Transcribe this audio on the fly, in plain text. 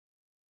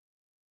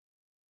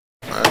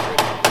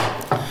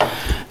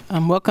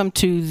Welcome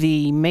to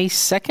the May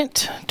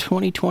 2nd,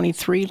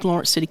 2023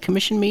 Lawrence City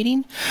Commission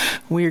meeting.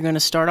 We are going to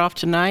start off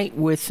tonight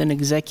with an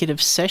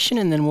executive session,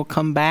 and then we'll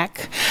come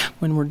back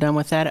when we're done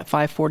with that at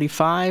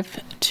 5:45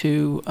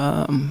 to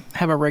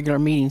have our regular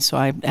meeting. So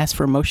I ask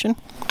for a motion.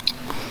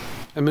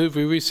 I move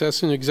we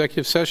recess an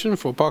executive session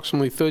for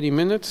approximately 30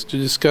 minutes to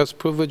discuss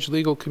privileged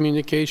legal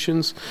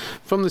communications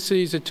from the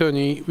city's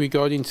attorney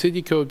regarding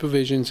city code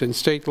provisions and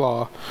state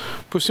law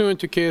pursuant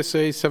to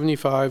KSA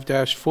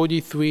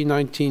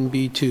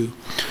 75-4319B2.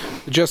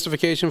 The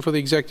justification for the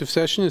executive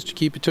session is to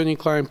keep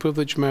attorney-client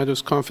privilege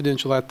matters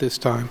confidential at this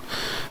time.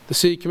 The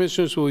City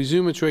Commissioners will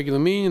resume its regular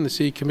meeting in the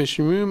City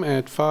Commission room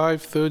at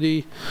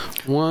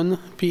 5:31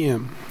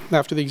 p.m.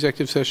 after the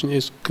executive session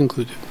is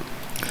concluded.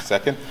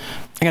 Second.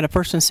 I got a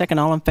first and a second.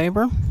 All in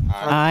favor?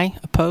 Aye.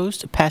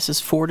 Opposed? It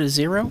passes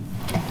 4-0.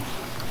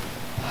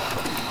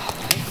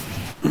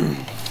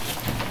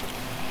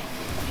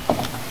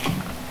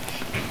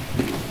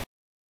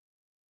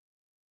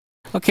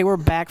 Okay, we're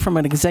back from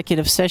an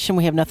executive session.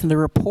 We have nothing to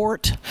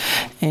report,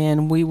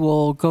 and we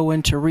will go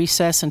into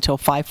recess until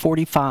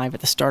 5:45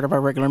 at the start of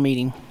our regular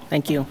meeting.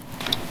 Thank you.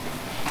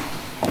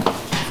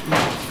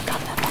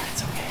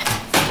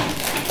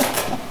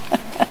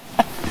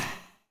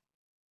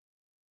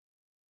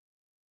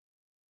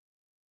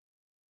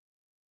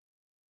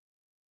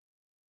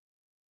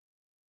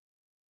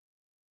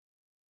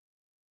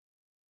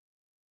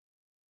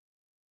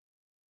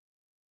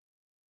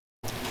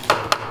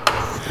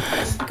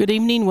 Good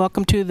evening.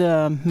 Welcome to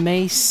the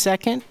May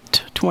 2nd,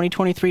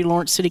 2023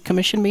 Lawrence City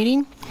Commission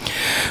meeting.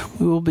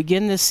 We will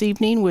begin this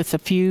evening with a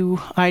few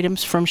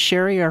items from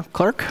Sherry, our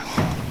clerk.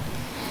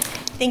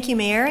 Thank you,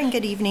 Mayor, and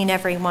good evening,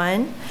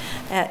 everyone.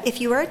 If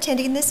you are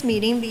attending this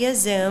meeting via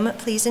Zoom,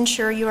 please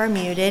ensure you are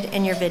muted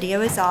and your video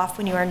is off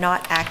when you are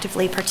not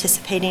actively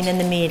participating in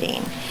the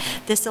meeting.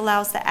 This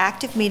allows the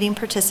active meeting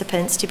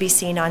participants to be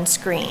seen on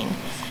screen.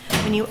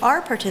 When you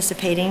are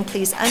participating,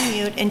 please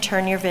unmute and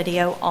turn your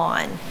video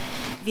on.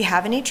 If you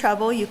have any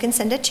trouble, you can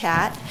send a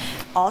chat.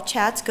 All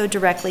chats go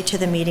directly to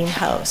the meeting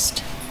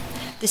host.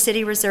 The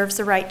city reserves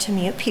the right to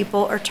mute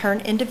people or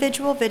turn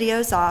individual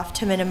videos off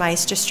to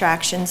minimize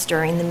distractions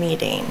during the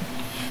meeting.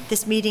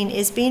 This meeting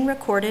is being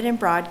recorded and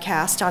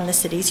broadcast on the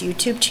city's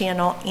YouTube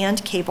channel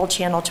and cable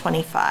channel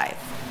 25.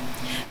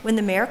 When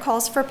the mayor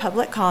calls for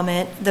public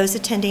comment, those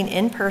attending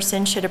in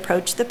person should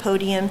approach the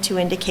podium to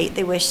indicate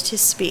they wish to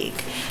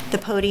speak. The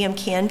podium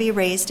can be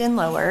raised and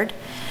lowered.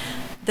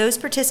 Those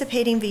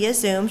participating via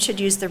Zoom should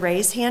use the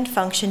raise hand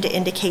function to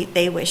indicate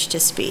they wish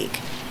to speak.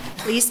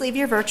 Please leave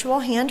your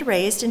virtual hand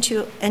raised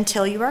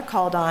until you are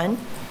called on.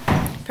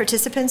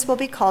 Participants will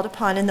be called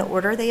upon in the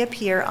order they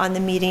appear on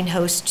the meeting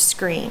host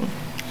screen.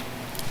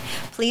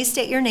 Please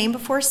state your name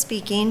before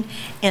speaking,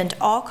 and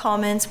all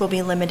comments will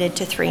be limited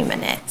to 3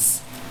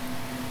 minutes.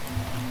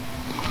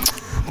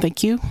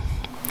 Thank you.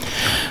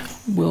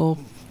 We'll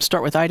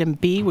start with item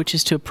B, which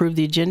is to approve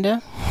the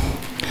agenda.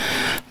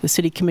 The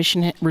City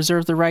Commission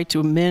reserves the right to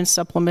amend,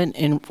 supplement,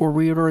 or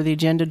reorder the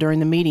agenda during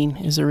the meeting.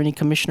 Is there any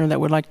commissioner that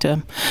would like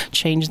to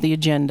change the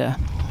agenda?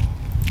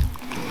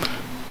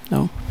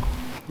 No?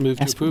 Move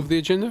to approve the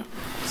agenda.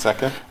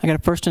 Second. I got a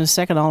first and a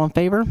second. All in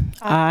favor?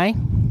 Aye.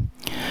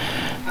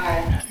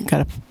 Aye.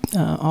 Got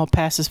all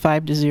passes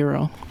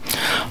 5-0.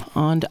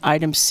 On to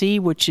item C,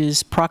 which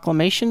is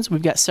proclamations.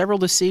 We've got several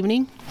this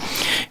evening.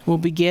 We'll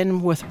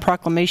begin with a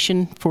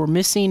proclamation for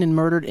missing and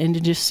murdered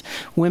Indigenous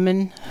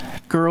women,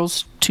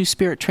 girls,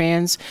 Two-Spirit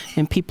trans,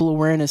 and people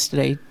awareness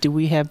today. Do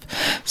we have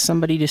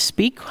somebody to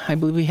speak? I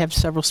believe we have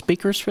several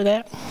speakers for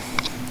that.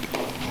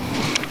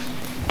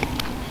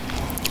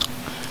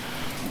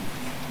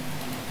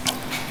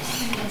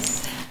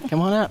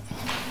 Come on up.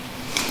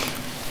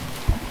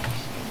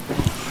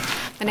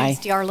 My name is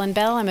D'Arlyn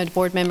Bell. I'm a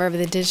board member of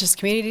the Indigenous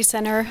Community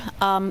Center.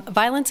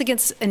 Violence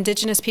against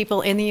Indigenous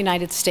people in the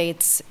United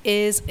States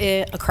is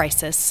a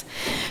crisis,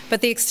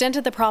 but the extent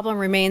of the problem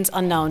remains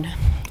unknown.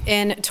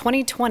 In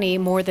 2020,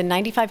 more than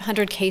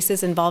 9,500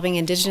 cases involving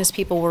Indigenous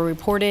people were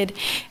reported,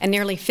 and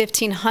nearly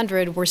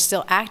 1,500 were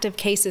still active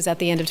cases at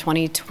the end of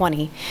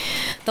 2020.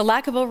 The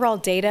lack of overall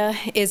data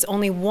is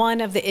only one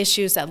of the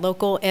issues that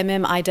local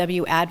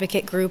MMIW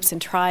advocate groups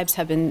and tribes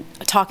have been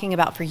talking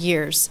about for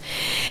years.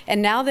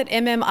 And now that the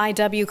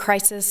MMIW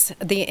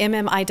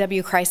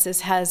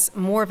crisis has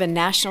more of a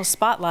national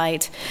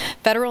spotlight,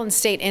 federal and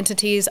state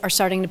entities are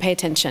starting to pay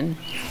attention.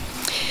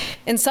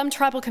 In some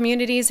tribal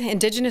communities,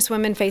 Indigenous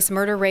women face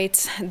murder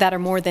rates that are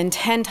more than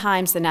 10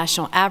 times the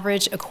national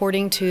average,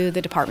 according to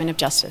the Department of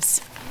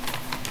Justice.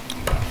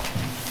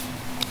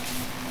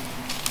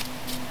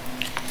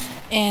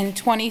 In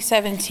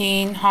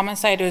 2017,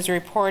 homicide was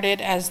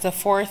reported as the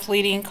 4th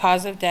leading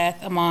cause of death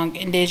among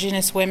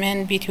Indigenous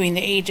women between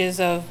the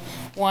ages of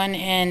 1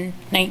 and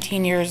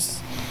 19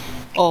 years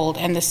old,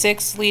 and the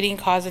 6th leading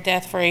cause of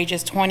death for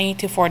ages 20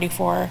 to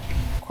 44,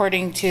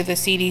 according to the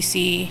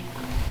CDC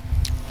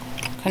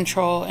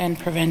Control and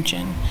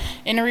Prevention.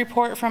 In a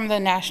report from the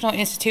National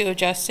Institute of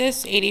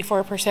Justice,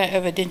 84%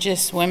 of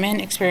Indigenous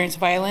women experience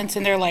violence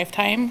in their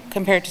lifetime,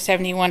 compared to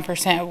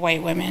 71% of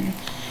white women.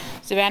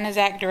 Savannah's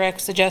Act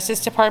directs the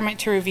Justice Department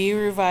to review,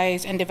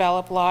 revise, and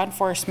develop law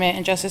enforcement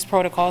and justice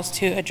protocols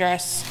to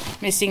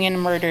address missing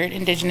and murdered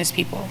Indigenous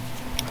people.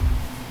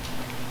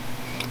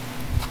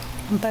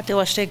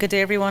 Good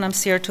day, everyone. I'm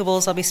Sierra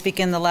Tubles. I'll be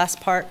speaking the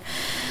last part.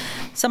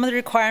 Some of the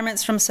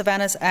requirements from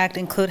Savannah's Act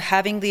include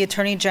having the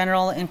Attorney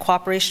General, in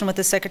cooperation with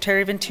the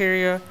Secretary of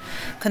Interior,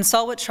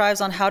 consult with tribes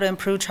on how to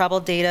improve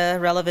tribal data,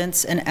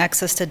 relevance, and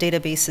access to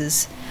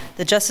databases.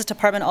 The Justice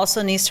Department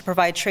also needs to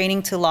provide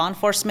training to law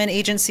enforcement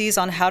agencies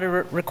on how to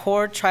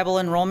record tribal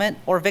enrollment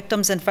or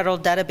victims in federal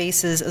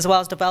databases, as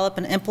well as develop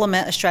and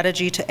implement a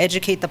strategy to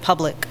educate the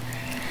public.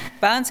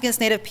 Violence against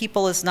Native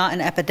people is not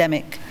an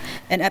epidemic.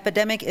 An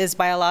epidemic is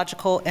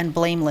biological and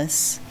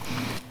blameless.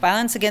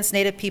 Violence against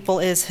Native people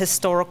is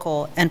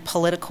historical and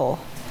political,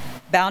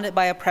 bounded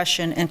by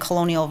oppression and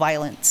colonial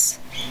violence.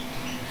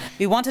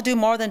 We want to do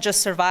more than just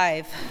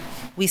survive.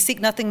 We seek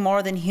nothing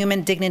more than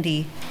human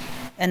dignity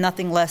and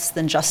nothing less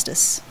than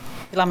justice.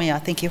 Ilamaya,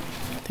 thank you.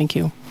 Thank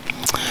you.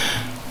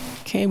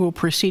 Okay, we'll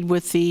proceed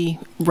with the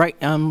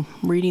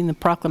reading the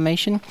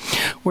proclamation.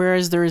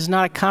 Whereas there is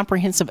not a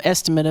comprehensive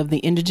estimate of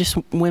the Indigenous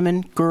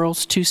women,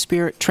 girls,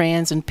 Two-Spirit,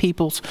 trans, and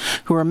peoples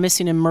who are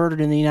missing and murdered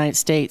in the United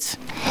States.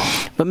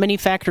 But many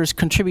factors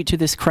contribute to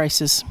this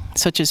crisis,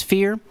 such as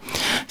fear,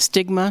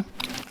 stigma,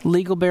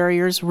 legal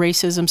barriers,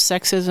 racism,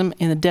 sexism,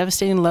 and the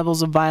devastating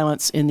levels of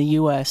violence in the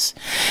U.S.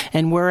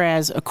 And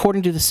whereas,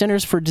 according to the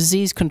Centers for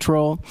Disease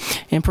Control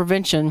and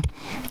Prevention,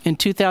 in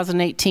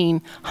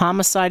 2018,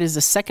 homicide is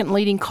the second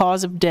leading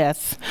cause of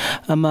death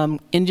among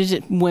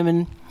Indigenous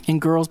women and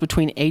girls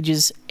between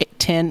ages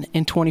 10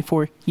 and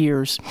 24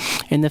 years,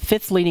 and the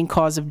fifth leading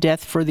cause of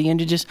death for the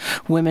Indigenous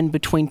women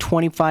between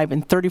 25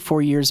 and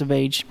 34 years of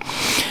age.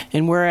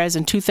 And whereas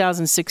in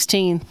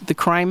 2016,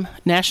 the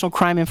National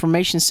Crime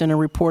Information Center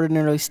reported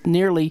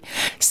nearly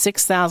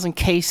 6,000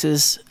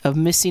 cases of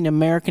missing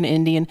American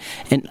Indian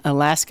and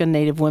Alaska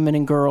Native women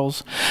and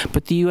girls,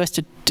 but the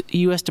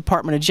U.S.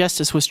 Department of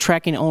Justice was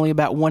tracking only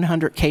about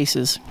 100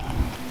 cases.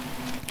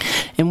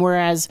 And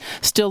whereas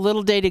still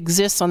little data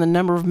exists on the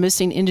number of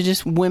missing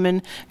Indigenous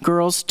women,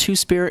 girls,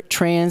 Two-Spirit,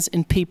 trans,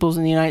 and peoples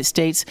in the United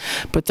States,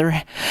 but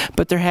there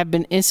have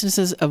been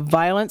instances of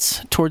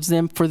violence towards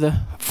them from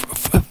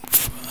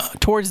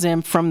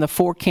the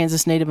 4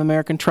 Kansas Native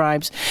American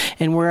tribes.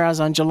 And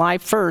whereas on July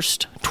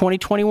 1st,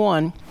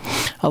 2021,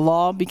 a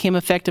law became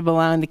effective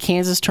allowing the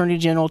Kansas Attorney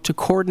General to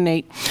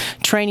coordinate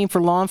training for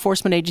law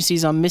enforcement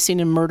agencies on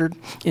missing and murdered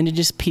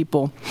Indigenous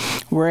people.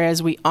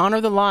 Whereas we honor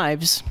the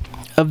lives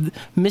of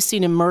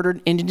missing and murdered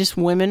Indigenous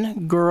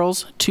women,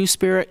 girls,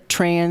 Two-Spirit,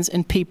 trans,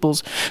 and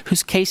peoples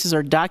whose cases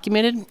are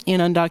documented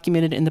and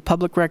undocumented in the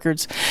public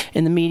records,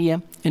 in the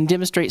media, and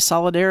demonstrate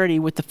solidarity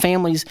with the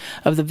families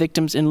of the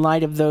victims in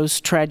light of those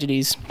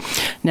tragedies.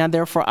 Now,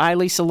 therefore, I,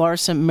 Lisa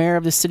Larson, Mayor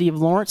of the City of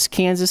Lawrence,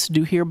 Kansas,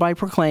 do hereby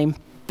proclaim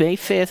May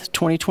 5th,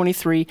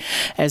 2023,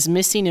 as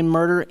Missing and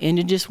Murdered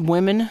Indigenous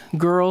Women,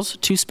 Girls,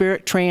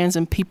 Two-Spirit, Trans,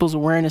 and Peoples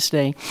Awareness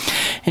Day,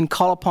 and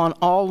call upon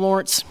all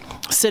Lawrence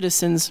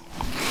citizens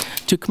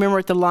to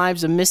commemorate the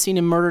lives of missing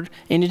and murdered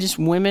Indigenous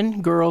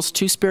women, girls,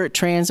 Two-Spirit,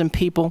 trans, and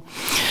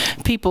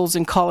peoples,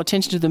 and call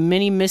attention to the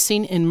many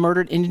missing and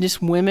murdered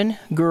Indigenous women,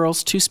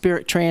 girls,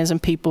 Two-Spirit, trans,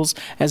 and peoples,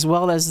 as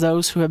well as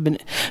those who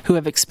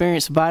have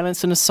experienced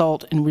violence and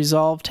assault, and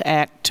resolve to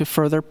act to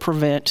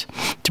prevent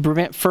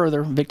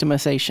further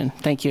victimization.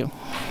 Thank you.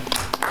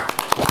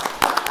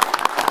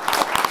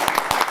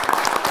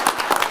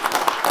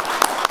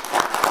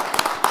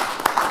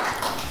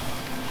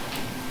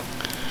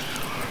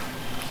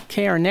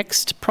 Okay, our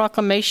next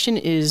proclamation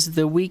is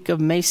the week of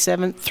May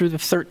 7th through the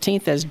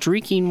 13th as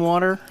Drinking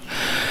Water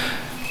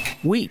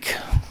Week.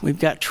 We've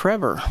got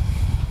Trevor.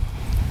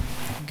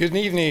 Good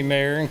evening,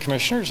 Mayor and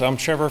Commissioners. I'm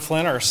Trevor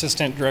Flynn, our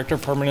Assistant Director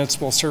for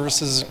Municipal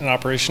Services and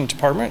Operations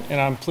Department,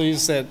 and I'm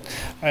pleased that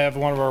I have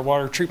one of our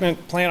water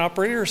treatment plant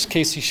operators,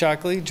 Casey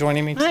Shockley,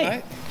 joining me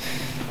tonight.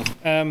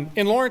 Hi.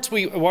 In Lawrence,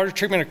 water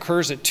treatment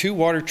occurs at 2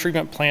 water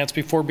treatment plants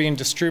before being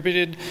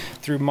distributed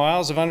through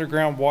miles of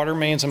underground water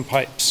mains and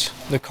pipes.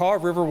 The Kaw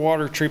River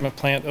Water Treatment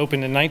Plant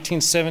opened in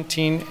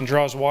 1917 and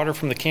draws water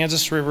from the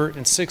Kansas River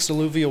and 6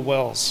 alluvial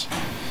wells.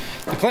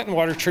 The Clinton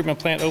Water Treatment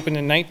Plant opened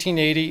in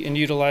 1980 and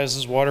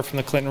utilizes water from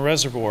the Clinton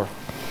Reservoir.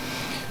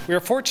 We are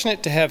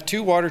fortunate to have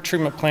 2 water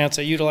treatment plants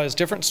that utilize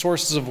different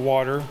sources of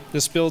water.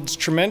 This builds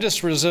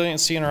tremendous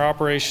resiliency in our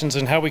operations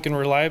and how we can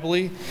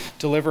reliably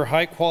deliver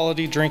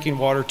high-quality drinking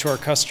water to our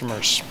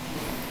customers.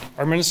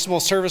 Our Municipal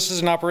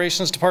Services and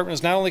Operations Department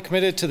is not only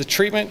committed to the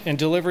treatment and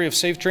delivery of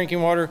safe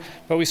drinking water,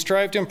 but we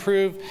strive to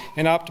improve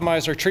and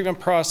optimize our treatment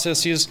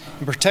processes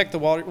and protect the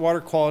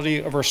water quality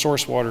of our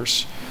source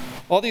waters.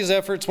 All these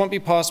efforts won't be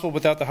possible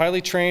without the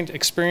highly trained,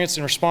 experienced,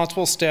 and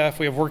responsible staff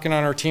we have working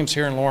on our teams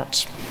here in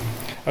Lawrence.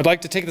 I'd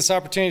like to take this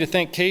opportunity to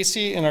thank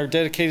Casey and our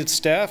dedicated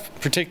staff,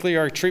 particularly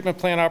our treatment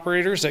plant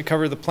operators that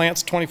cover the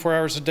plants 24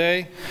 hours a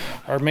day,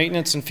 our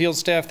maintenance and field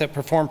staff that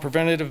perform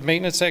preventative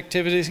maintenance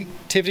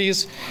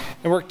activities,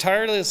 and work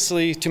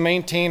tirelessly to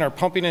maintain our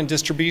pumping and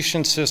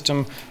distribution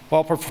system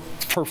while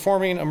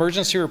performing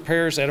emergency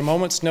repairs at a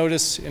moment's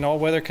notice in all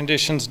weather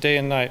conditions, day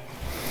and night.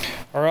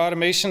 our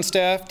automation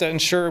staff that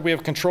ensure we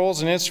have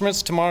controls and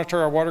instruments to monitor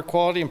our water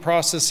quality and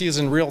processes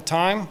in real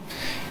time,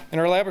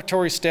 and our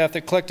laboratory staff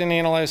that collect and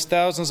analyze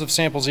thousands of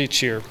samples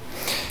each year.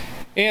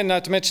 And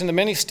not to mention the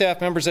many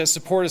staff members that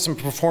support us in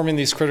performing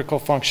these critical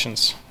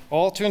functions,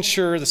 all to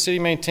ensure the city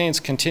maintains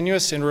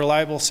continuous and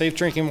reliable safe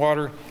drinking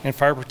water and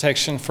fire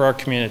protection for our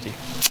community.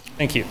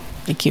 Thank you.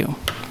 Thank you.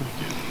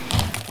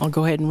 I'll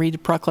go ahead and read the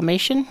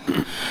proclamation.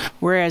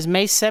 Whereas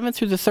May 7th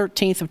through the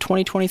 13th of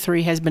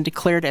 2023 has been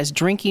declared as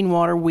Drinking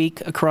Water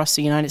Week across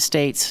the United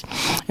States.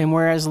 And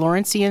whereas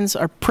Lawrencians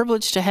are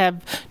privileged to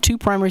have two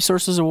primary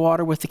sources of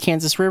water with the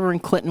Kansas River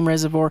and Clinton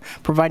Reservoir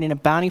providing a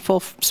bountiful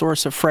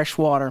source of fresh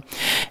water.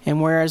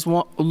 And whereas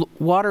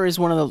water is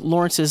one of the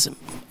Lawrence's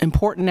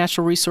important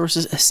natural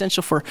resources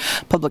essential for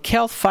public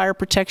health, fire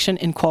protection,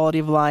 and quality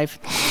of life.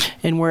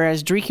 And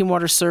whereas drinking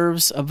water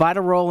serves a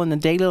vital role in the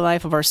daily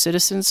life of our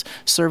citizens,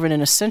 serving an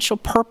essential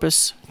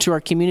purpose to our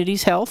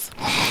community's health,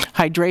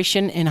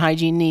 hydration, and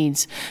hygiene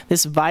needs.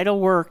 This vital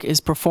work is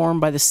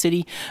performed by the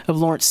City of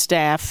Lawrence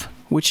staff,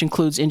 which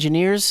includes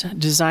engineers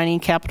designing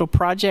capital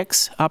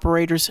projects,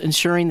 operators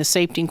ensuring the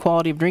safety and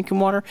quality of drinking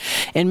water,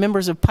 and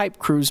members of pipe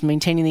crews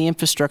maintaining the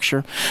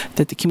infrastructure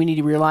that the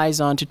community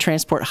relies on to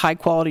transport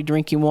high-quality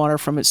drinking water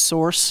from its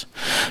source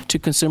to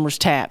consumers'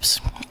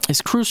 taps.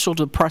 It's crucial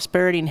to the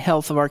prosperity and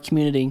health of our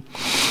community.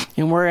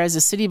 And whereas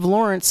the City of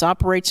Lawrence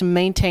operates and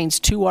maintains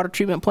 2 water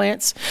treatment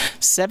plants,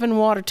 7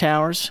 water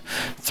towers,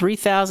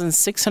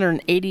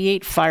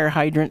 3,688 fire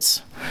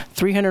hydrants,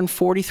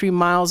 343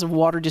 miles of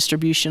water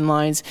distribution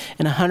lines,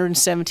 and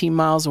 117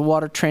 miles of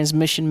water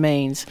transmission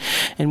mains.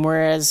 And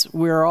whereas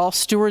we are all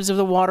stewards of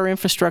the water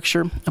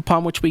infrastructure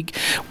upon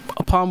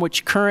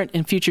which current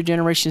and future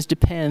generations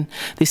depend,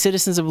 the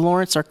citizens of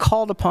Lawrence are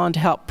called upon to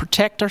help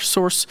protect our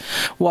source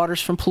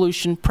waters from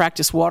pollution,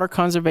 practice water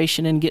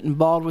conservation, and get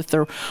involved with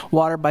their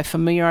water by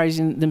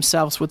familiarizing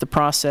themselves with the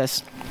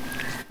process.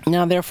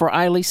 Now, therefore,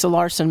 I, Lisa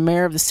Larson,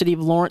 Mayor of the City of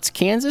Lawrence,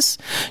 Kansas,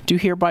 do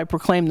hereby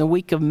proclaim the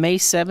week of May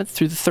 7th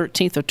through the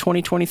 13th of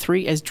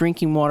 2023 as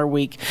Drinking Water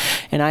Week.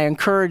 And I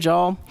encourage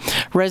all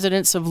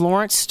residents of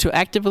Lawrence to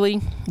actively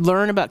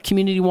learn about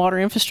community water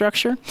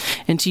infrastructure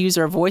and to use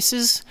our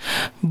voices,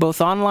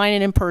 both online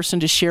and in person,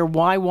 to share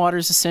why water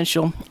is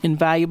essential and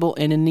valuable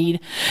and in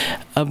need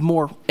of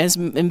more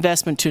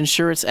investment to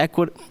ensure its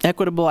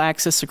equitable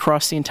access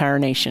across the entire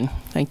nation.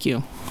 Thank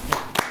you.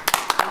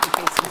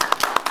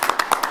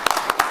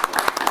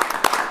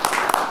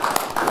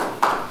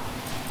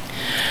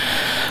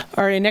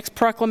 All right, next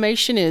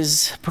proclamation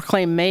is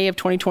proclaim May of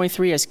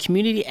 2023 as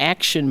Community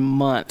Action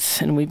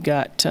Month, and we've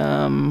got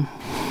somebody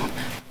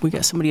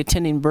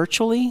attending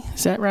virtually.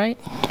 Is that right?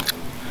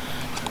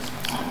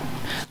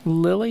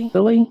 Lily?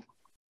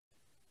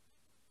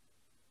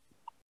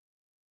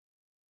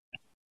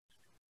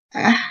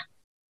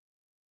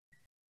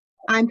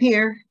 I'm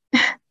here.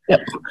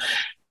 Yep.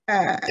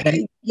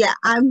 Yeah,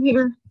 I'm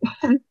here.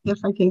 If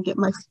I can get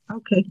my,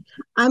 okay,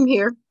 I'm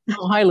here.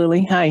 Oh, hi,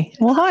 Lily. Hi.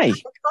 Well, hi.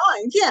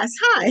 Fine. Yes,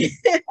 hi.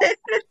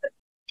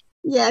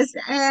 Yes,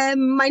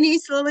 and my name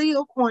is Lily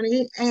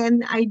Okwani,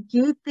 and I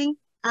do think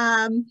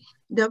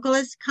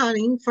Douglas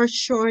County for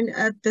showing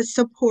the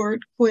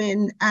support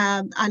when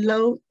a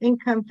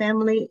low-income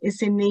family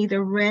is in need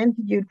of rent,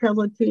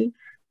 utility,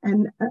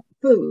 and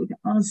food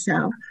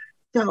also.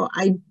 So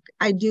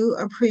I do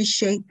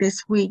appreciate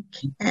this week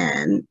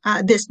and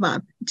this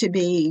month to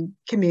be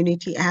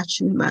Community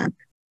Action Month.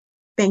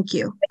 Thank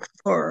you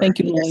for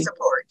your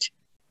support.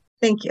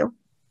 Thank you.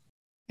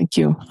 Thank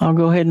you. I'll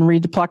go ahead and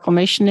read the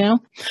proclamation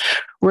now.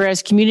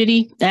 Whereas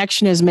Community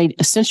Action has made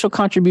essential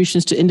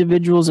contributions to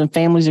individuals and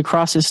families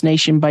across this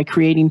nation by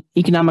creating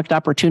economic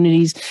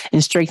opportunities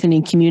and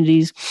strengthening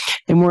communities.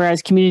 And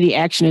whereas Community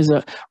Action is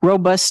a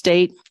robust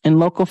state and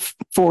local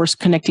force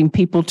connecting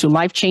people to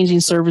life-changing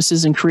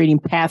services and creating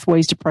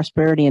pathways to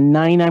prosperity in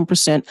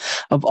 99%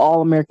 of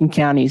all American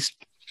counties.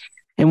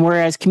 And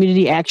whereas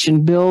Community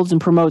Action builds and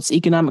promotes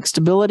economic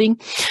stability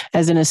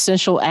as an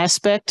essential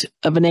aspect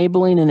of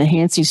enabling and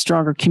enhancing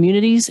stronger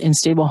communities and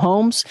stable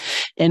homes.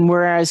 And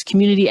whereas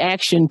Community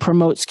Action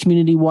promotes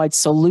community-wide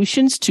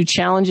solutions to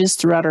challenges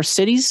throughout our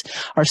cities,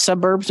 our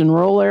suburbs, and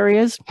rural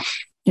areas.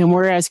 And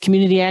whereas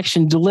Community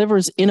Action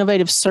delivers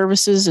innovative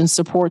services and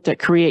support that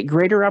create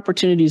greater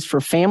opportunities for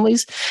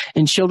families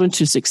and children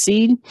to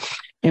succeed.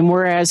 And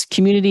whereas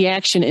Community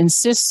Action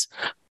insists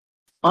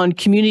on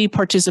community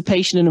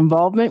participation and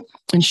involvement,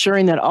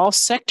 ensuring that all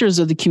sectors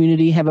of the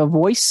community have a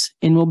voice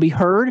and will be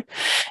heard.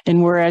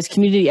 And whereas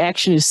Community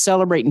Action is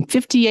celebrating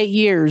 58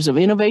 years of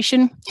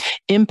innovation,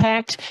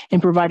 impact,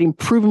 and providing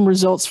proven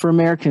results for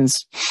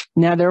Americans.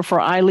 Now, therefore,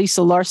 I,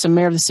 Lisa Larson,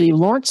 Mayor of the City of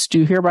Lawrence,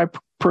 do hereby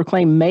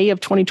proclaim May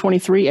of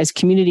 2023 as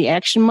Community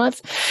Action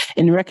Month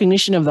in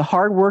recognition of the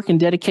hard work and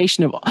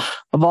dedication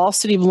of all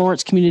City of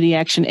Lawrence community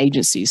action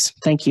agencies.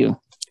 Thank you.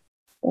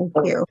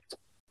 Thank you.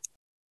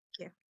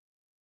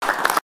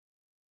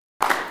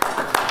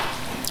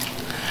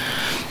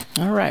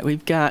 All right,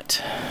 we've got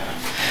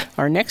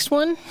our next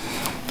one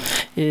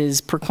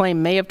is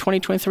proclaim May of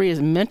 2023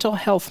 as Mental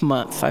Health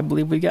Month. I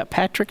believe we got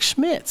Patrick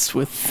Schmitz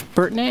with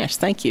Bert Nash.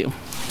 Thank you.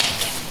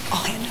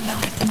 I'll hand them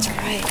out if that's all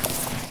right.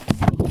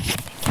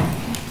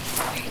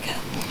 There you go.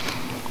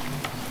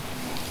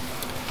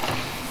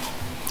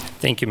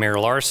 Thank you, Mayor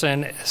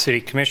Larson,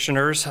 City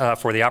Commissioners,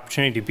 for the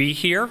opportunity to be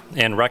here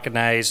and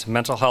recognize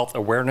Mental Health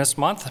Awareness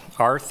Month.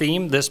 Our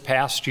theme this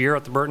past year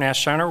at the Burt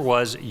Nash Center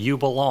was You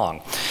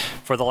Belong.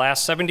 For the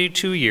last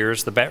 72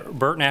 years, the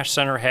Burt Nash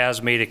Center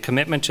has made a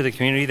commitment to the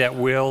community that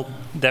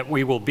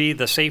we will be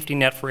the safety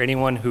net for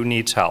anyone who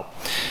needs help.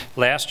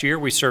 Last year,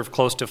 we served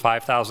close to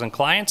 5,000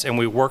 clients, and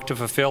we worked to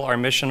fulfill our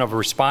mission of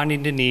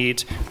responding to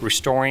needs,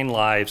 restoring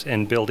lives,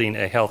 and building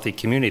a healthy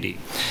community.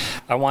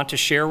 I want to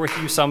share with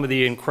you some of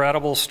the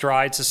incredible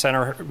strides the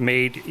center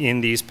made in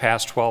these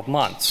past 12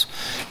 months.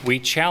 We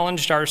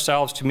challenged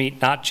ourselves to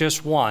meet not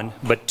just one,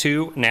 but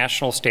 2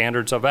 national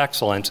standards of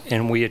excellence,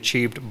 and we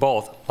achieved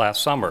both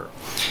last summer.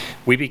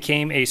 We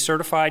became a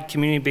certified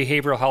community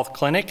behavioral health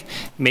clinic,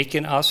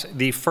 making us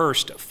the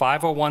first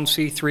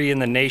 501c3 in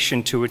the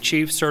nation to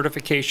achieve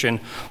certification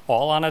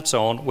all on its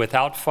own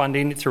without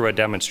funding through a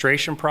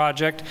demonstration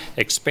project,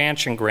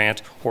 expansion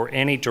grant, or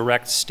any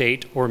direct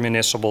state or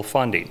municipal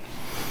funding.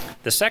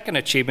 The second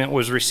achievement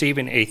was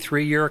receiving a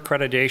 3-year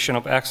accreditation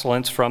of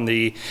excellence from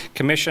the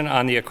Commission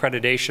on the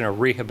Accreditation of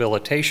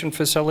Rehabilitation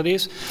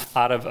Facilities.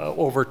 Out of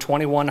over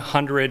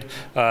 2,100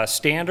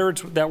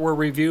 standards that were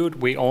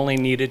reviewed, we only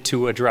needed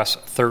to address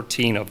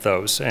 13 of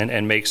those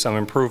and make some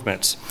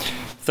improvements.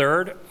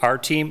 Third, our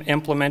team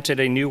implemented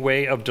a new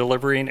way of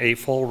delivering a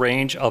full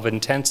range of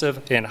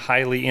intensive and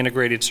highly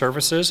integrated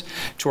services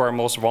to our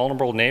most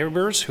vulnerable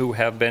neighbors who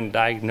have been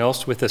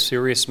diagnosed with a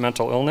serious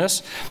mental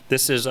illness.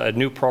 This is a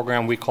new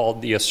program we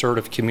called the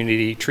Assertive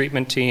Community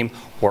Treatment Team,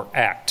 or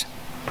ACT.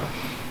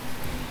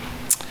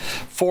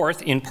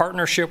 Fourth, in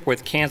partnership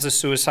with Kansas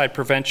Suicide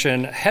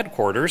Prevention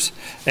Headquarters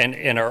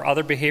and our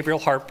other behavioral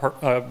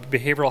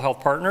health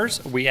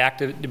partners, we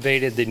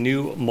activated the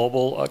new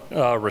mobile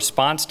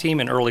response team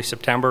in early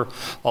September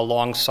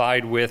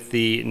alongside with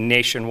the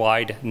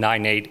nationwide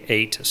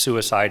 988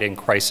 Suicide and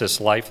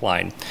Crisis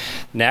Lifeline.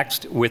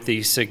 Next, with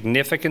the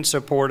significant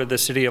support of the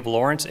City of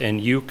Lawrence and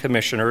you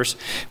commissioners,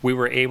 we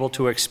were able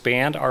to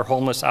expand our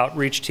homeless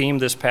outreach team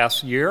this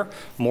past year,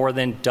 more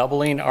than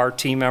doubling our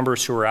team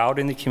members who are out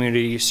in the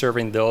community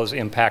serving those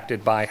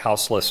impacted by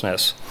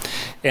houselessness.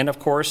 And of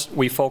course,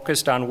 we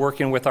focused on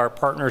working with our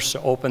partners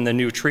to open the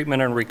new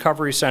Treatment and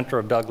Recovery Center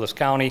of Douglas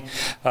County,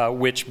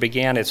 which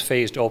began its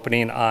phased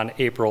opening on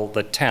April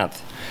the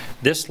 10th.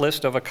 This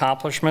list of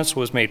accomplishments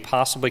was made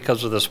possible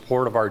because of the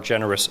support of our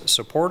generous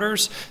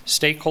supporters,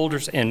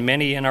 stakeholders, and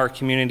many in our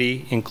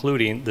community,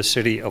 including the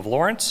City of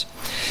Lawrence.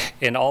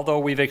 And although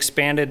we've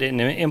expanded and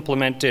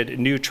implemented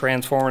new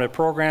transformative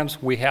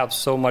programs, we have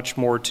so much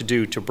more to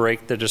do to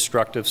break the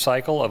destructive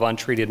cycle of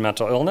untreated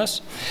mental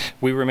illness.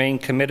 We remain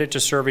committed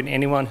to serving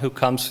anyone who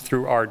comes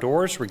through our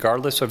doors,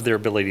 regardless of their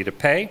ability to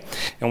pay.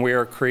 And we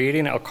are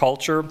creating a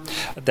culture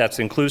that's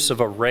inclusive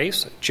of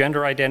race,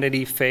 gender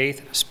identity,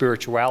 faith,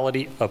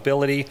 spirituality, ability,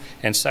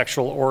 and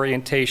sexual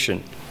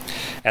orientation.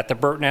 At the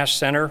Burt Nash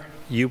Center,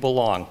 you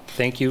belong.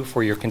 Thank you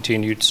for your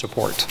continued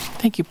support.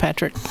 Thank you,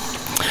 Patrick.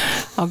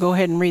 I'll go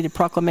ahead and read the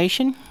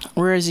proclamation.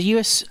 Whereas the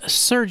U.S.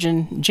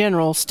 Surgeon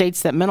General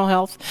states that mental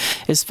health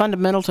is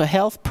fundamental to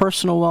health,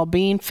 personal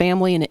well-being,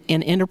 family, and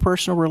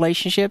interpersonal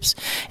relationships,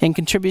 and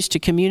contributes to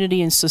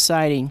community and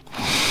society.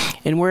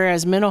 And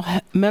whereas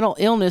mental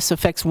illness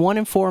affects 1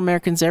 in 4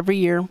 Americans every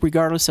year,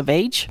 regardless of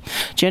age,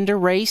 gender,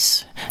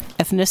 race,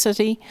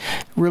 ethnicity,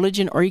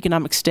 religion, or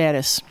economic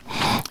status.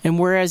 And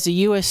whereas the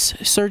U.S.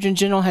 Surgeon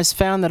General has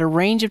found that a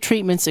range of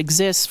treatments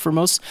exists for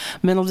most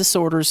mental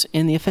disorders,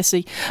 and the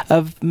efficacy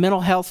of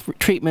mental health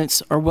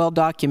treatments are well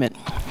documented.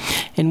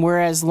 And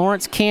whereas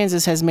Lawrence,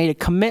 Kansas has made a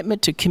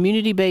commitment to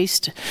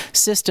community-based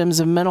systems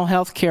of mental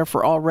health care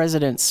for all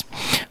residents.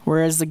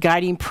 Whereas the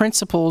guiding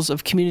principles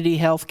of community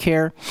health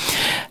care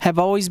have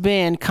always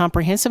been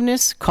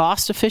comprehensiveness,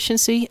 cost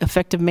efficiency,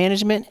 effective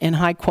management, and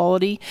high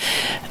quality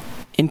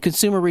in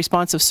consumer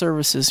responsive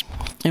services.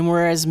 And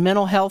whereas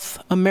Mental Health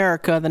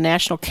America, the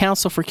National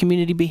Council for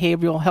Community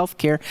Behavioral Health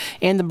Care,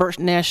 and the Burt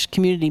Nash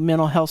Community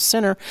Mental Health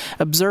Center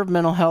observe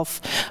Mental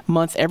Health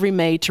Month every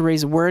May to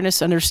raise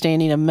awareness,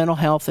 understanding of mental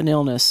health and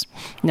illness.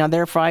 Now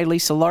therefore, I,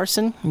 Lisa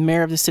Larson,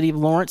 Mayor of the City of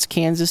Lawrence,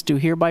 Kansas, do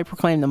hereby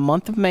proclaim the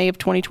month of May of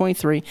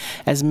 2023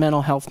 as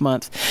Mental Health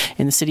Month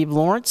in the City of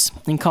Lawrence,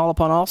 and call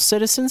upon all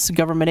citizens,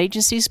 government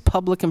agencies,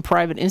 public and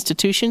private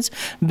institutions,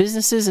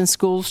 businesses, and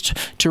schools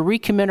to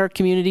recommit our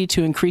community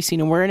to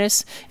increasing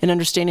awareness and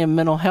understanding of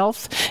mental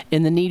health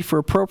and the need for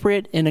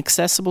appropriate and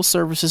accessible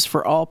services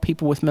for all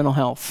people with mental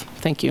health.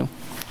 Thank you.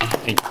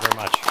 Thank you very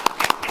much.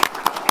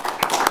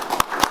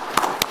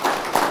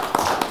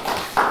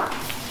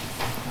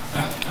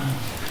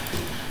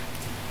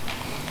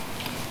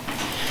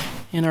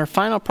 And our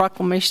final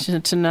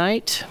proclamation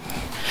tonight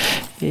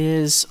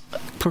is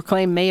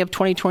proclaim May of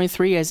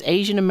 2023 as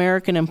Asian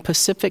American and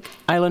Pacific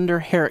Islander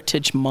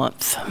Heritage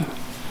Month.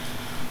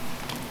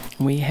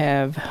 We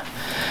have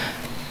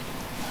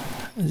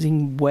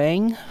Zing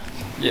Wang.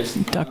 Yes.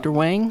 Dr.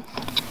 Wang.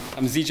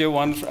 I'm ZJ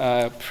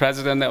Wang,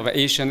 President of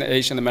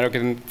Asian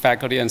American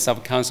Faculty and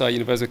Sub-Council at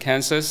University of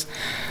Kansas.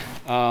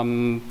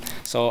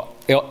 So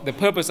the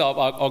purpose of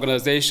our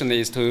organization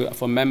is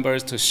for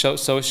members to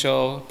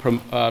show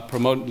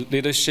promote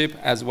leadership,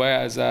 as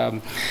well as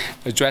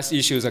address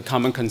issues of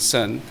common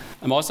concern.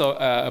 I'm also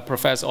a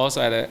professor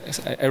also at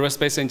the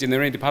Aerospace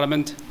Engineering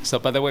Department. So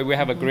by the way, we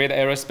have a great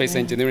Aerospace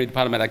Engineering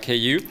Department at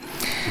KU.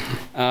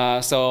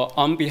 So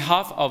on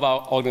behalf of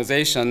our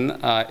organization,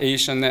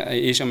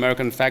 Asian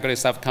American Faculty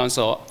Staff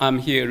Council, I'm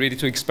here really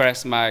to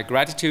express my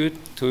gratitude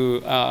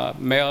to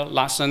Mayor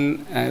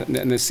Larson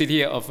and the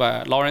city of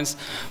Lawrence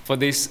for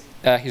this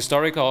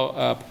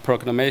historical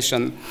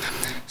proclamation.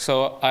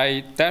 So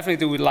I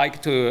definitely would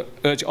like to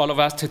urge all of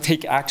us to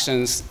take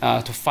actions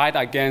to fight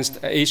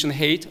against Asian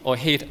hate or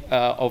hate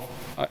of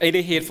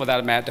any hate for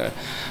that matter.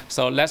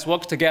 So let's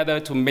work together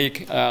to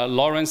make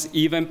Lawrence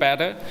even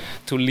better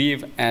to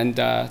live and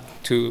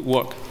to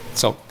work.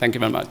 So thank you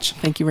very much.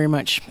 Thank you very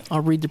much. I'll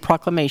read the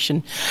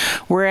proclamation.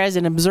 Whereas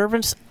in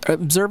observance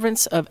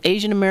of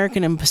Asian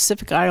American and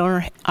Pacific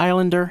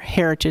Islander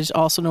Heritage,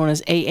 also known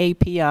as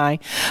AAPI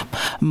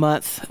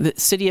Month, the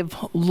City of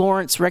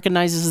Lawrence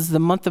recognizes the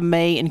month of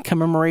May in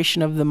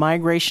commemoration of the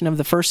migration of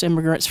the first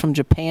immigrants from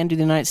Japan to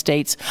the United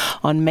States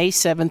on May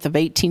 7th of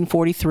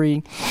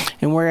 1843.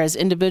 And whereas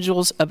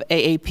individuals of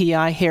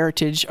AAPI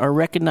heritage are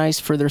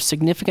recognized for their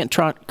significant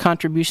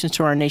contributions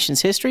to our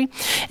nation's history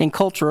and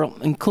culture,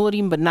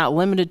 including but not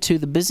limited to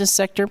the business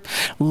sector,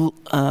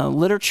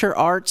 literature,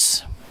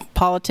 arts,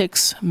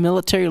 politics,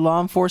 military,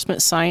 law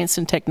enforcement, science,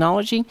 and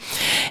technology.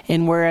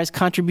 And whereas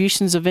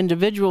contributions of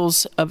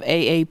individuals of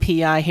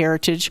AAPI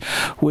heritage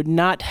would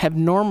not have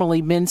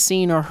normally been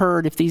seen or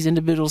heard if these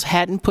individuals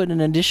hadn't put in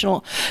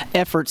additional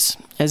efforts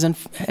as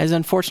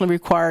unfortunately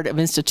required of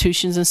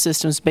institutions and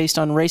systems based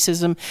on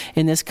racism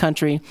in this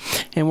country.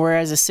 And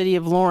whereas the City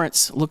of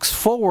Lawrence looks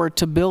forward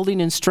to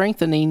building and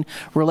strengthening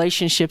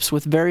relationships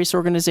with various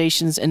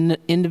organizations and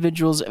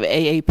individuals of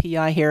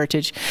AAPI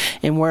heritage,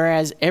 and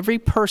whereas every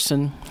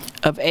person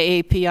of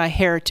AAPI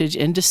heritage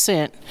and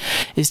descent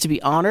is to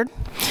be honored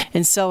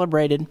and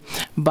celebrated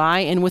by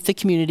and with the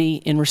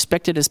community and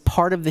respected as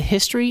part of the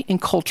history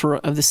and culture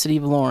of the City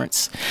of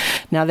Lawrence.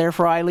 Now,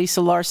 therefore, I,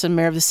 Lisa Larson,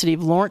 Mayor of the City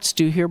of Lawrence,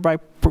 do hereby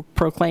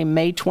proclaim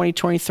May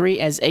 2023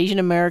 as Asian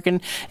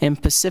American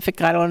and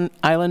Pacific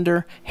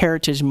Islander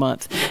Heritage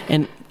Month.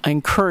 And I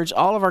encourage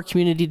all of our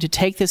community to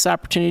take this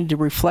opportunity to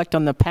reflect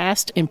on the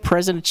past and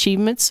present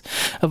achievements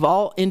of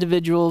all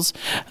individuals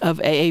of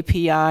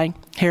AAPI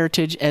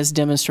heritage as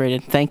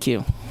demonstrated. Thank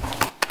you.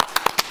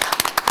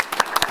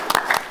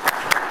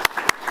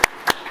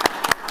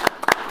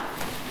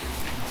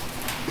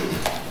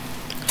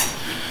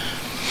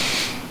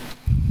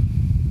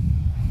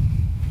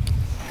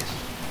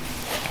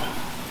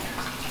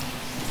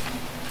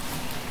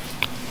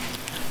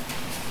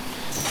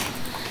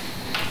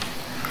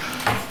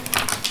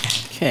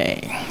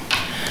 Okay.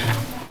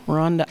 We're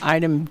on to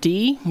item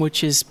D,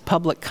 which is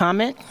public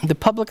comment. The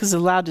public is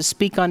allowed to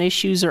speak on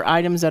issues or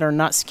items that are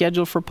not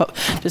scheduled for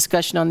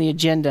discussion on the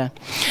agenda.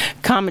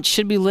 Comments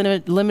should be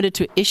limited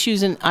to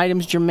issues and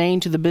items germane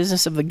to the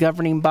business of the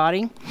governing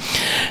body.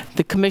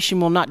 The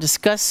commission will not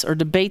discuss or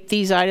debate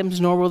these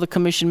items, nor will the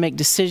commission make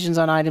decisions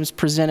on items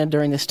presented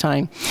during this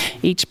time.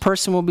 Each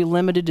person will be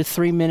limited to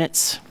 3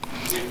 minutes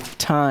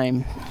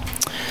time.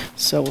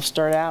 So we'll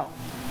start out.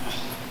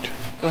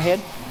 Go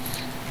ahead.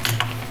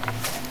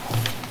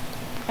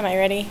 Am I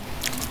ready?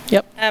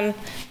 Yep. My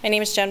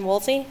name is Jen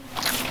Woolsey.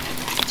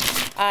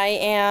 I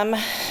am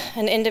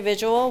an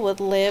individual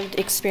with lived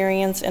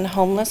experience in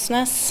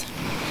homelessness.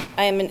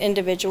 I am an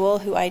individual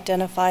who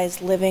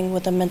identifies living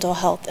with a mental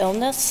health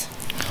illness.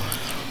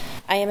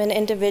 I am an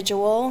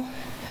individual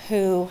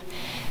who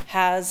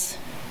has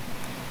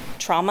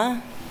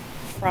trauma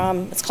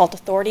it's called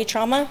authority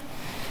trauma,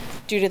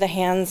 due to the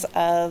hands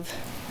of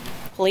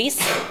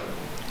police.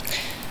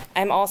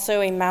 I'm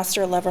also a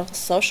master level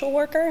social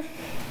worker,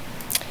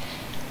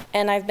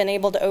 and I've been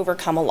able to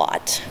overcome a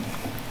lot.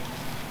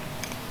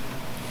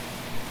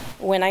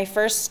 When I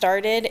first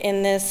started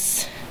in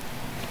this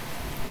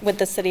with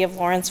the City of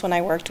Lawrence, when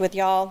I worked with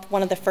y'all,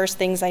 one of the first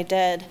things I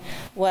did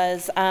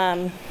was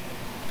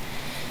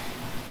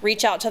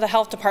reach out to the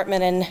health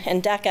department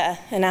in DECA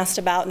and asked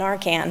about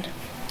Narcan.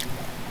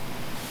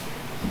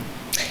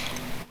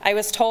 I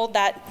was told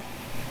that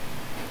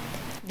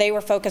they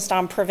were focused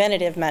on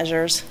preventative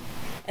measures,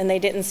 and they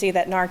didn't see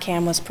that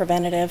Narcan was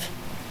preventative.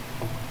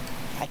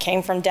 I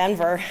came from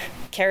Denver,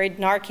 carried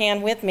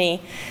Narcan with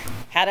me,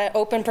 had an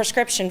open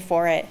prescription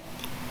for it.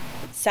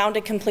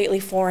 Sounded completely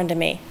foreign to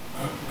me.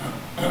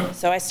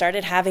 So I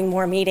started having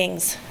more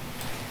meetings.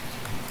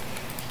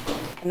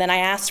 And then I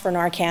asked for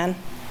Narcan,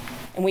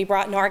 and we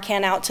brought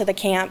Narcan out to the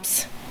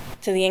camps,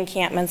 to the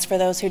encampments, for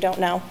those who don't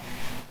know.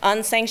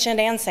 Unsanctioned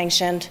and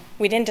sanctioned.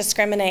 We didn't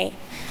discriminate,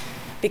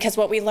 because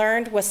what we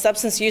learned was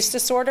substance use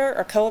disorder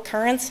or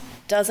co-occurrence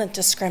doesn't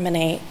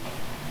discriminate.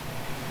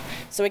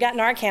 So we got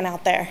Narcan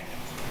out there.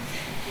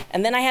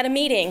 And then I had a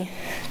meeting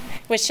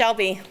with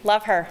Shelby.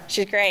 Love her.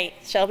 She's great.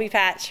 Shelby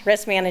Patch,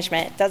 risk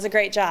management, does a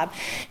great job.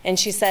 And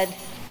she said,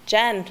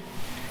 Jen,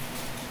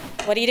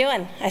 what are you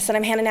doing? I said,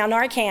 I'm handing out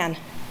Narcan.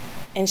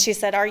 And she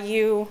said, "Are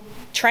you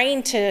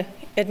trained to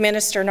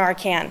administer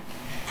Narcan?"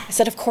 I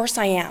said, "Of course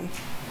I am.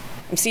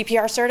 I'm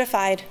CPR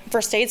certified,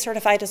 first aid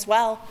certified as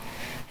well."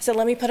 I said,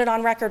 "Let me put it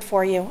on record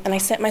for you." And I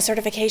sent my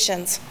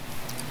certifications,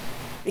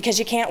 because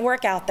you can't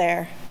work out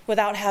there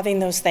without having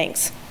those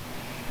things.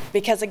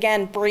 Because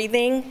again,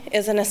 breathing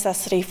is a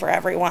necessity for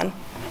everyone.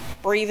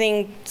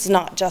 Breathing is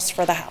not just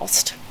for the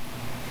housed.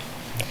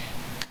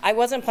 I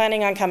wasn't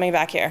planning on coming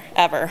back here,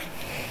 ever.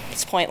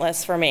 It's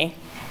pointless for me.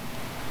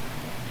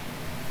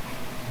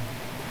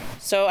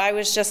 So I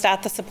was just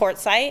at the support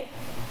site.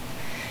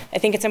 I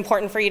think it's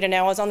important for you to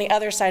know I was on the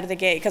other side of the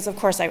gate because, of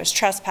course, I was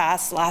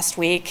trespassed last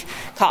week.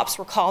 Cops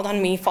were called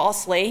on me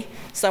falsely.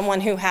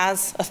 Someone who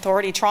has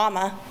authority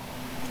trauma.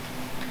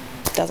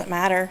 Doesn't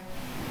matter.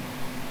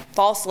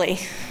 Falsely.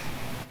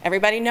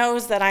 Everybody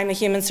knows that I'm a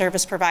human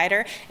service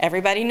provider.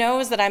 Everybody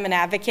knows that I'm an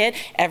advocate.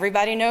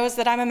 Everybody knows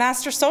that I'm a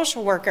master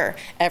social worker.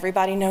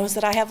 Everybody knows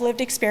that I have lived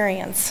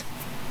experience.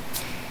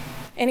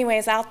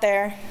 Anyways, out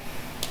there,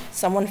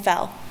 someone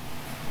fell.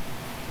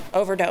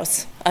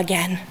 Overdose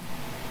again.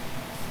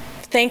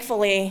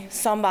 Thankfully,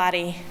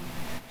 somebody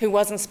who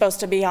wasn't supposed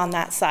to be on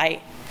that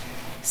site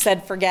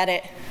said, "Forget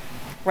it,"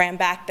 ran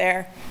back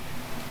there.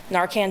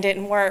 Narcan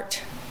didn't work,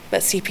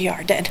 but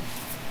CPR did.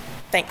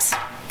 Thanks.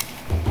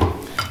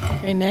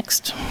 Okay,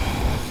 next.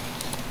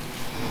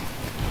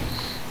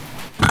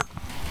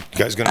 You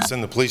guys gonna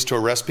send the police to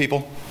arrest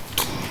people?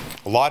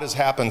 A lot has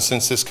happened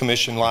since this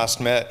commission last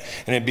met,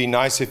 and it'd be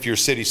nice if your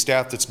city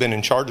staff that's been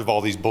in charge of all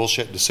these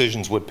bullshit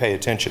decisions would pay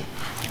attention.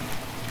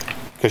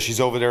 Because she's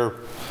over there,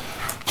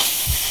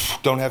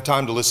 don't have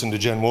time to listen to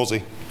Jen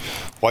Woolsey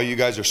while you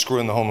guys are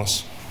screwing the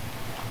homeless,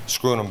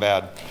 screwing them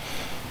bad.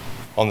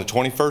 On the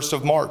 21st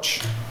of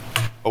March,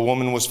 a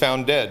woman was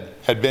found dead,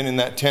 had been in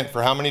that tent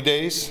for how many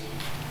days?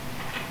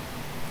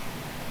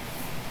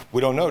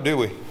 We don't know, do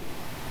we?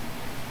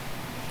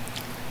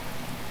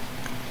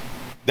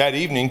 That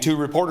evening, 2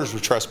 reporters were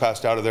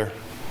trespassed out of there.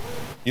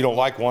 You don't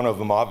like one of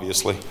them,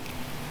 obviously,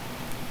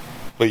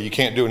 but you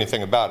can't do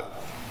anything about it.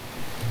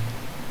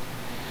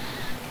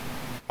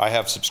 I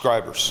have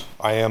subscribers.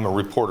 I am a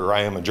reporter.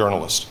 I am a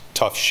journalist.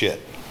 Tough shit.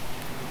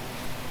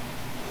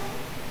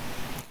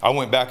 I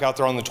went back out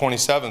there on the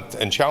 27th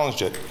and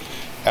challenged it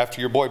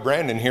after your boy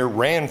Brandon here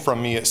ran from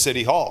me at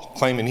City Hall,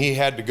 claiming he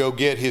had to go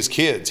get his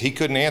kids. He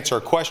couldn't answer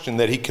a question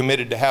that he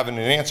committed to having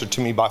an answer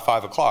to me by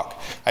 5 o'clock.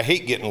 I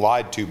hate getting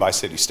lied to by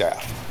city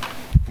staff,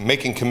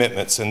 making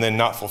commitments and then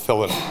not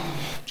fulfilling them.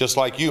 Just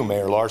like you,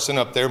 Mayor Larson,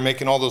 up there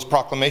making all those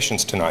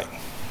proclamations tonight.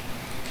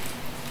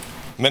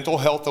 Mental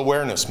Health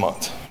Awareness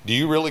Month. Do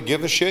you really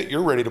give a shit?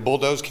 You're ready to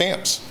bulldoze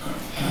camps.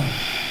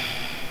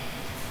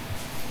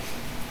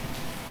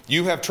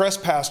 You have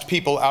trespassed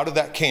people out of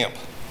that camp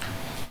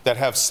that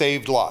have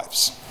saved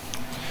lives,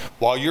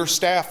 while your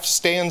staff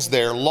stands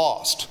there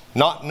lost,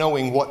 not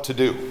knowing what to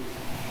do.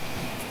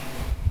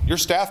 Your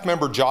staff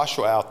member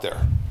Joshua out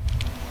there,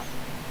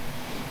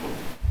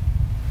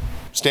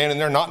 standing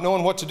there not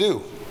knowing what to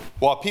do,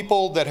 while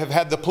people that have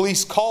had the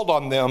police called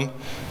on them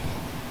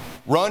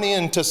run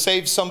in to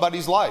save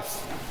somebody's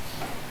life.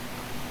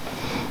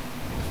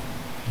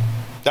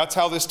 That's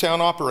how this town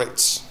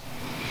operates.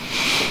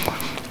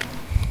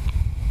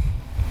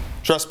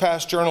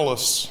 Trespass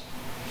journalists,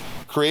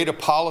 create a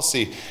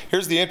policy.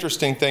 Here's the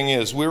interesting thing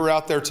is, we were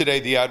out there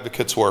today, the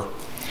advocates were,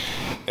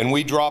 and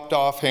we dropped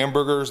off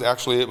hamburgers.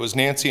 Actually, it was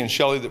Nancy and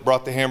Shelley that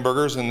brought the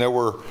hamburgers, and there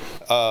were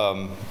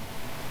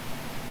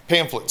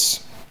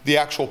pamphlets, the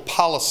actual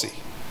policy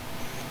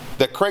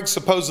that Craig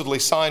supposedly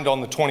signed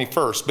on the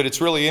 21st, but it's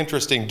really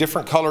interesting.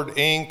 Different colored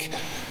ink,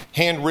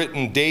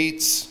 handwritten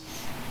dates,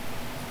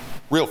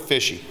 real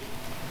fishy.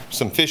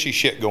 Some fishy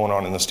shit going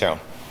on in this town.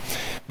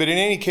 But in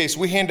any case,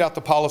 we hand out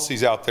the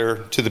policies out there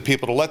to the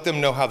people to let them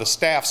know how the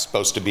staff's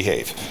supposed to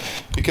behave.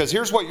 Because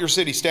here's what your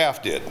city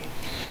staff did.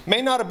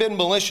 May not have been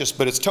malicious,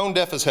 but it's tone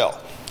deaf as hell.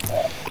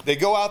 They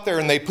go out there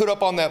and they put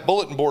up on that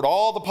bulletin board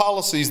all the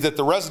policies that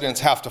the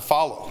residents have to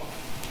follow,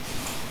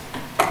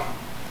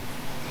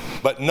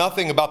 but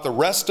nothing about the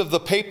rest of the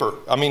paper.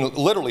 I mean,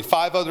 literally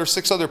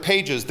 6 other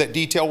pages that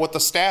detail what the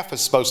staff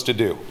is supposed to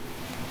do.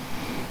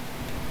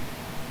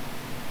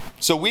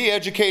 So we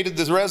educated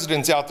the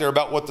residents out there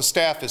about what the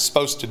staff is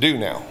supposed to do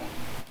now.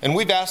 And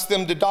we've asked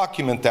them to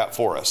document that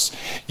for us.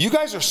 You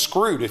guys are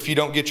screwed if you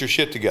don't get your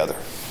shit together,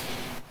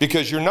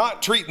 because you're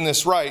not treating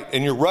this right,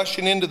 and you're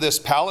rushing into this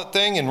pallet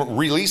thing and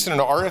releasing an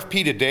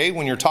RFP today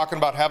when you're talking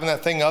about having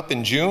that thing up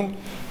in June.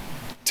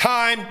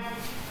 Time.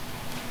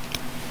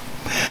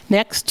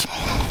 Next.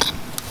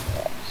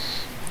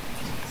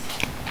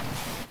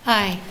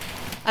 Hi,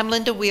 I'm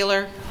Linda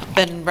Wheeler. I've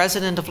been a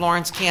resident of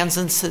Lawrence,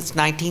 Kansas since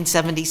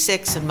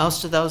 1976, and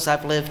most of those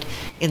I've lived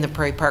in the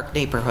Prairie Park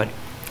neighborhood.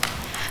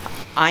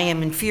 I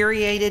am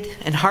infuriated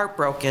and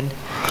heartbroken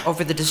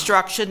over the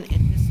destruction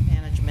and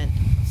mismanagement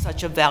of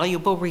such a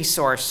valuable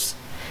resource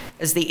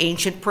as the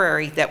ancient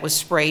prairie that was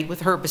sprayed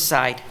with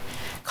herbicide,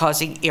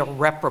 causing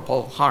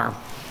irreparable harm.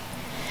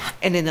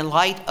 And in the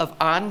light of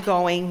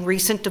ongoing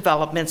recent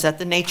developments at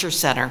the Nature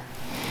Center,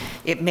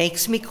 it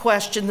makes me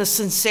question the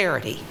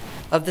sincerity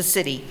of the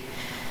city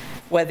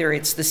whether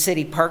it's the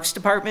city parks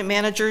department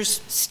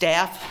managers,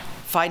 staff,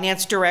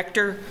 finance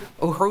director,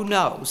 or who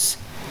knows,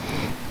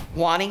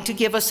 wanting to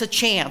give us a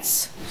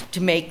chance to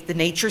make the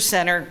Nature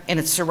Center and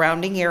its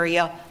surrounding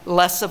area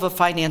less of a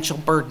financial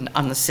burden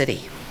on the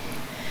city.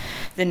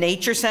 The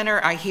Nature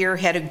Center, I hear,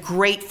 had a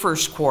great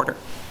first quarter,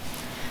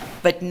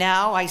 but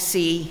now I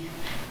see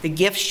the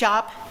gift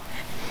shop,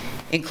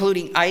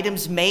 including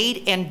items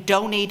made and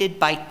donated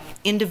by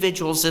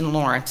individuals in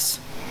Lawrence,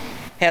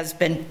 has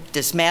been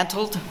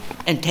dismantled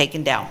and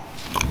taken down.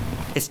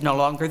 It's no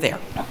longer there.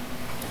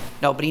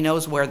 Nobody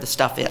knows where the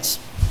stuff is.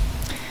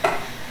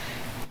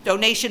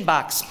 Donation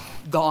box,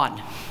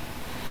 gone.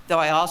 Though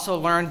I also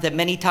learned that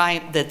many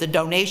times that the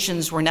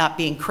donations were not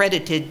being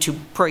credited to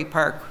Prairie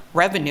Park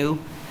revenue,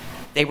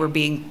 they were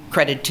being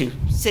credited to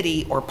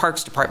city or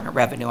parks department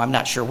revenue, I'm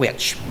not sure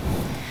which.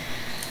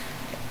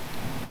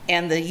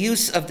 And the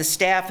use of the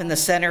staff in the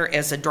center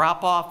as a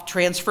drop-off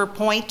transfer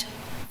point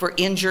for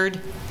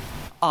injured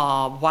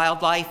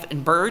wildlife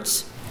and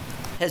birds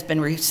has been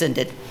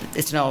rescinded.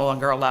 It's no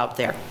longer allowed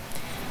there.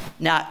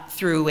 Not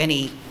through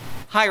any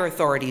higher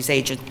authorities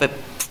agent, but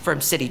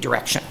from city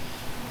direction.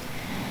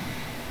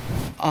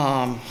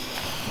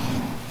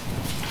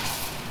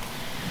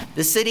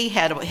 The city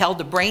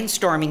held a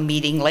brainstorming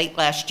meeting late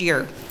last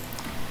year.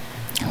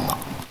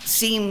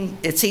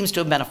 It seems to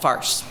have been a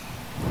farce.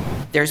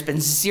 There's been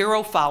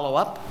zero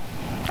follow-up.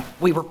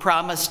 We were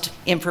promised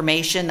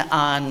information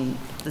on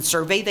the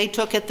survey they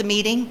took at the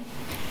meeting.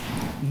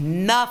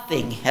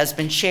 Nothing has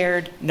been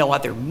shared, no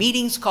other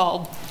meetings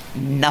called,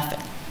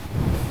 nothing.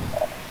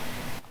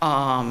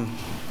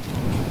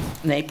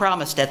 They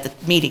promised at the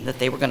meeting that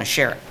they were going to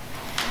share it.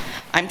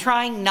 I'm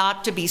trying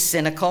not to be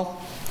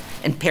cynical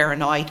and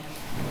paranoid,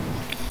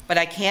 but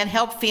I can't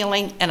help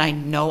feeling, and I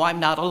know I'm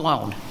not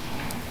alone,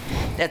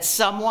 that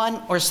someone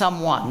or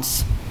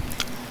someones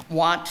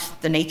want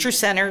the Nature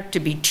Center to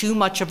be too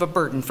much of a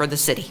burden for the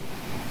city,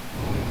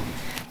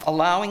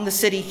 allowing the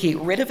city to get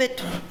rid of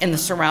it and the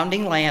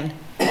surrounding land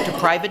to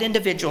private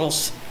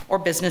individuals or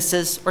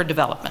businesses or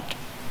development.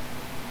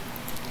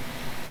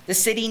 The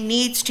city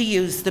needs to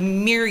use the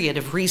myriad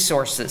of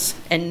resources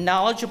and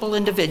knowledgeable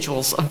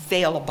individuals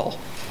available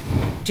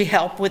to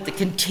help with the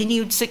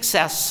continued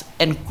success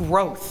and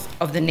growth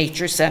of the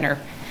Nature Center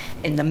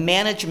and the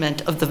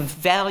management of the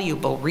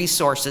valuable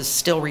resources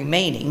still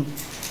remaining,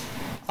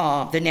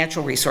 the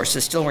natural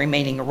resources still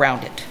remaining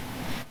around it.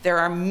 There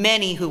are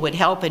many who would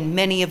help, and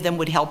many of them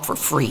would help for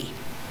free.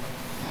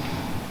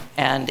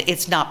 And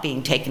it's not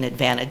being taken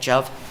advantage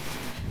of.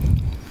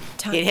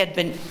 It had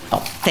been,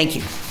 thank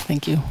you.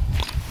 Thank you.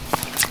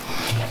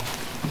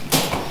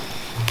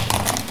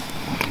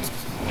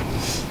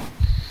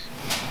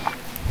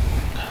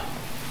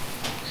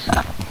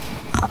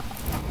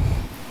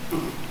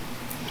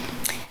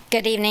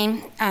 Good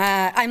evening.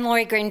 I'm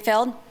Lori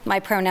Greenfield. My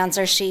pronouns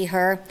are she,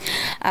 her.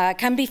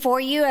 Come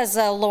before you as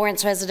a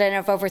Lawrence resident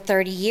of over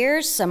 30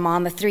 years, a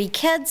mom of 3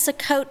 kids, a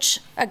coach,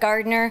 a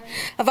gardener,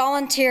 a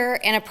volunteer,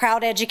 and a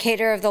proud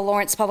educator of the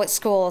Lawrence Public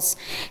Schools.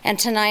 And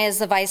tonight as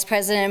the vice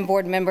president and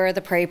board member of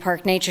the Prairie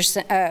Park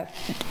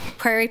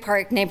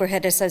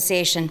Neighborhood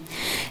Association.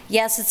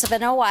 Yes, it's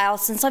been a while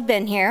since I've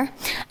been here,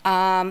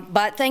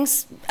 but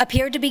things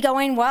appear to be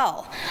going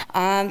well.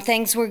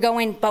 Things were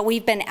going, but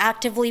we've been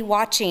actively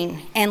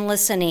watching and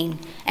listening,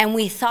 and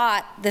we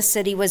thought the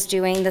city was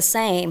doing the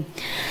same.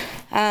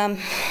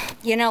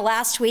 You know,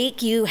 last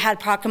week you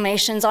had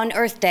proclamations on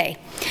Earth Day,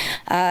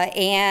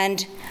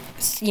 and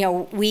you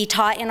know, we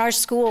taught in our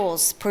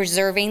schools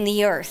preserving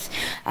the earth.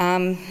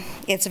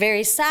 It's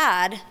very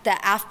sad that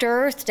after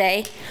Earth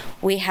Day,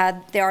 we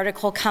had the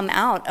article come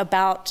out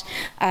about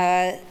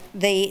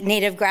the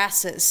native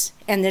grasses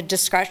and the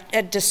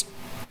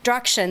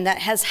destruction that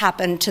has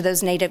happened to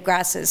those native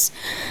grasses.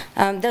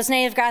 Those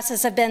native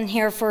grasses have been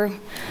here for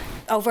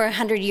over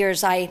 100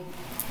 years.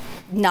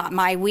 Not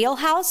my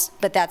wheelhouse,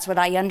 but that's what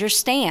I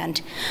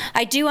understand.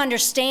 I do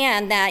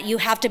understand that you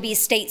have to be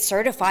state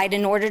certified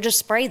in order to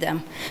spray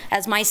them,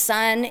 as my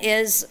son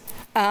is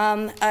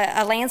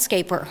a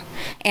landscaper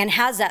and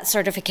has that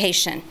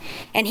certification.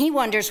 And he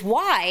wonders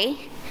why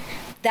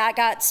that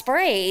got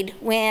sprayed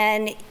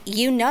when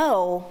you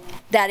know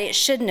that it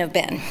shouldn't have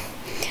been.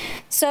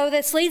 So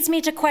this leads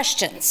me to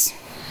questions.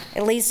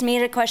 It leads me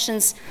to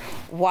questions,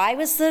 why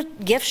was the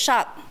gift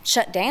shop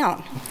shut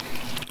down?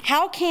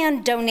 How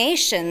can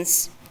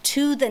donations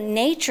to the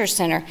Nature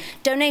Center,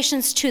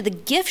 donations to the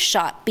gift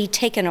shop be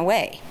taken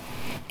away?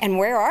 And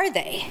where are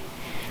they?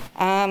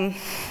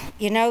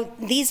 You know,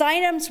 these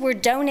items were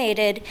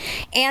donated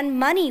and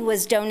money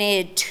was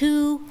donated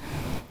to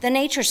the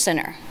Nature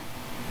Center.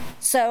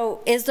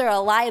 So is there a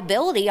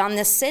liability on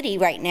this city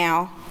right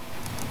now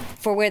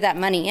for where that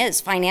money is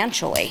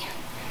financially?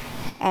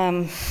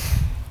 I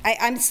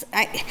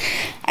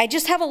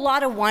just have a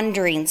lot of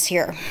wonderings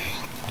here.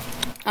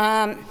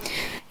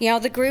 You know,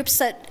 the groups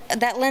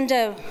that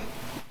Linda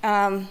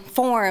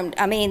formed,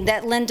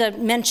 that Linda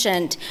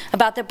mentioned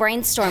about the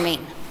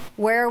brainstorming,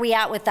 where are we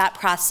at with that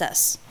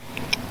process?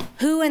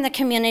 Who in the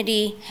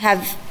community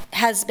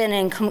has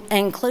been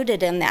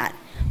included in that?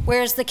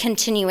 Where's the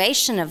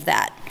continuation of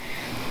that?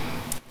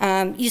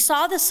 You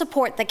saw the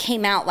support that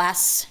came out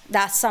last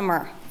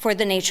summer for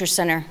the Nature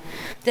Center.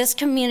 This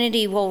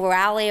community will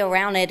rally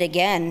around it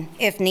again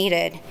if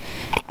needed.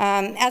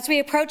 As we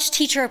approach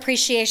Teacher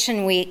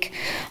Appreciation Week,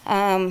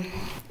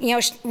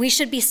 we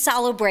should be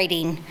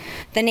celebrating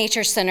the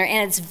Nature Center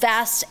and its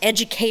vast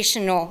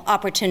educational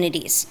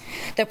opportunities.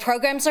 The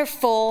programs are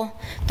full,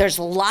 there's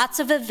lots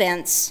of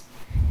events,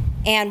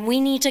 and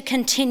we need to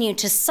continue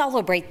to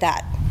celebrate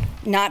that,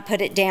 not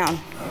put it down.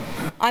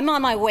 I'm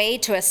on my way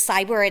to a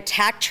cyber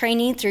attack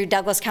training through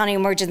Douglas County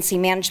Emergency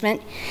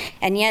Management,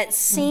 and yet it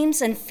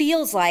seems and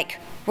feels like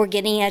we're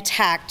getting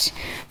attacked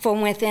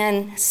from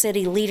within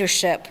city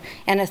leadership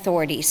and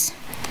authorities.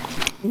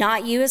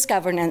 Not you as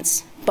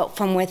governance, but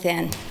from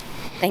within.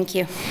 Thank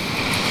you.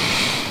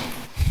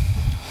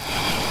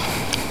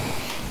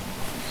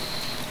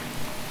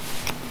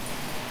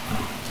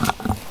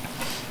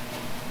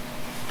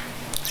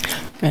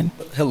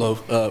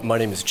 Hello, my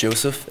name is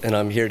Joseph, and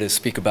I'm here to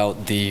speak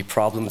about the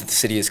problem that the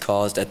city has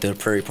caused at the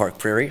Prairie Park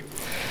Prairie.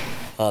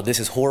 This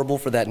is horrible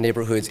for that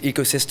neighborhood's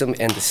ecosystem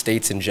and the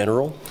state's in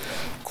general.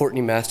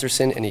 Courtney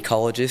Masterson, an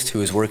ecologist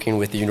who is working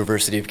with the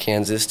University of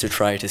Kansas to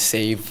try to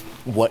save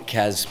what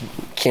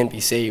can be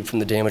saved from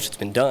the damage that's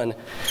been done,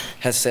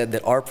 has said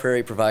that our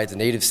prairie provides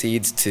native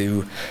seeds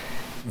to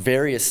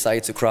various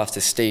sites across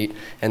the state,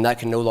 and that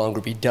can no longer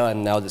be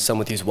done now that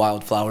some of these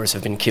wildflowers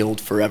have been killed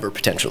forever,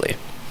 potentially.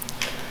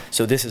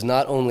 So this has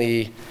not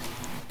only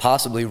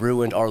possibly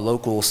ruined our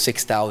local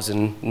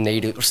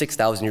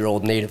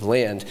 6,000-year-old native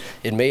land,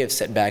 it may have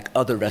set back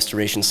other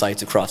restoration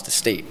sites across the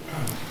state.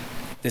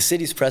 The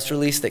city's press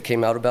release that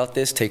came out about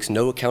this takes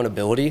no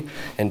accountability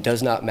and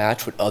does not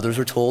match what others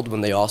were told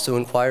when they also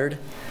inquired.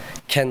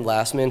 Ken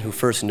Lastman, who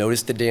first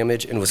noticed the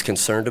damage and was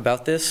concerned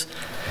about this,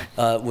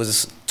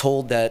 was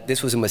told that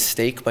this was a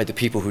mistake by the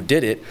people who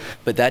did it,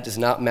 but that does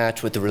not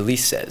match what the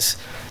release says.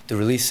 The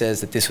release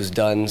says that this was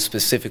done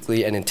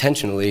specifically and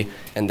intentionally,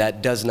 and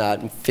that does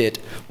not fit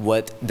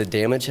what the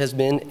damage has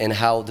been and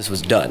how this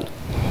was done.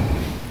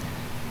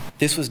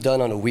 This was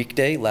done on a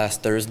weekday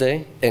last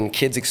Thursday, and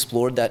kids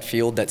explored that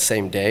field that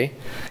same day.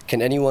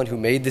 Can anyone who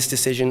made this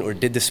decision or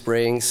did the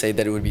spraying say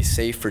that it would be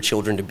safe for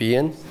children to be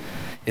in?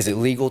 Is it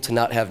legal to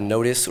not have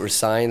notice or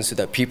signs so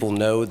that people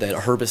know that a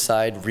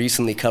herbicide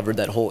recently covered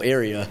that whole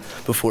area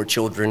before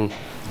children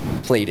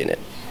played in it?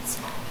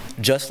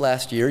 Just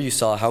last year, you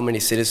saw how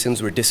many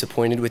citizens were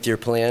disappointed with your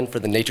plan for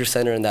the Nature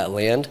Center and that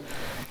land,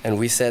 and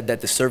we said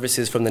that the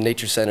services from the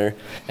Nature Center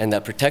and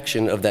that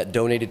protection of that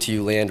donated to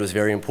you land was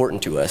very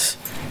important to us.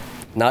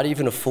 Not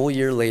even a full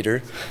year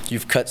later,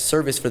 you've cut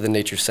service for the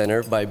Nature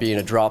Center by being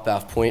a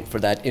drop-off point for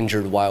that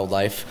injured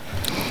wildlife,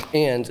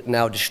 and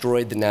now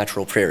destroyed the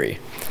natural prairie.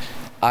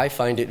 I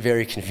find it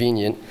very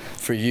convenient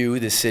for you,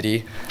 the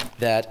city,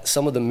 that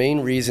some of the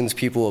main reasons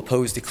people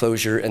oppose the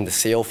closure and the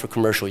sale for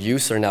commercial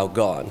use are now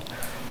gone.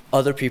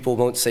 Other people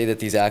won't say that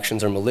these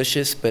actions are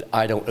malicious, but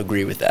I don't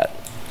agree with that.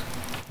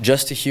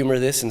 Just to humor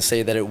this and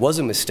say that it was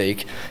a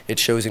mistake, it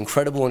shows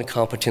incredible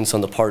incompetence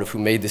on the part of who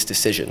made this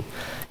decision.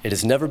 It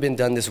has never been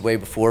done this way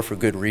before for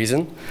good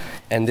reason,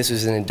 and this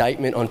is an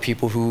indictment on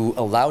people who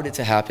allowed it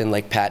to happen,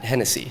 like Pat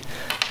Hennessy.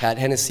 Pat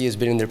Hennessy has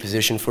been in their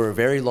position for a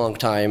very long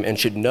time and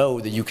should know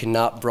that you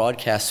cannot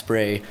broadcast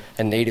spray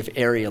a native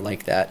area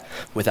like that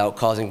without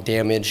causing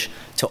damage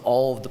to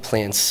all of the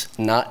plants,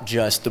 not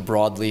just the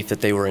broadleaf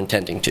that they were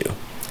intending to.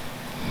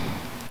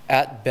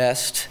 At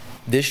best,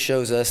 this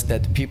shows us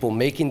that the people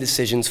making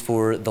decisions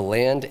for the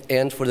land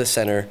and for the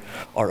center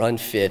are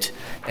unfit,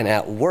 and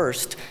at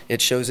worst, it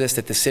shows us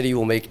that the city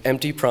will make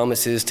empty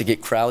promises to get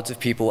crowds of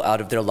people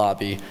out of their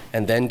lobby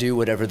and then do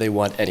whatever they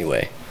want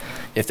anyway.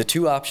 If the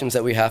two options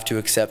that we have to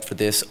accept for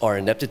this are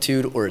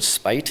ineptitude or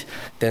spite,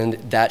 then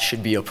that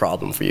should be a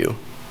problem for you.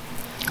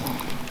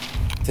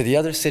 To the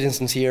other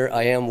citizens here,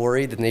 I am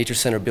worried the Nature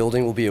Center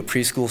building will be a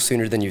preschool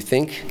sooner than you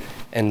think,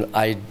 and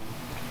I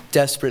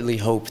desperately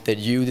hope that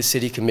you, the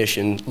City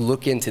Commission,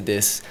 look into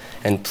this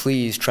and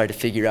please try to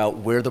figure out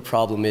where the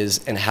problem is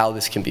and how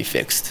this can be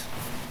fixed.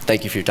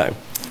 Thank you for your time.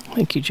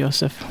 Thank you,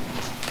 Joseph.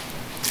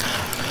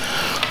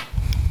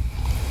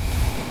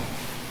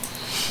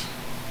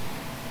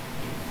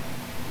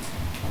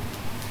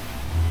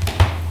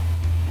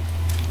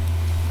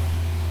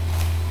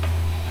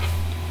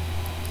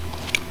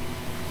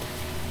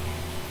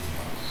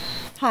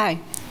 Hi,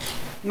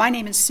 my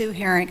name is Sue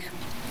Herrick,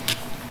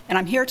 and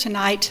I'm here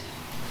tonight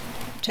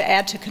to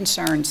add to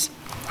concerns.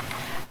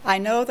 I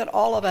know that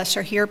all of us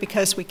are here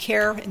because we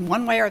care in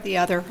one way or the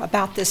other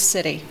about this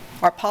city.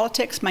 Our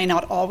politics may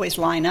not always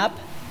line up,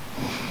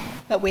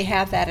 but we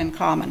have that in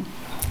common.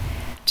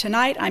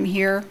 Tonight I'm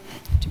here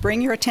to bring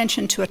your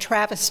attention to a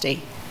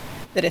travesty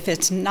that, if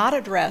it's not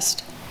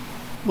addressed,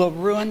 will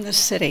ruin this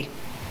city.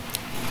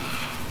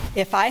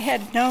 If I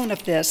had known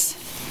of this,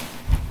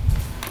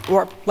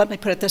 or let me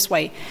put it this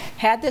way,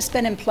 had this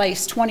been in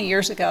place 20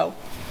 years ago,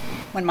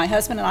 when my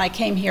husband and I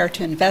came here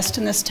to invest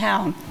in this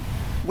town,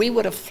 we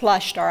would have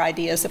flushed our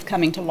ideas of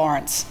coming to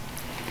Lawrence.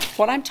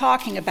 What I'm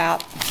talking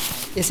about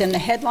is in the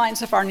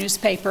headlines of our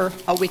newspaper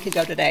a week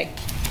ago today.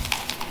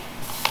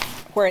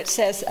 where it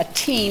says a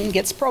teen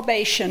gets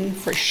probation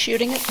for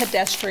shooting at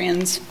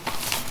pedestrians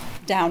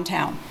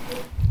downtown.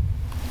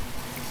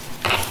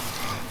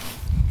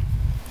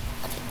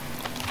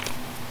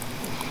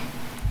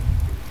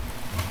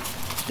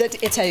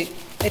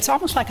 It's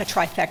almost like a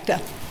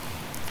trifecta.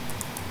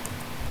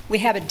 We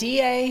have a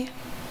DA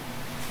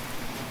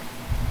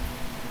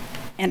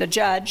and a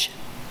judge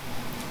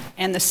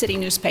and the city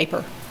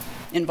newspaper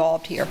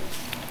involved here.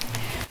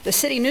 The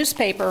city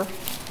newspaper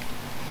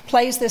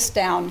plays this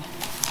down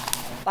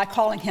by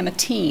calling him a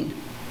teen.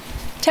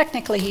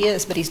 Technically he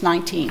is, but he's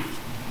 19.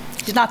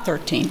 He's not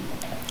 13.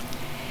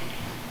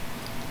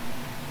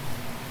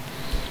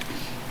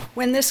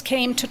 When this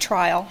came to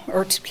trial,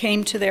 or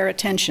came to their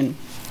attention,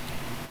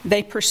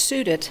 they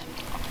pursued it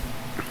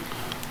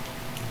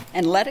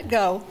and let it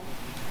go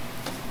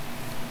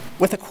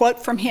with a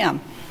quote from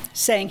him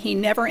saying he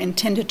never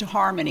intended to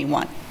harm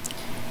anyone.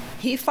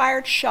 He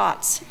fired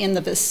shots in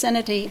the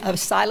vicinity of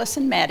Silas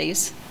and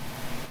Maddie's,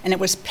 and it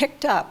was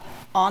picked up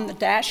on the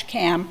dash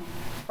cam,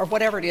 or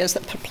whatever it is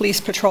that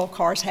police patrol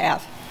cars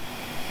have.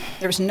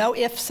 There's no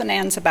ifs and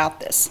ands about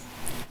this.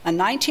 A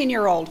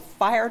 19-year-old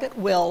fired at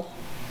will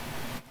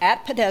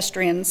at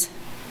pedestrians,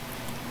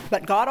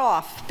 but got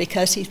off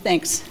because he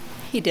thinks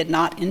he did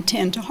not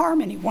intend to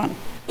harm anyone.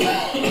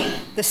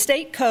 The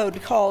state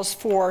code calls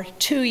for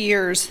 2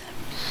 years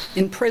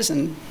in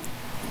prison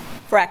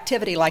for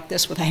activity like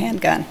this with a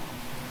handgun.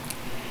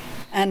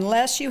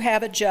 Unless you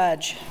have a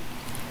judge,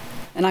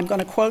 and I'm going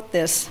to quote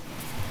this,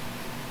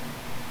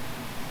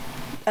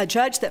 a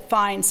judge that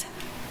finds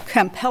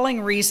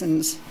compelling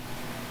reasons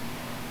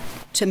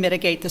to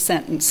mitigate the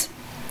sentence.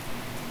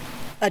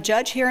 A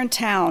judge here in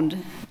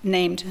town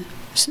named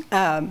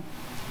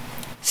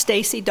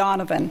Stacy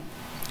Donovan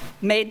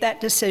made that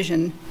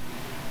decision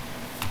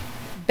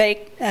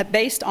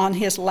based on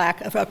his lack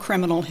of a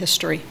criminal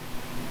history.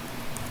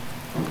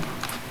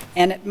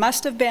 And it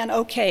must have been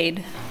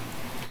okayed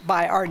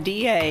by our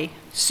DA,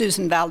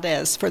 Susan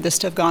Valdez, for this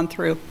to have gone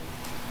through.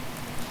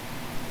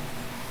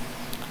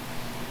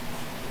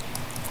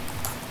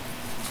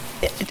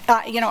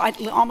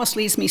 It almost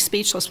leaves me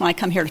speechless when I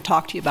come here to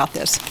talk to you about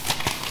this.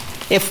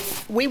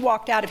 If we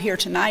walked out of here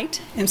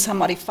tonight and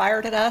somebody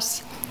fired at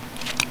us,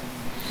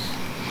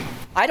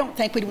 I don't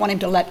think we'd want him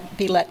to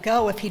be let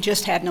go if he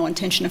just had no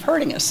intention of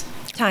hurting us.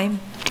 Time.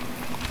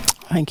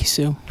 Thank you,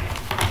 Sue.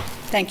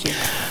 Thank you.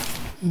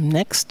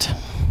 Next.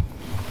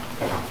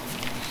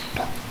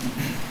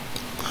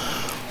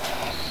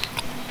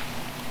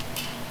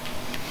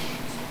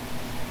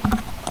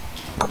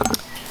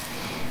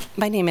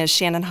 My name is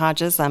Shannon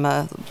Hodges. I'm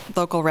a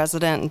local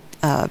resident,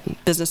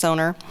 business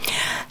owner.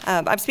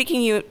 I'm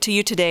speaking to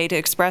you today to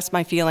express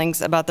my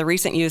feelings about the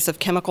recent use of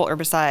chemical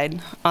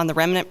herbicide on the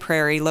remnant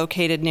prairie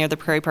located near the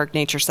Prairie Park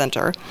Nature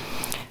Center.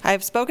 I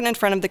have spoken in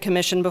front of the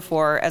Commission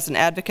before as an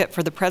advocate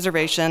for the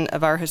preservation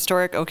of our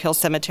historic Oak Hill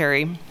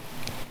Cemetery,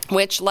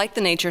 which, like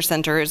the Nature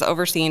Center, is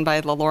overseen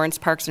by the Lawrence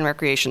Parks and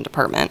Recreation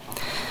Department.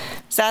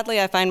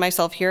 Sadly, I find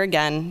myself here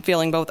again,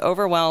 feeling both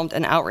overwhelmed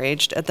and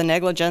outraged at the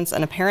negligence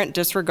and apparent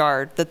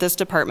disregard that this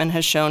department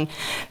has shown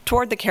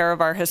toward the care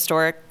of our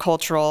historic,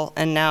 cultural,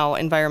 and now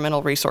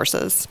environmental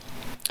resources.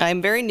 I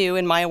am very new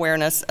in my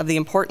awareness of the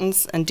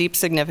importance and deep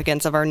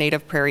significance of our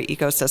native prairie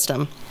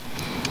ecosystem.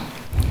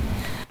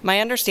 My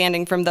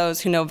understanding from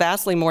those who know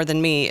vastly more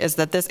than me is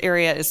that this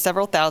area is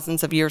several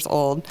thousands of years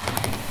old,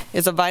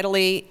 is a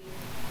vitally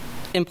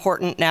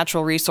important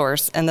natural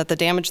resource, and that the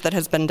damage that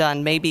has been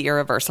done may be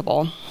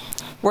irreversible.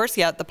 Worse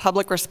yet, the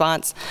public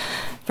response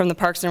from the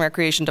Parks and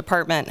Recreation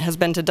Department has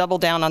been to double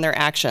down on their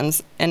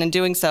actions, and in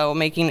doing so,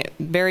 making it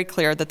very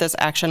clear that this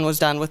action was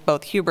done with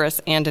both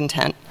hubris and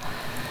intent.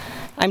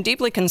 I'm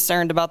deeply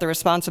concerned about the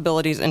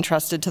responsibilities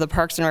entrusted to the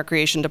Parks and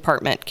Recreation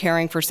Department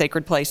caring for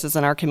sacred places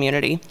in our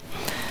community.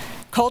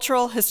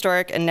 Cultural,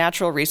 historic, and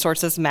natural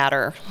resources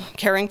matter.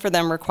 Caring for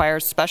them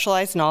requires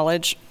specialized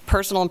knowledge,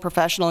 personal and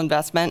professional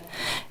investment,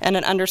 and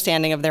an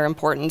understanding of their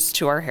importance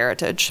to our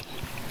heritage.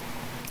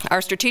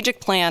 Our strategic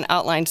plan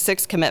outlines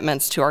 6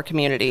 commitments to our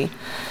community.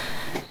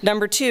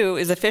 Number 2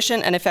 is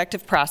efficient and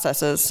effective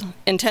processes,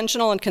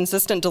 intentional and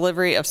consistent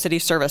delivery of city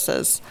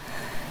services.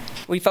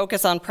 We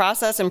focus on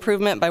process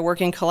improvement by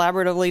working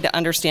collaboratively to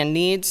understand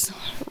needs,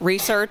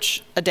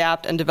 research,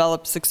 adapt, and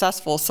develop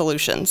successful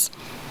solutions.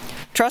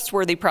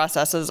 Trustworthy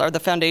processes are the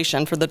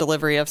foundation for the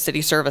delivery of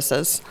city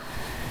services.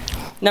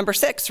 Number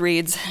 6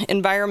 reads,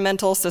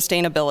 environmental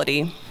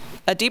sustainability,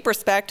 a deep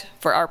respect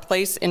for our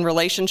place in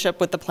relationship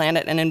with the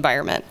planet and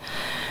environment.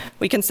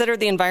 We consider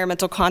the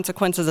environmental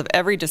consequences of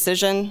every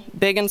decision,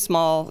 big and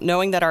small,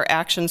 knowing that our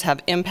actions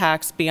have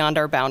impacts beyond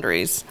our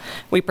boundaries.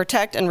 We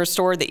protect and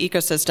restore the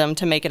ecosystem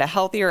to make it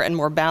healthier and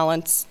more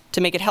balanced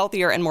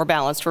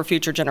for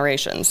future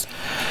generations.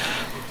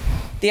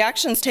 The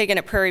actions taken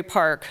at Prairie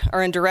Park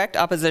are in direct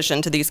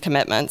opposition to these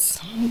commitments.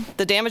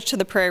 The damage to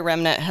the prairie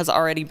remnant has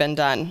already been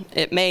done.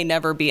 It may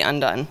never be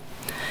undone.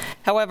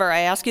 However, I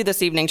ask you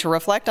this evening to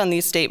reflect on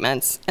these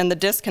statements and the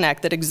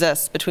disconnect that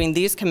exists between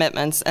these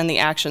commitments and the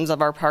actions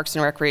of our Parks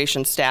and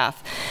Recreation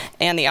staff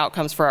and the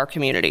outcomes for our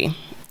community.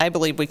 I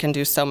believe we can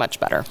do so much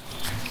better.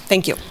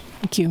 Thank you.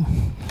 Thank you.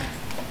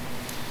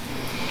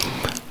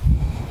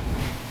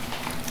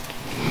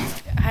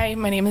 Hi,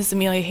 my name is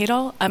Amelia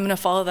Hadel. I'm going to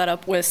follow that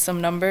up with some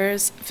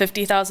numbers.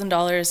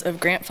 $50,000 of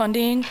grant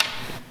funding,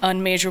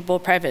 unmeasurable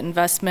private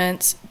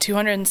investments,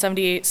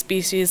 278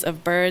 species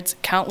of birds,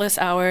 countless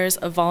hours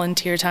of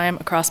volunteer time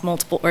across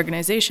multiple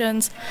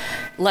organizations.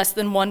 Less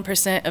than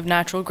 1% of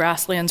natural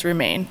grasslands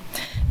remain,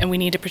 and we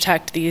need to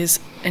protect these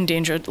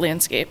endangered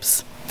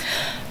landscapes.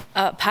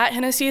 Pat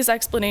Hennessy's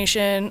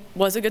explanation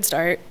was a good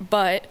start,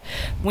 but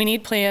we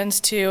need plans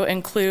to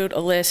include a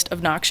list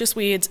of noxious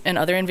weeds and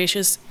other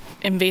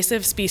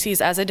invasive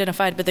species as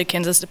identified by the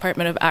Kansas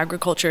Department of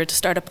Agriculture to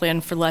start a plan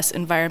for less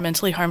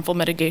environmentally harmful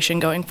mitigation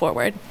going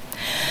forward.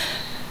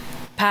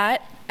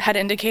 Pat had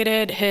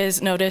indicated in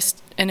his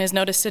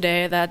notice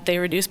today that they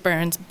reduced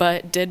burns,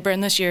 but did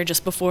burn this year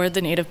just before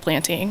the native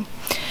planting.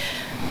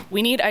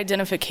 We need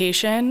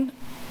identification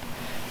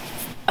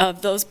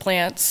of those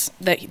plants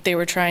that they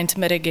were trying to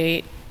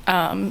mitigate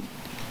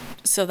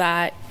so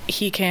that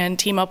he can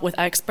team up with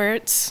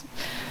experts.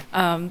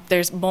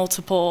 There's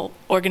multiple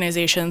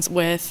organizations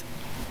with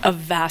a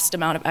vast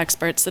amount of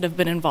experts that have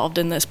been involved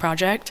in this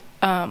project,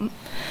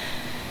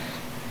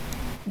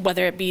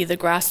 whether it be the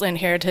Grassland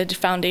Heritage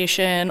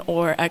Foundation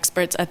or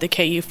experts at the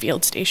KU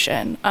Field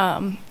Station.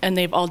 And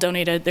they've all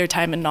donated their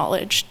time and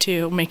knowledge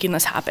to making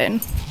this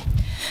happen.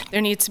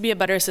 There needs to be a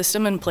better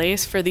system in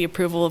place for the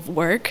approval of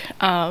work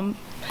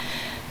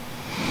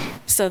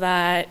so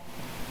that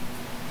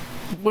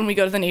when we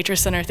go to the nature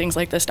center, things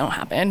like this don't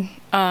happen.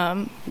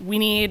 We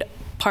need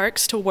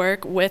parks to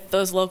work with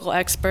those local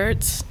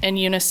experts in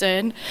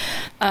unison.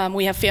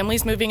 We have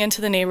families moving into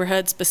the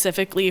neighborhood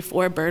specifically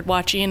for bird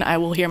watching. I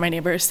will hear my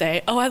neighbors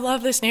say, "Oh, I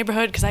love this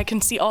neighborhood because I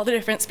can see all the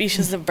different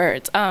species of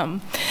birds."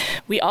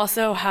 We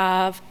also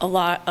have a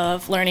lot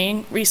of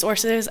learning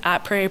resources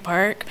at Prairie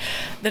Park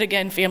that,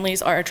 again,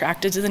 families are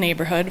attracted to the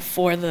neighborhood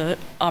for the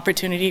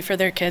opportunity for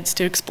their kids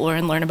to explore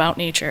and learn about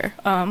nature.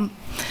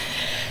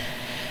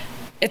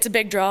 It's a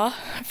big draw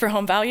for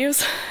home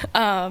values.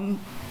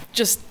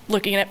 Just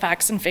looking at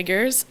facts and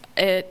figures,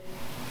 it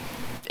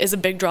is a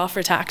big draw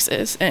for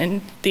taxes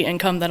and the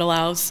income that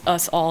allows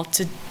us all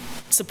to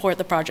support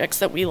the projects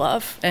that we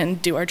love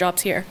and do our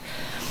jobs here.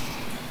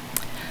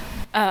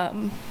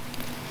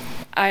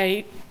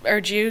 I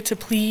urge you to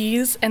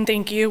please and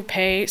thank you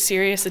pay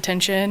serious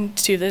attention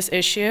to this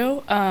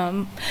issue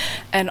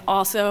and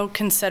also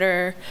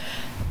consider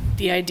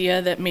the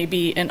idea that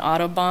maybe an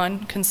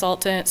Audubon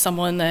consultant,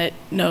 someone that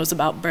knows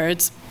about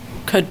birds,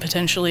 could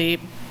potentially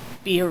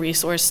be a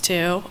resource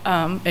too.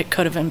 It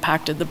could have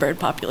impacted the bird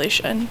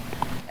population.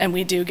 And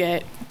we do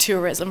get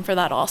tourism for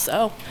that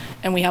also.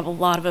 And we have a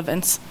lot of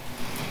events.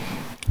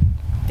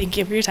 Thank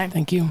you for your time.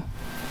 Thank you.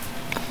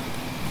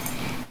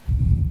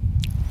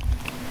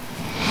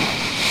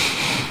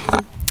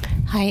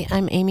 Hi,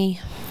 I'm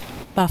Amy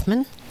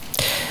Buffman.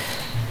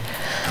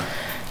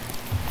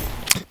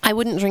 I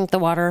wouldn't drink the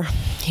water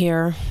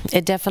here.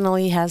 It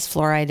definitely has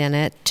fluoride in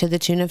it to the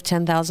tune of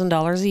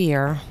 $10,000 a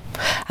year.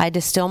 I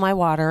distill my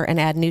water and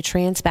add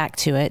nutrients back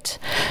to it.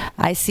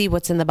 I see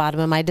what's in the bottom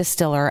of my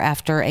distiller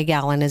after a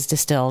gallon is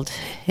distilled.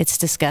 It's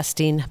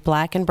disgusting,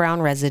 black and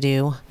brown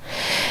residue.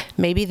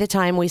 Maybe the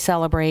time we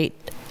celebrate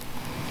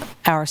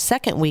our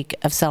second week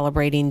of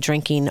celebrating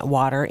drinking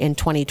water in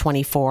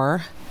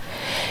 2024,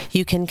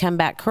 you can come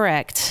back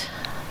correct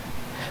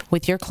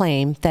with your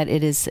claim that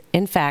it is,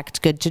 in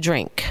fact, good to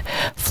drink.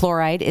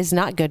 Fluoride is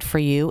not good for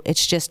you.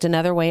 It's just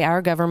another way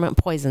our government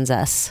poisons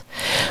us.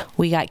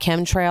 We got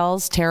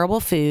chemtrails, terrible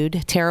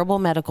food, terrible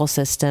medical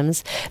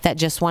systems that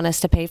just want us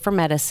to pay for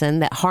medicine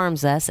that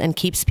harms us and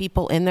keeps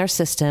people in their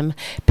system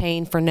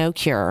paying for no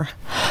cure.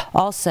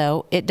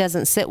 Also, it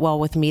doesn't sit well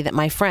with me that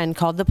my friend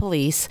called the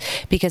police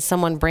because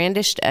someone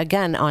brandished a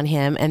gun on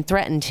him and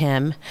threatened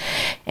him,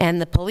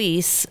 and the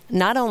police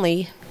not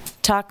only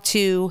talked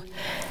to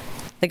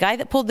the guy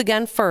that pulled the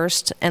gun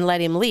first and let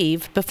him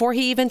leave before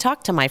he even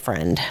talked to my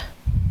friend.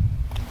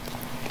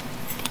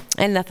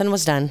 And nothing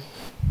was done.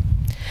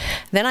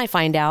 Then I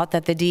find out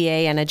that the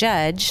DA and a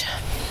judge,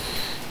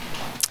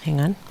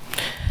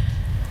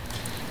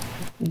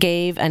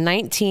 gave a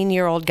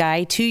 19-year-old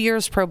guy 2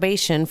 years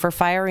probation for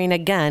firing a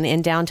gun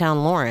in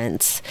downtown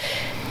Lawrence.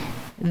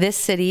 This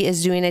city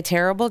is doing a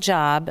terrible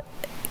job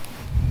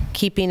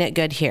keeping it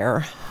good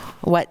here.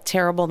 What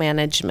terrible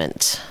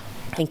management.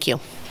 Thank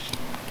you.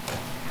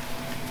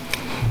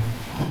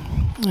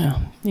 Yeah.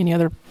 Any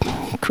other?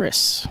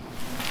 Chris.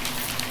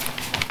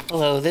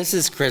 Hello, this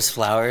is Chris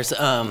Flowers.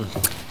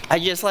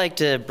 I'd just like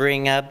to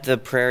bring up the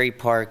Prairie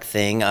Park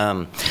thing.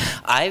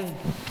 I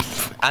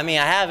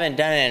haven't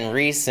done it in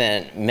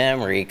recent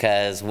memory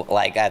because,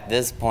 like, at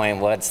this point,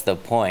 what's the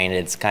point?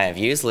 It's kind of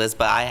useless.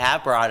 But I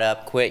have brought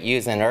up quit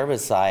using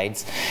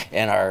herbicides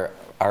in our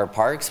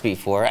parks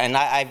before, and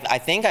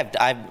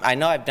I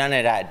know I've done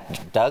it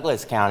at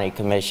Douglas County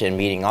Commission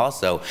meeting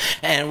also.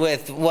 And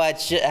with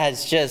what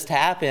has just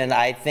happened,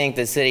 I think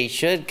the city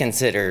should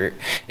consider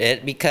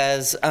it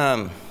because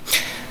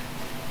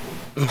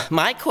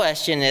my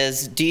question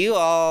is, do you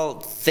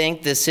all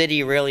think the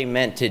city really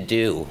meant to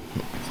do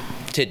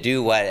to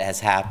do what has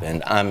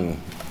happened?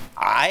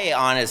 I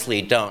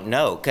honestly don't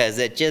know, because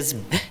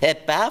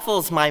it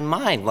baffles my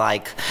mind.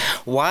 Like,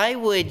 why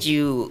would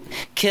you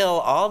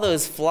kill all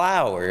those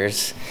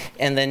flowers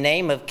in the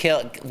name of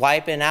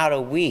wiping out a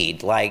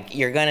weed? Like,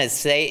 you're gonna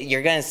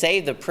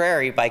save the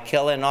prairie by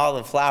killing all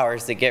the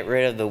flowers to get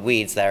rid of the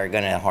weeds that are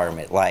gonna harm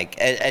it. Like,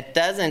 it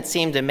doesn't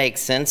seem to make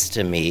sense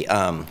to me.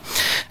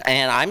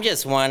 And I'm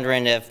just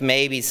wondering if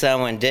maybe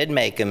someone did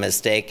make a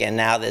mistake, and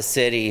now the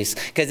city's,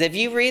 because if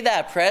you read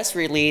that press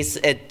release,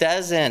 it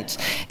doesn't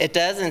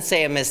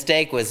say a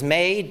mistake was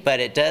made, but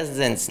it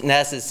doesn't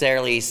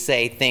necessarily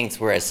say things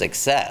were a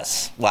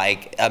success.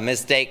 Like, a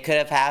mistake could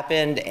have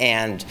happened,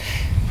 and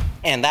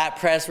that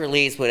press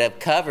release would have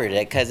covered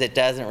it, because it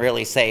doesn't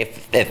really say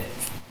if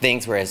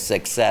things were a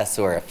success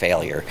or a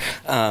failure.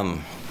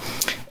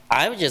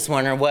 I was just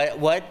wondering,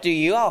 what do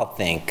you all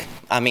think?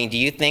 I mean, do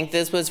you think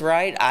this was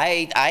right?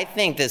 I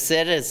think the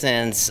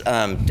citizens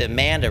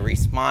demand a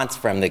response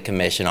from the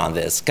commission on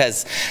this,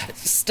 because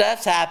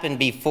stuff's happened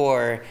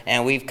before,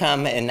 and we've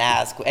come and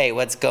asked, hey,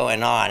 what's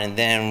going on? And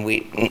then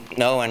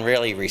no one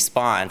really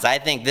responds. I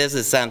think this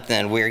is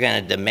something we're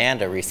going to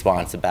demand a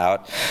response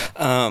about.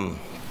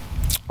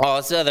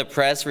 Also, the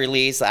press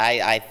release,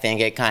 I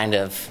think it kind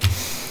of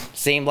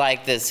seemed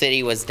like the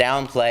city was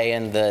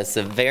downplaying the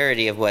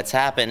severity of what's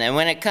happened. And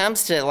when it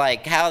comes to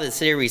like how the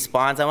city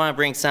responds, I want to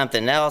bring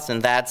something else,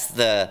 and that's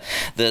the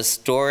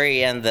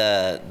story in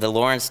the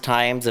Lawrence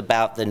Times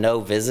about the no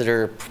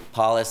visitor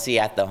policy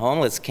at the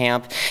homeless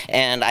camp.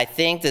 And I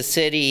think the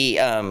city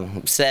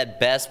said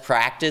best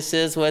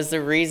practices was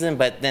the reason,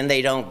 but then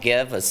they don't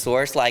give a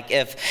source. Like,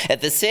 if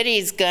the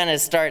city's gonna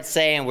start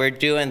saying we're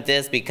doing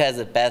this because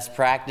of best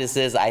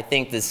practices, I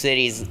think the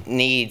city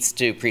needs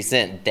to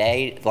present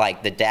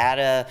like the data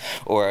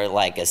or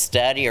like a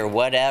study or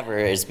whatever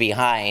is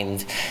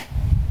behind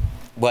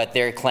what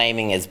they're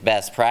claiming is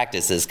best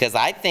practices. Because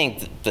I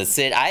think the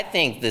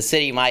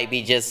city might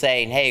be just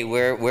saying, hey,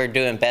 we're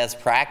doing best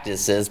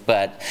practices,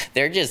 but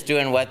they're just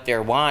doing what they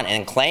want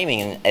and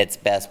claiming it's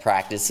best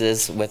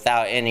practices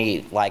without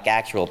any like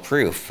actual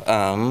proof.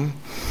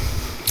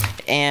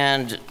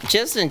 And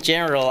just in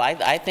general,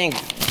 I think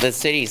the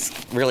city's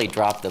really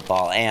dropped the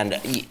ball, and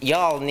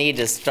y'all need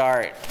to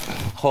start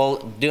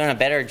doing a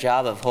better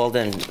job of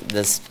holding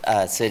this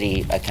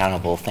city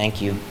accountable.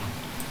 Thank you.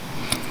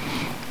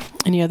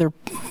 Any other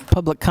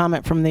public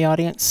comment from the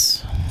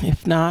audience?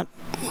 If not,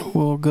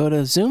 we'll go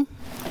to Zoom.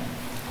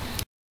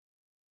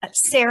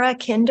 Sarah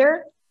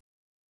Kinder.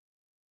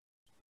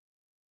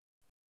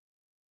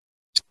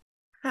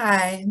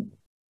 Hi,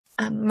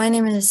 my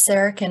name is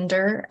Sarah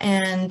Kinder,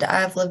 and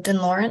I've lived in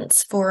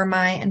Lawrence for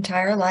my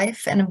entire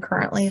life, and I'm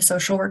currently a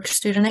social work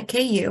student at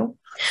KU.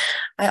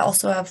 I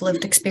also have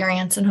lived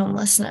experience in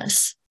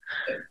homelessness.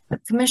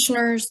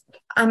 Commissioners,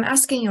 I'm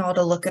asking you all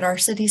to look at our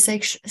city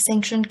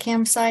sanctioned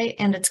campsite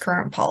and its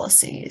current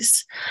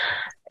policies.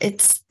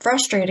 It's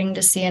frustrating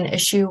to see an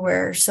issue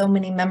where so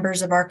many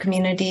members of our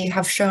community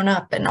have shown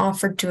up and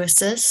offered to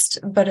assist,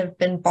 but have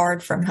been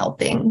barred from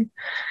helping.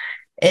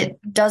 It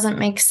doesn't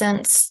make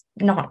sense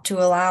not to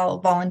allow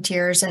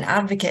volunteers and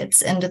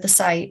advocates into the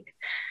site,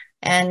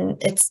 and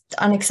it's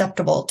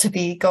unacceptable to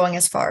be going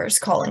as far as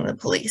calling the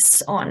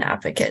police on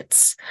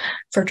advocates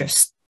for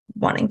just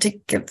wanting to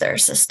give their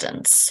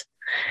assistance.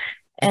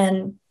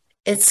 And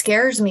it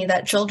scares me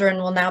that children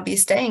will now be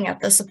staying at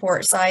the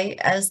support site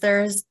as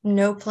there is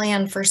no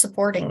plan for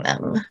supporting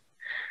them.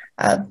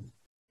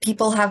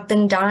 People have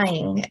been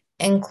dying,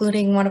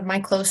 including one of my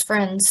close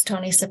friends,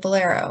 Tony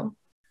Cipolero.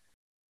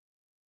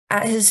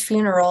 At his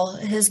funeral,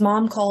 his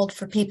mom called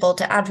for people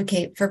to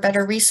advocate for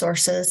better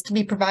resources to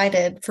be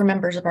provided for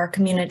members of our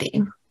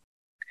community.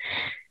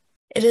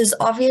 It is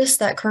obvious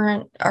that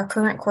our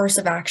current course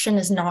of action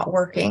is not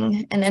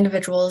working, and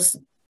individuals'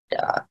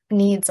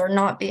 needs are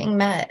not being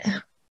met.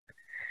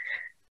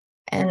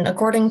 And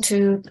according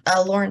to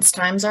a Lawrence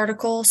Times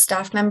article,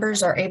 staff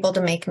members are able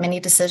to make many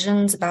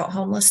decisions about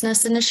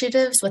homelessness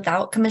initiatives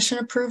without commission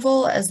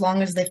approval as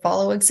long as they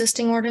follow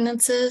existing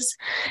ordinances.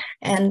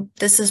 And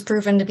this has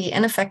proven to be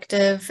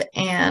ineffective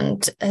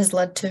and has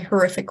led to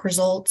horrific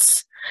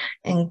results,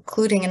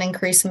 including an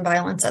increase in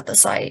violence at the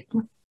site.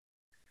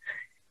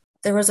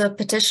 There was a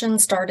petition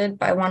started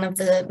by one of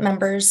the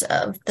members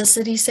of the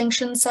city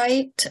sanctioned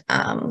site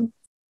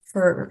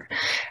for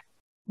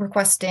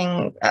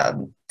requesting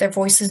their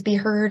voices be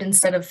heard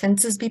instead of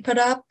fences be put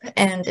up,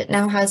 and it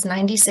now has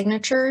 90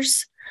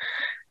 signatures.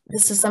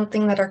 This is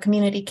something that our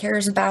community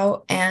cares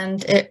about,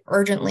 and it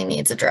urgently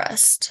needs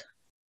addressed.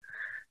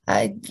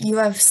 You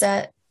have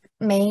set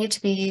May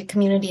to be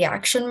Community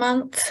Action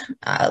Month.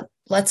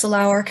 Let's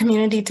allow our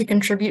community to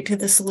contribute to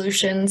the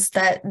solutions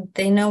that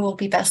they know will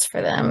be best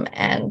for them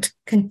and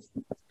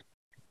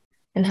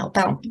help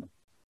out.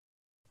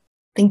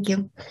 Thank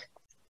you.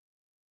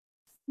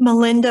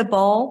 Melinda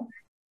Ball.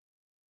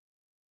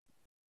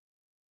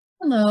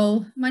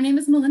 Hello, my name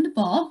is Melinda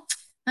Ball.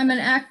 I'm an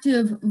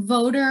active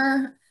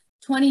voter,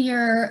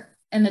 20-year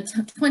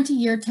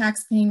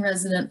tax-paying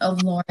resident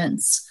of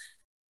Lawrence.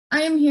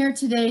 I am here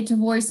today to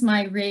voice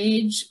my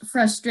rage,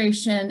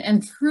 frustration,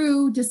 and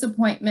true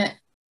disappointment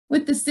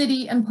with the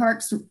City and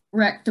Parks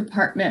Rec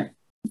Department.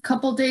 A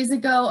couple days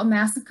ago, a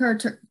massacre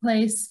took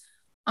place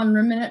on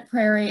Remnant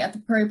Prairie at the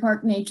Prairie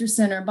Park Nature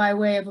Center by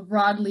way of a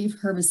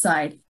broadleaf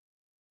herbicide.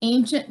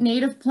 Ancient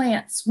native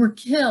plants were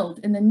killed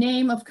in the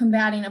name of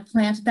combating a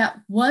plant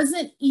that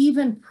wasn't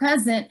even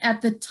present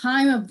at the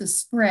time of the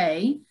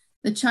spray,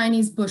 the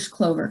Chinese bush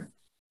clover.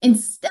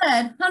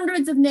 Instead,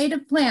 hundreds of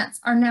native plants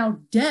are now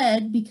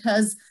dead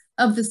because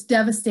of this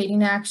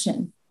devastating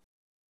action.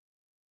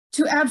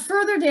 To add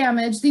further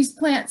damage, these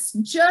plants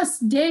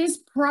just days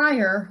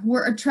prior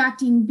were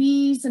attracting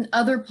bees and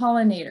other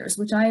pollinators,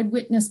 which I had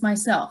witnessed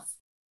myself,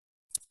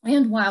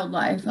 and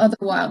other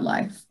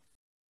wildlife,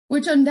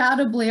 which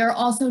undoubtedly are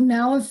also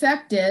now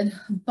affected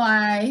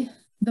by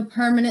the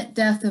permanent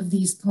death of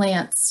these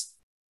plants.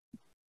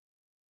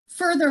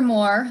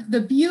 Furthermore,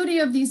 the beauty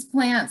of these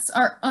plants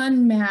are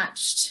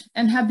unmatched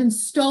and have been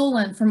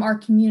stolen from our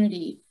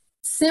community.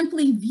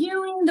 Simply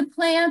viewing the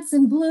plants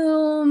in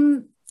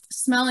bloom,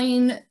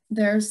 smelling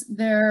their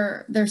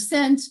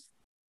scent,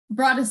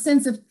 brought a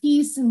sense of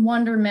peace and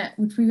wonderment,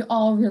 which we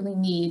all really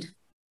need.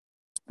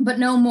 But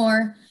no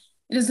more.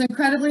 It is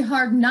incredibly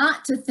hard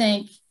not to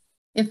think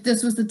if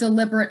this was a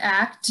deliberate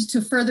act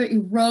to further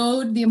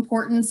erode the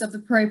importance of the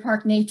Prairie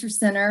Park Nature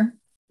Center.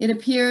 It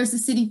appears the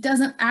city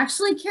doesn't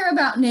actually care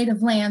about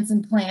native lands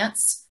and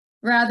plants,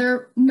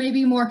 rather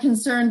maybe more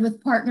concerned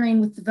with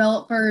partnering with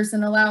developers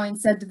and allowing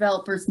said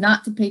developers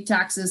not to pay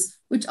taxes,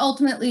 which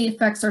ultimately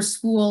affects our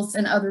schools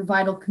and other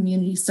vital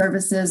community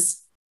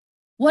services.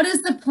 What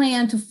is the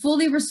plan to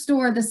fully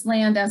restore this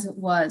land as it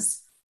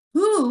was?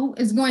 Who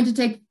is going to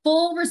take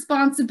full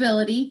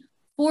responsibility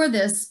for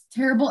this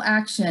terrible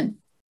action?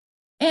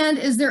 And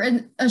is there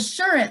an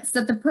assurance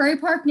that the Prairie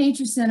Park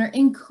Nature Center,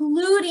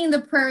 including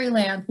the prairie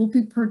land, will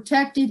be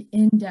protected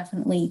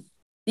indefinitely?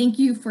 Thank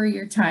you for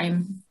your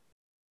time.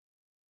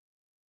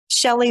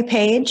 Shelley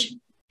Page.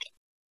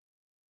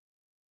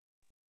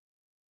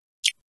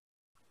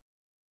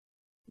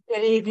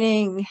 Good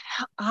evening.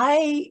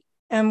 I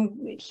am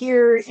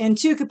here in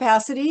two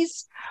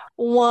capacities.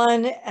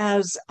 One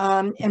as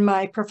in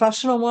my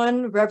professional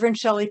one, Reverend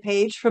Shelley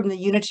Page from the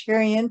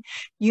Unitarian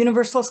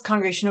Universalist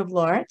Congregation of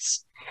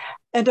Lawrence.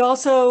 And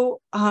also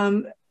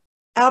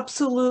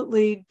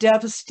absolutely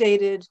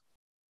devastated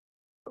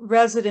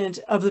resident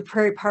of the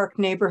Prairie Park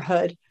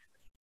neighborhood.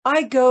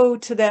 I go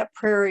to that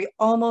prairie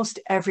almost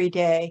every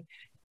day.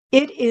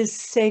 It is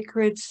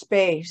sacred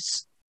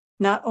space,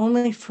 not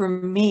only for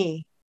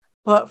me,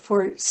 but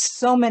for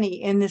so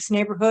many in this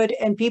neighborhood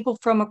and people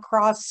from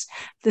across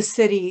the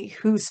city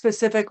who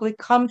specifically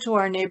come to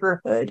our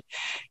neighborhood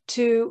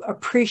to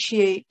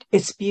appreciate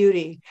its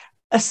beauty,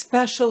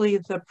 especially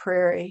the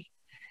prairie.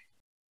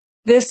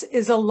 This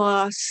is a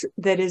loss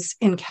that is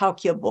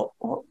incalculable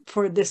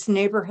for this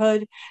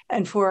neighborhood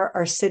and for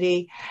our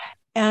city,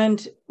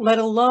 and let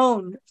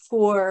alone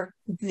for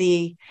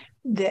the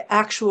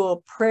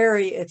actual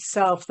prairie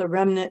itself, the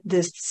remnant,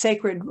 this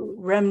sacred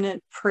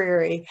remnant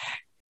prairie.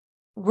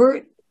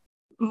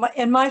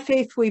 In my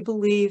faith, we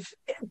believe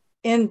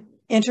in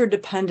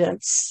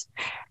interdependence,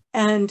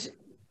 and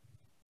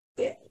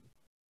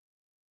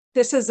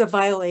this is a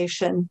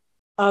violation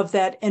of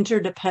that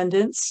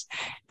interdependence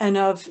and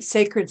of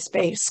sacred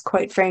space,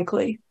 quite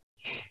frankly.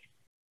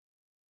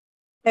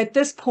 At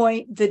this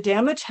point, the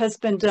damage has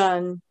been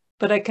done,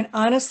 but I can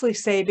honestly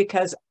say,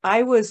 because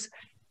I was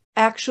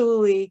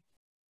actually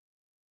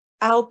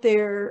out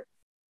there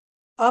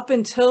up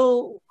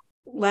until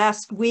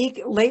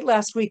late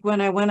last week when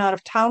I went out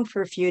of town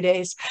for a few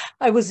days,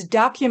 I was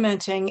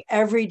documenting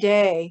every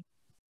day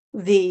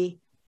the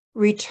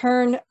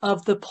return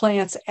of the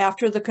plants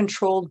after the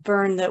controlled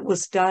burn that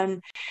was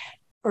done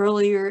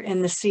earlier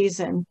in the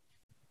season.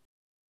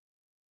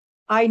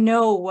 I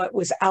know what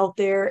was out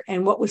there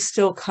and what was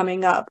still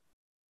coming up.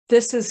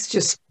 This is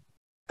just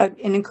an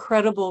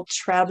incredible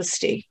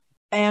travesty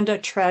and a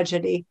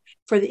tragedy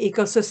for the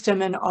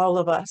ecosystem and all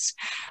of us.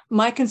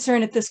 My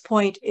concern at this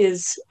point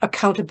is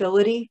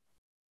accountability.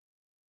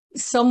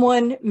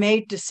 Someone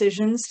made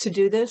decisions to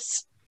do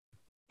this,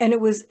 and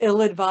it was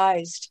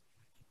ill-advised.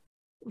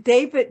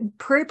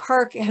 Prairie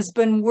Park has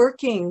been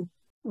working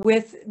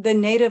with the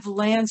Native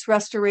Lands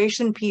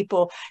Restoration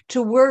people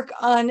to work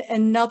on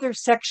another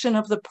section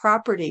of the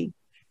property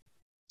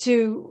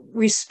to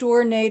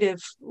restore native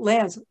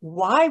lands.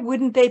 Why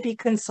wouldn't they be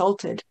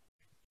consulted?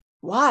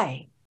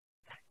 Why?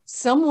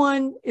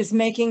 Someone is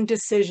making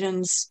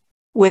decisions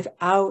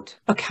without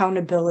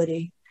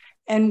accountability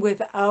and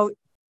without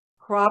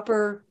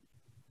proper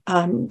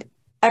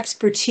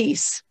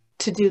expertise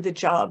to do the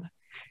job.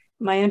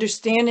 My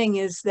understanding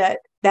is that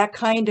that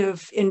kind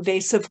of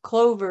invasive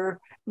clover,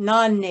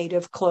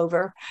 non-native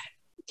clover,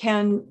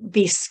 can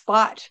be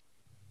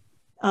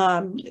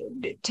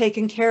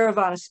taken care of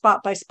on a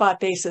spot-by-spot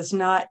basis,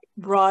 not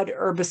broad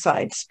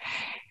herbicides.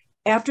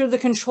 After the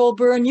control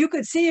burn, you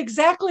could see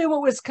exactly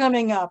what was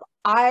coming up.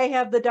 I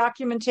have the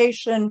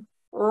documentation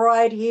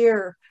right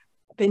here.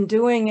 I've been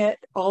doing it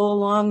all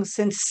along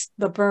since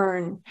the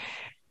burn.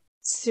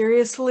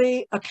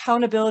 seriously,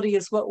 accountability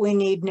is what we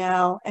need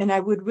now. And I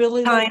would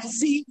really like to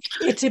see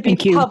it to be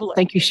Thank you. public.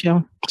 Thank you,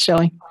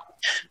 Shelley.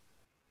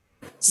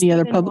 Any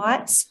other public?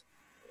 Watts?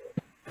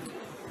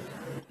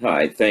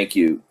 Hi, thank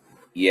you.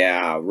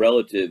 Yeah,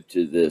 relative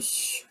to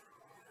this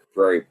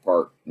Prairie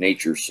Park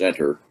Nature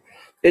Center,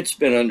 it's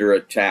been under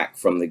attack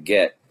from the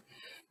get.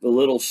 The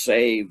little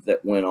save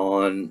that went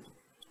on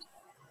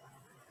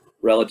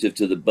relative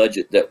to the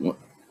budget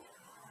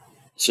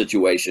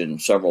situation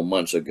several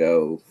months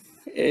ago,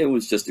 it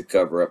was just a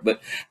cover-up.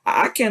 But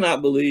I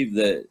cannot believe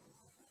that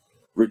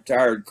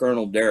retired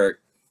Colonel Derek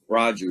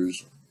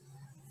Rogers,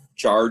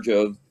 charge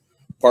of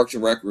Parks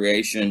and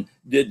Recreation,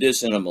 did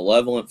this in a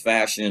malevolent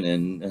fashion,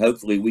 and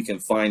hopefully we can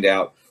find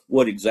out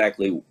what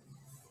exactly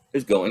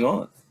is going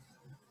on.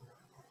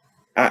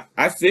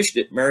 I fished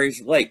at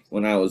Mary's Lake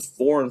when I was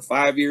 4 and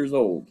 5 years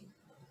old.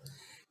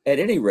 At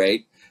any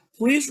rate,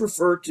 please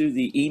refer to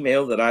the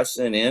email that I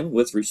sent in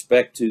with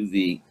respect to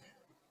the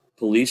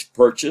police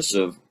purchase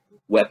of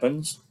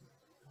weapons.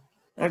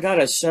 I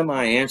got a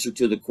semi-answer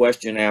to the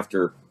question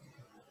after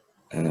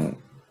the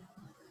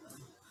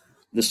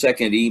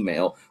second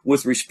email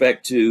with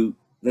respect to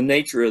the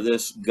nature of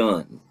this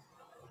gun.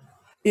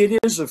 It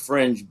is a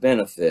fringe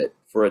benefit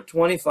for a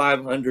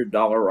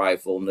 $2,500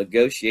 rifle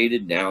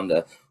negotiated down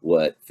to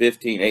what,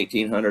 $1,500,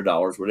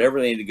 $1,800,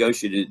 whatever they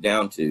negotiated it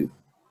down to.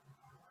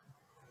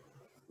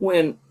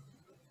 When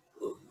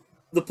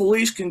the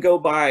police can go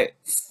buy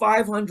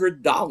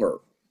 $500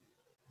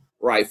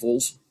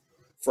 rifles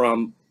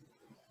from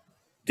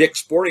Dick's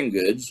Sporting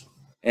Goods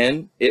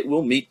and it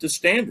will meet the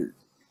standard.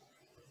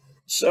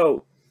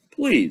 So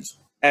please,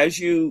 as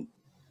you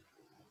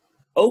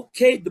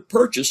okayed the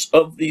purchase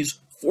of these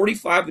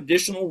 45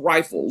 additional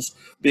rifles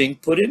being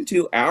put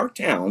into our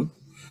town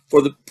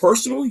for the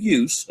personal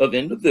use of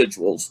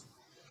individuals,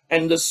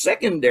 and the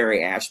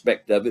secondary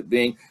aspect of it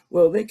being,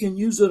 well, they can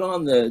use it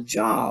on the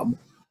job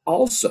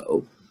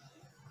also.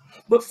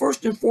 But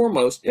first and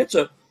foremost, it's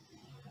a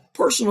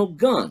personal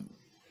gun.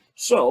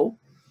 So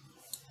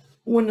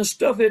when the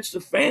stuff hits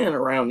the fan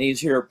around these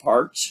here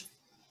parts,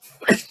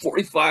 there's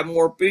 45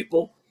 more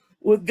people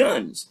with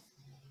guns.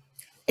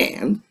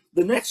 And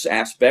the next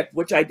aspect,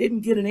 which I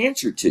didn't get an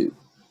answer to,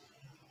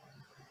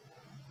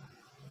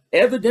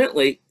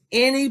 evidently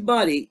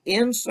anybody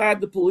inside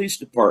the police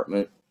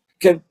department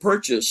can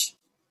purchase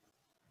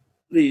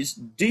these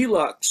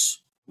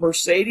deluxe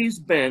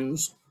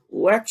Mercedes-Benz,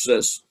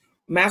 Lexus,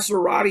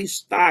 Maserati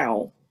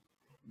style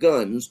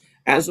guns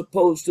as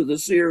opposed to the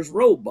Sears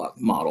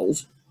Roebuck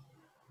models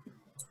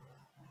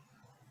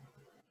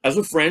as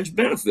a fringe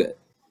benefit.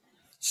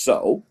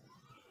 So,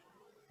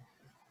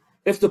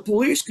 if the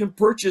police can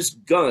purchase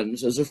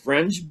guns as a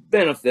fringe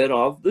benefit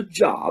of the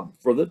job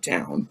for the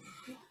town,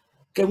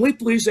 can we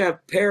please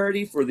have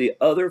parity for the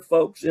other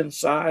folks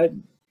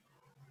inside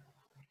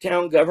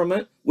town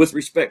government with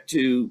respect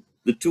to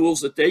the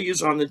tools that they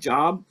use on the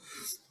job?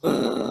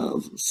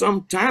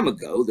 Some time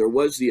ago, there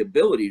was the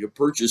ability to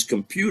purchase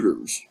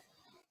computers,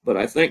 but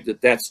I think that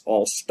that's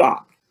all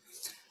stopped.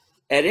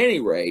 At any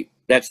rate,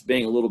 that's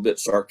being a little bit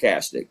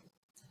sarcastic.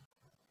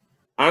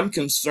 I'm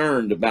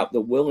concerned about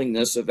the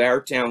willingness of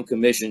our town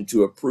commission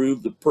to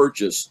approve the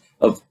purchase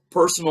of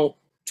personal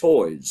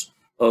toys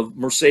of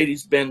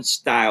Mercedes-Benz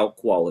style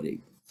quality.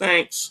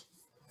 Thanks.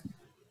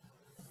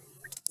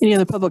 Any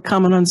other public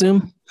comment on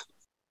Zoom?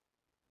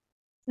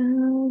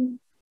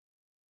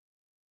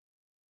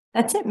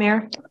 That's it,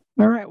 Mayor.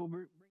 All right. We'll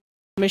bring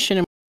commission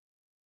and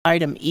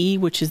item E,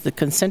 which is the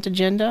consent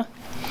agenda.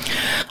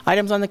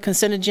 Items on the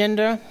consent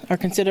agenda are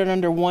considered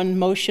under one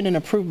motion and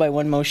approved by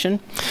one motion.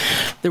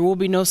 There will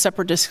be no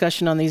separate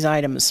discussion on these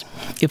items.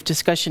 If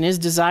discussion is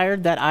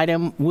desired, that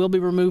item will be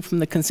removed from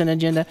the consent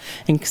agenda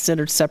and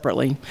considered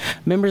separately.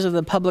 Members of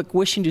the public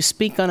wishing to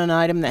speak on an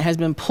item that has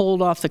been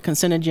pulled off the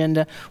consent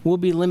agenda will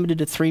be limited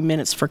to 3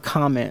 minutes for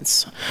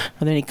comments.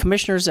 Are there any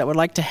commissioners that would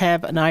like to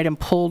have an item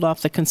pulled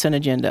off the consent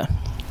agenda?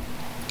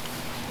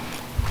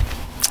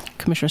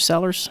 Commissioner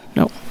Sellers?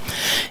 No.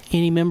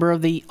 Any member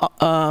of the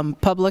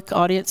public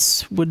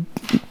audience, would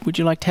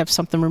you like to have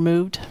something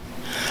removed?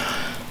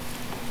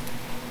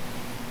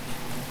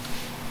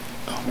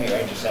 Mayor,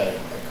 I just had a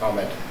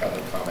comment, a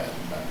public comment.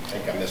 I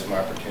think I missed my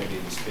opportunity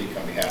to speak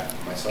on behalf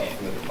of myself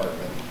and the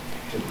department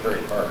to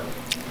Prairie Park.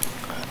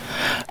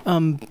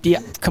 Yeah,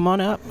 come on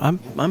up.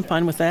 I'm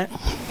fine with that.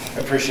 I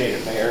appreciate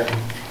it, Mayor.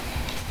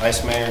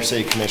 Vice Mayor,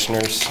 City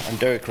Commissioners, I'm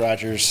Derek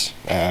Rogers.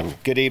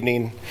 Good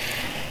evening.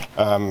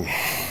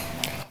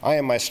 I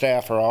and my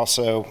staff are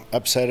also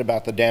upset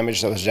about the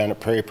damage that was done at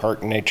Prairie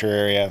Park Nature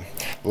Area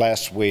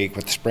last week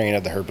with the spraying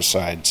of the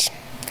herbicides.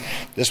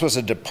 This was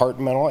a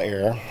departmental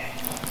error,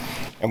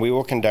 and we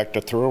will conduct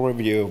a thorough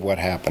review of what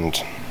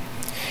happened.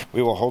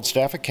 We will hold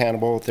staff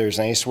accountable if there's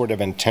any sort of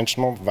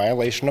intentional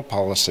violation of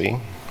policy.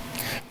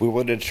 We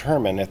will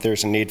determine if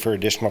there's a need for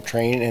additional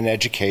training and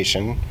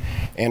education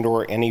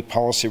and/or any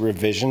policy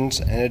revisions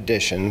and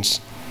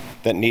additions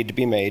that need to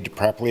be made to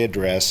properly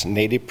address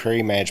native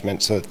prairie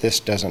management so that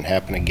this doesn't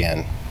happen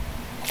again.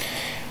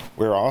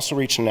 We're also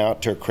reaching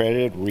out to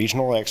accredited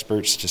regional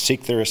experts to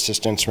seek their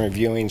assistance in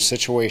reviewing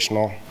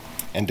situational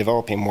and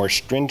developing more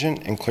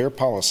stringent and clear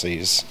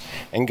policies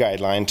and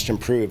guidelines to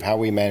improve how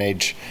we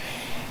manage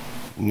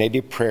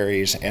native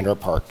prairies and our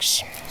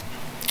parks.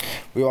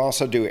 We will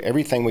also do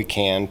everything we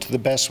can, to the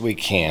best we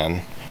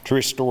can, to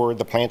restore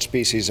the plant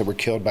species that were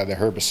killed by the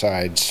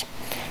herbicides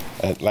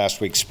last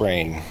week's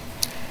spraying.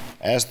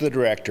 As the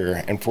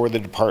director and for the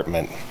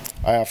department,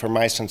 I offer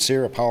my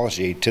sincere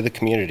apology to the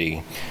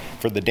community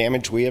for the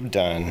damage we have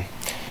done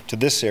to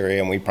this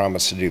area, and we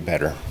promise to do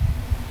better.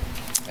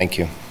 Thank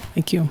you.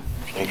 Thank you.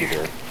 Thank you,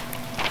 Gary.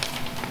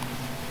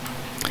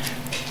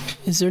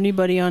 Is there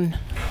anybody on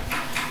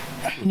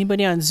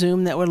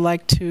Zoom that would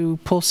like to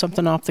pull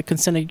something off the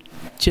consent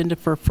agenda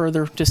for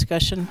further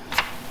discussion?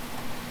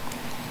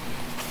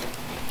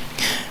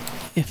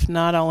 If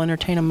not, I'll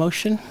entertain a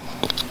motion.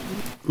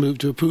 Move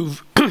to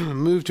approve.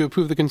 Move to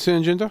approve the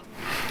consent agenda.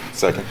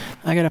 Second.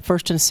 I got a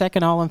first and a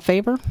second. All in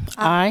favor?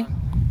 Aye.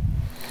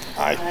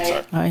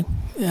 Aye.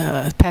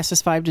 Aye.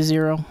 Passes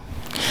 5-0.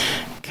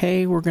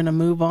 Okay, we're going to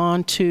move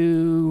on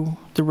to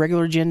the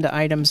regular agenda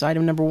items.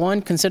 Item number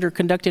 1, consider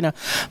conducting a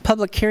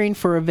public hearing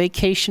for a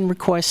vacation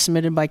request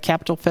submitted by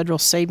Capital Federal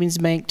Savings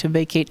Bank to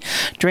vacate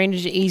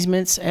drainage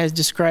easements as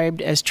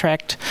described as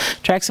tracts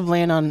of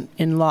land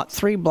in Lot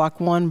 3, Block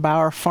 1,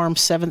 Bauer Farm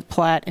 7th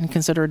Plat, and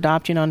consider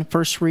adopting on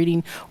first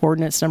reading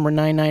ordinance number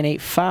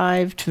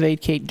 9985 to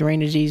vacate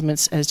drainage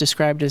easements as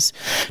described as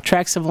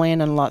tracts of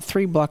land on Lot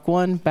 3, Block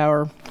 1,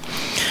 Bauer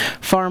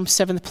Farm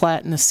 7th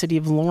Plat in the city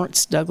of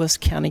Lawrence, Douglas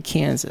County,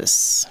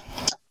 Kansas.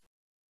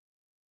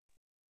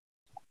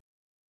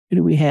 Who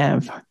do we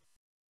have?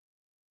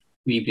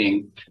 Good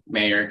evening,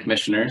 Mayor,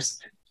 Commissioners.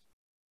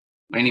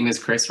 My name is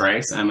Chris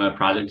Rice. I'm a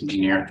project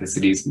engineer at the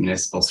city's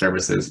Municipal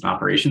Services and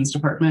Operations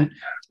Department,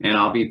 and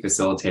I'll be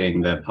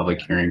facilitating the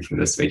public hearing for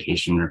this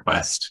vacation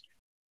request.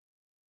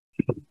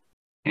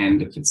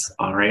 And if it's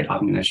all right,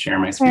 I'm going to share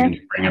my screen to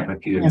bring up a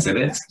few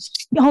exhibits.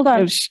 Hold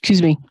on.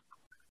 Excuse me.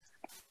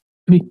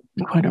 Be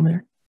quiet over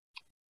there.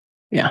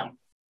 Yeah.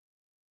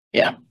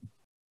 Yeah.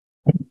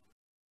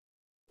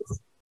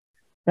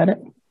 Got it?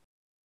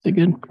 Is it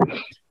good?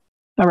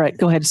 All right,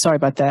 go ahead. Sorry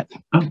about that.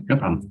 Oh, no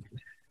problem.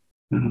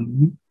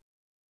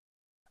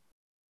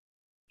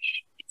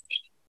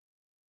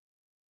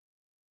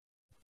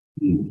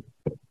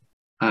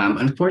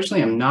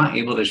 Unfortunately, I'm not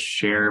able to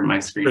share my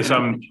screen. Chris,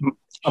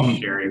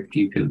 share if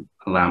you could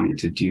allow me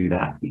to do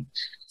that. Okay.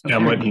 Yeah,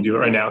 I'm letting you do it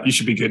right now. You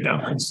should be good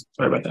now.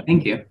 Sorry about that.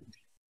 Thank you.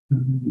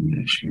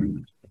 Share.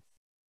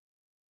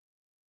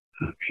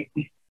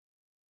 Okay.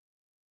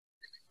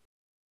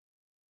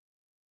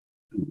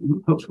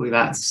 Hopefully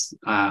that's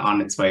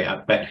on its way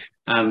up, but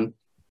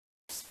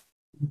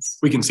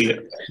we can see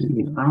it.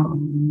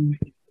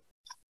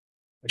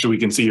 Actually, we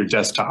can see your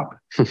desktop.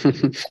 Let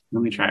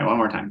me try it one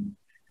more time.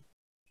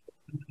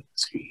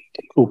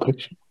 Cool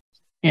picture.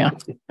 Yeah,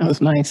 that was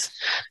nice.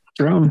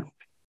 Drone.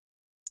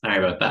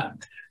 Sorry about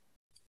that.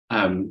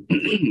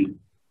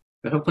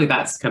 But hopefully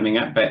that's coming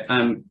up. But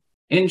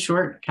in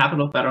short,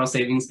 Capital Federal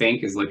Savings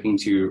Bank is looking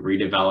to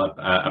redevelop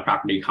a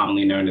property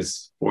commonly known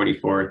as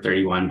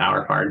 4431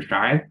 Bauer Farm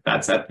Drive.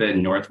 That's at the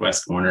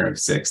northwest corner of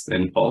 6th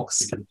and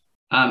Polks.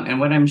 And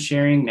what I'm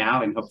sharing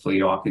now, and hopefully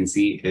you all can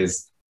see,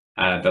 is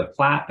the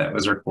plat that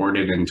was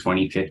recorded in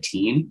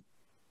 2015.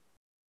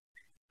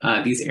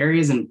 These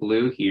areas in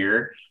blue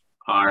here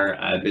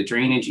are the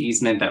drainage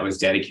easement that was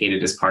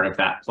dedicated as part of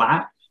that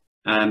plat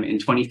in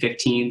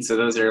 2015. So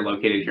those are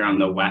located here on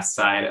the west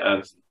side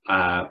of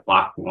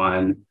Block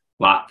 1,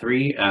 Lot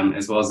 3,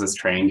 as well as this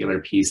triangular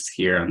piece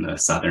here on the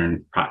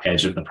southern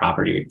edge of the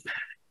property.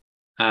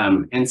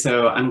 And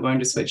so I'm going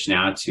to switch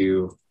now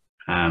to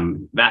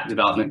that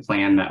development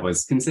plan that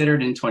was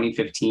considered in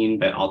 2015,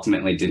 but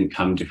ultimately didn't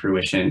come to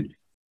fruition.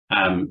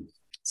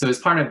 So as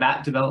part of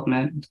that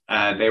development,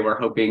 they were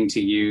hoping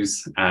to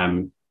use,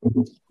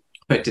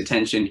 put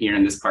detention here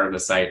in this part of the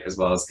site, as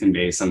well as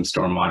convey some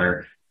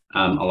stormwater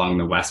along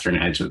the western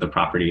edge of the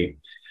property.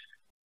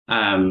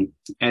 And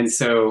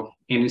so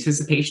in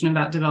anticipation of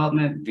that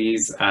development,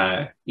 these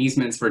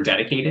easements were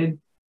dedicated.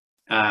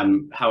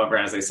 However,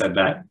 as I said,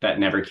 that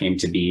never came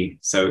to be.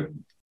 So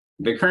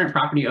the current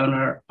property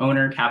owner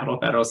Capital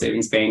Federal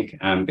Savings Bank,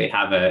 they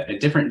have a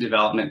different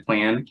development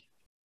plan,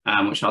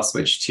 which I'll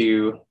switch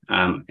to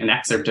an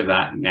excerpt of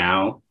that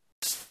now.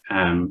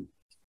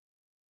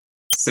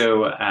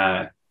 So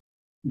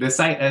the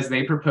site, as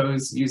they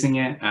propose using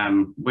it,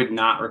 would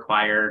not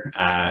require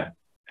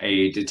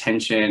a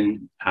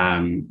detention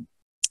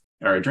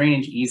or a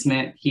drainage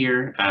easement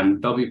here.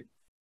 They'll be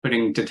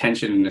putting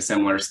detention in a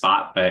similar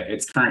spot, but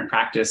it's current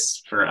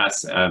practice for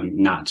us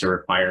not to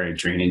require a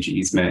drainage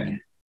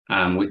easement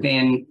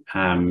within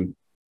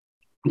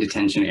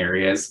detention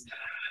areas.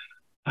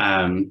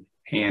 And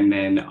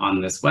then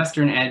on this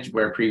western edge,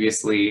 where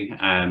previously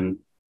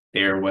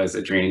there was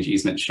a drainage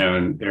easement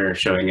shown, they're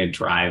showing a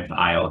drive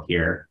aisle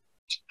here.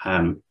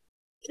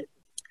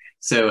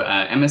 So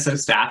MSO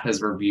staff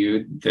has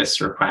reviewed this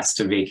request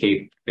to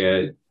vacate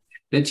the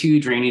two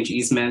drainage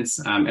easements.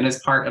 And as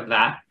part of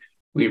that,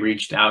 we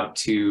reached out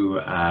to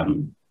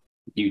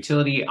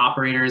utility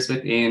operators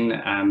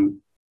within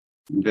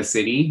the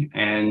city,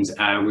 and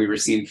we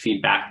received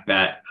feedback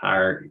that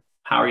our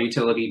power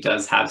utility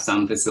does have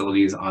some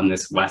facilities on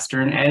this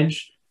western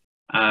edge.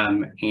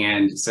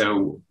 And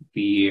so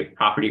the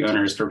property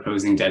owner is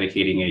proposing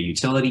dedicating a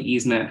utility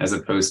easement as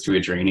opposed to a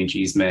drainage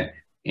easement.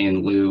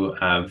 In lieu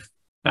of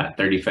that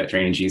 30-foot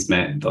drainage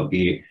easement, there'll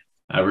be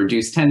a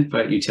reduced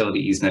 10-foot utility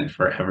easement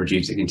for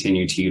Evergy to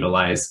continue to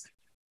utilize,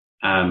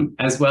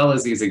 as well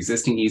as these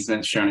existing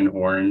easements shown in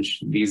orange.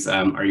 These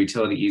are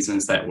utility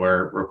easements that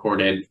were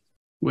recorded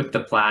with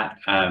the plat,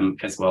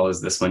 as well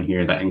as this one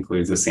here that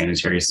includes a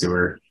sanitary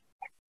sewer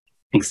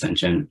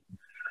extension.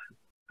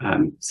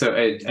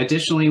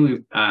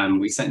 Additionally,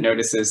 we sent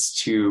notices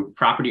to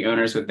property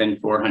owners within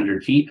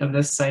 400 feet of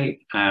this site,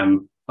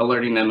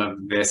 alerting them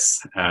of this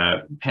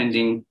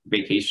pending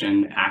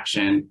vacation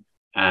action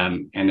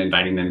and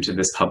inviting them to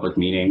this public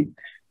meeting.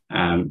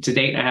 To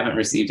date, I haven't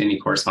received any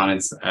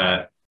correspondence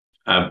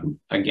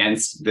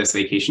against this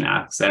vacation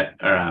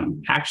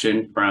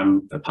action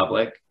from the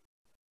public.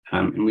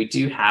 And we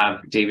do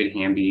have David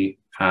Hamby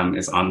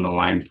is on the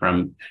line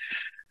from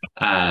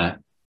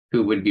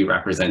who would be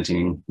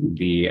representing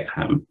the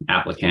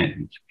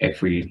applicant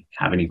if we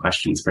have any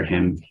questions for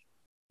him.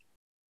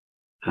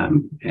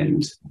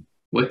 And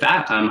with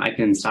that, I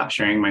can stop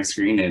sharing my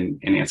screen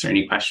and answer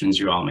any questions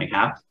you all may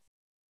have.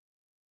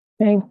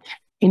 Okay.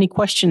 Any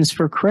questions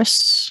for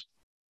Chris?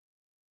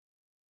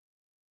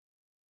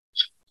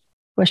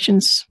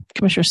 Questions,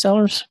 Commissioner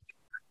Sellers?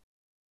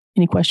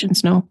 Any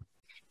questions? No?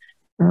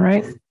 All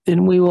right,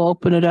 then we will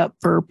open it up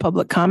for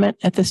public comment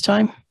at this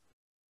time.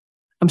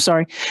 I'm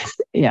sorry.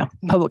 Yeah,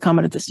 public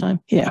comment at this time.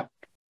 Yeah.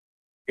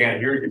 Can't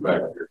hear you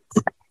back here.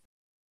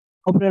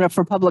 Open it up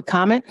for public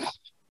comment.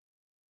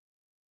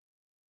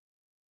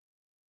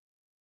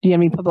 Do you have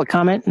any public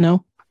comment?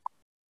 No?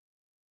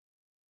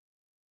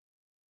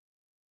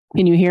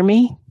 Can you hear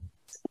me?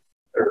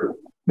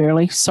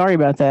 Barely. Sorry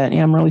about that.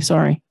 Yeah, I'm really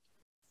sorry.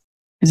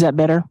 Is that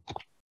better?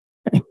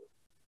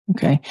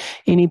 Okay.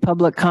 Any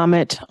public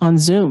comment on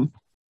Zoom?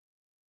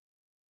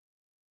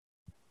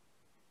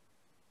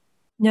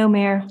 No,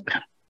 Mayor.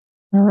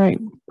 All right.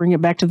 Bring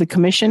it back to the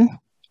commission.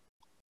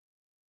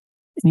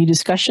 Any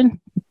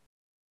discussion?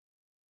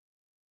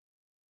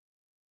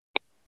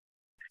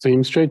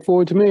 Seems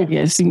straightforward to me.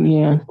 Yes.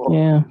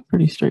 Yeah.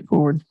 Pretty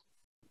straightforward.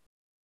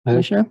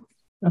 Commissioner?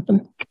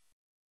 Nothing?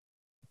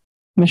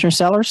 Commissioner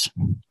Sellers?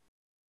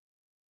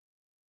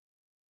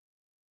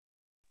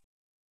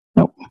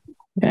 Nope.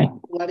 Okay.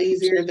 A lot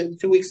easier than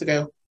 2 weeks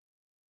ago.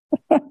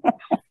 All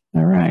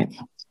right.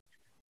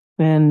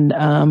 And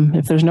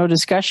if there's no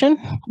discussion,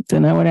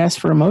 then I would ask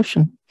for a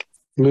motion.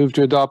 Move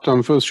to adopt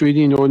on first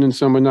reading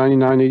ordinance number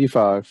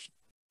 9985.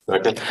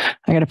 Second.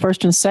 I got a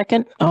first and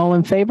second. All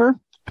in favor?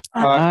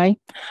 Aye.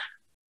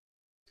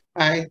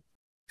 Aye.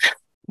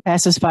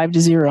 Passes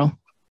 5-0.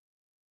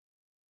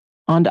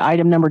 On to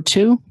item number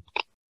 2.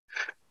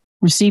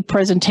 Receive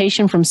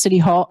presentation from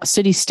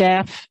city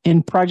staff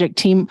and project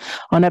team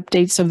on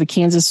updates of the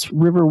Kansas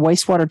River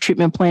wastewater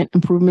treatment plant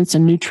improvements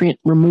and nutrient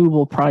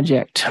removal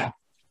project.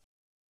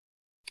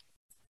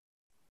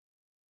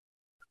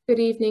 Good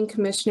evening,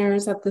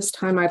 commissioners. At this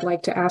time, I'd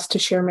like to ask to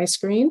share my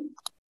screen.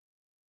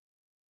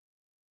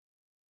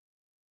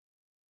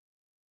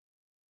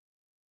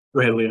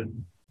 Go ahead, Leah.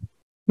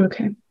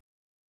 Okay.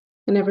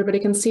 And everybody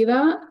can see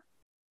that?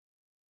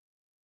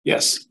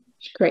 Yes.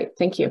 Great,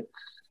 thank you.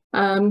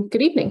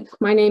 Good evening.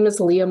 My name is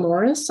Leah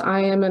Morris.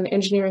 I am an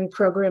engineering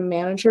program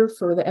manager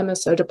for the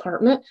MSO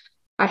department.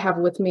 I have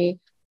with me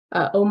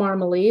Omar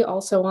Mali,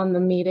 also on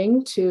the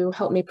meeting, to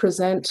help me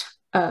present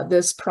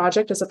this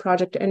project as a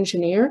project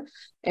engineer.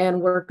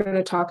 And we're going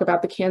to talk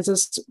about the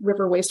Kansas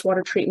River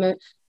wastewater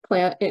treatment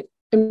plant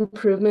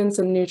improvements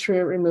and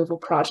nutrient removal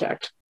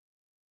project.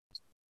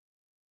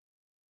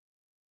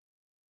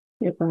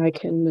 If I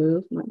can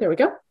move, there we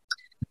go.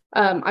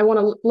 I want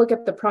to look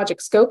at the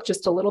project scope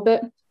just a little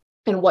bit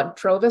and what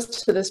drove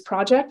us to this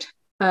project.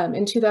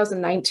 In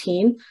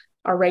 2019,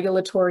 our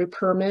regulatory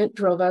permit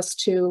drove us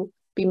to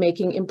be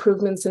making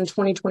improvements in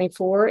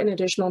 2024 in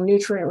additional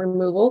nutrient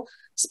removal,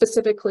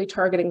 specifically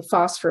targeting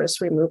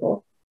phosphorus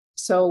removal.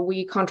 So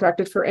we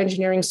contracted for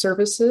engineering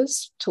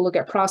services to look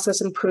at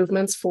process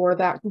improvements for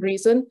that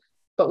reason,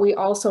 but we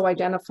also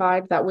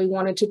identified that we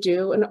wanted to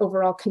do an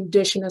overall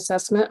condition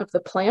assessment of the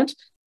plant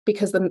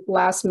because the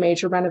last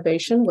major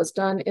renovation was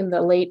done in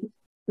the late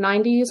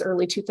 90s,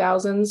 early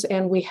 2000s,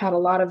 and we had a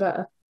lot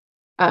of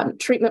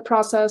treatment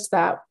process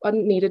that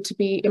needed to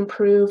be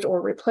improved or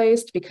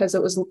replaced because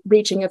it was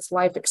reaching its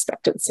life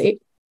expectancy.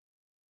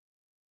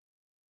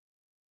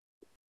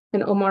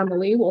 And Omar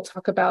Mali will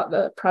talk about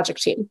the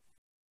project team.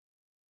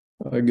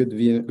 Good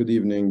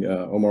evening,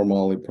 Omar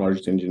Mali,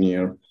 project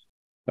engineer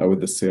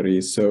with the city.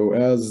 So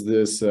as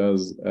this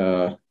is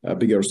a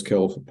bigger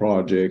scale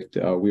project,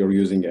 we are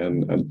using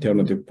an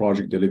alternative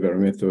project delivery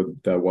method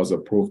that was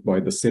approved by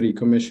the city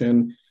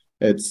commission.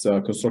 It's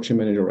construction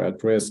manager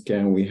at risk,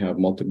 and we have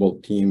multiple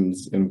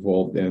teams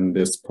involved in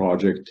this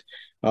project.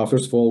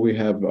 First of all, we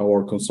have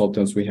our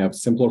consultants. We have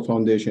Simpler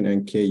Foundation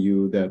and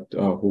KU that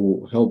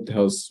who helped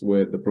us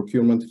with the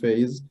procurement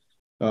phase.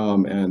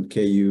 And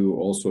KU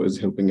also is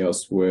helping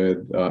us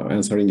with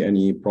answering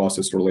any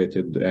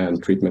process-related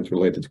and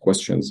treatment-related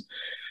questions.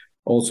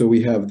 Also,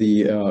 we have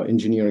the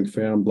engineering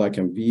firm Black &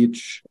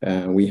 Veatch,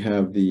 and we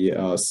have the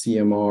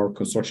CMR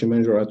construction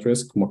manager at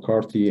risk,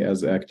 McCarthy,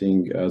 as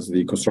acting as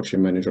the construction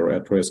manager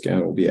at risk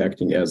and will be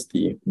acting as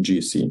the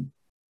GC.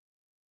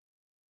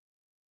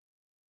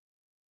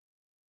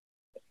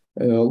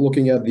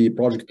 Looking at the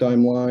project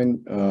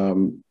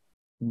timeline,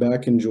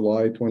 back in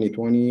July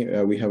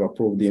 2020, we have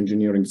approved the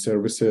engineering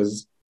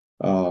services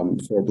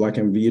for Black &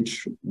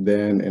 Veatch.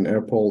 Then in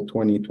April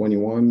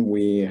 2021,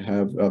 we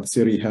have the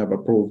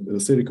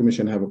City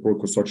Commission have approved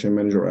construction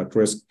manager at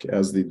risk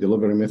as the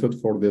delivery method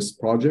for this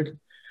project.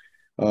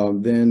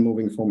 Then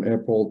moving from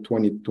April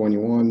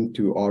 2021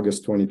 to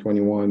August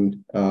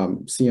 2021,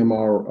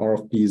 CMR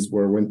RFPs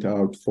went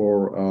out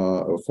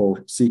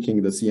for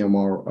seeking the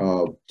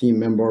CMR team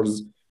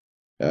members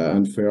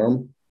and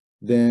firm.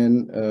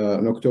 Then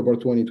in October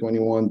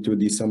 2021 to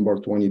December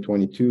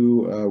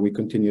 2022, we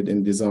continued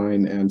in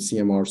design and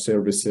CMR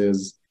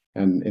services.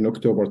 And in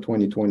October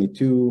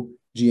 2022,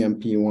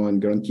 GMP 1,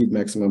 Guaranteed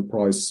Maximum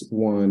Price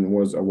 1,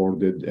 was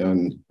awarded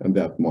in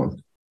that month.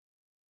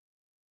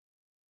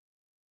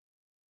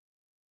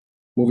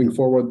 Moving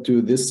forward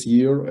to this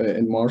year,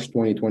 in March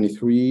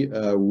 2023,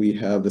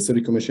 the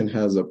City Commission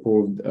has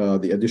approved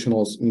the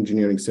additional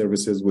engineering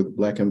services with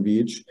Black &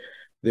 Veatch.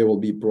 They will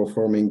be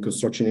performing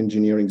construction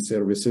engineering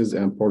services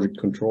and project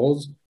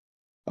controls.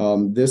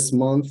 This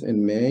month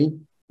in May,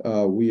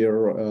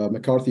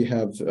 McCarthy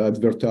have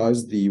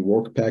advertised the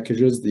work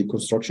packages, the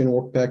construction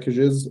work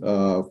packages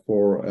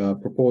for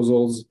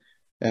proposals,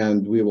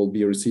 and we will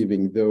be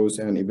receiving those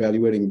and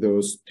evaluating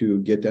those to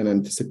get an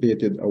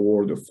anticipated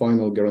award of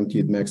final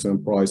guaranteed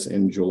maximum price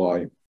in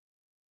July.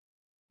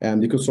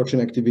 And the construction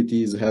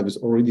activities have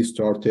already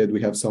started.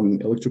 We have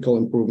some electrical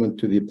improvement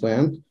to the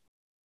plant,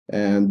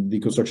 and the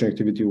construction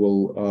activity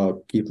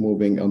will keep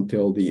moving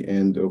until the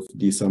end of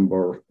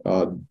December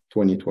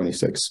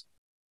 2026.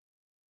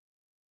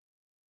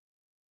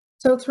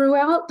 So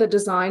throughout the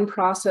design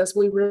process,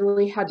 we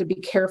really had to be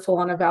careful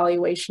on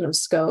evaluation of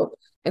scope.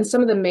 And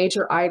some of the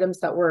major items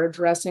that we're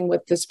addressing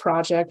with this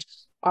project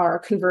are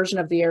conversion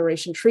of the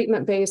aeration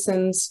treatment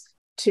basins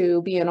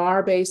to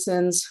BNR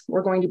basins.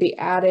 We're going to be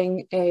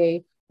adding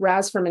a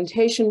RAS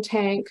fermentation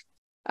tank.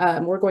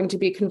 We're going to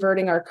be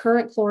converting our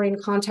current chlorine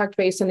contact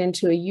basin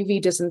into a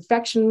UV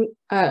disinfection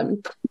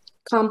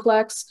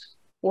complex.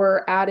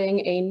 We're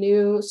adding a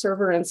new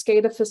server and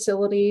SCADA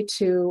facility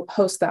to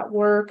host that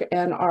work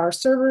and our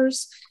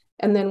servers.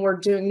 And then we're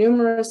doing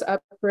numerous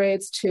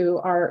upgrades to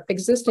our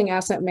existing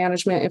asset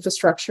management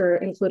infrastructure,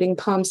 including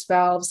pumps,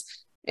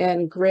 valves,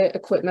 and grit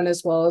equipment,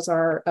 as well as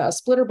our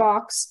splitter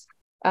box.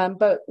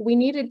 But we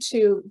needed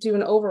to do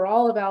an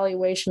overall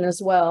evaluation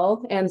as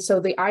well. And so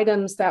the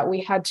items that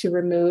we had to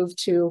remove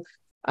to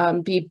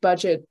be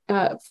budget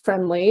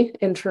friendly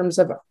in terms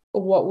of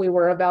what we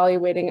were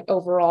evaluating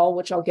overall,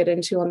 which I'll get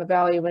into on the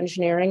value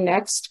engineering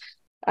next,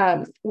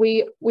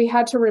 we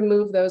had to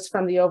remove those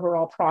from the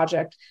overall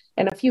project.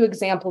 And a few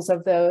examples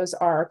of those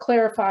are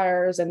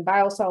clarifiers and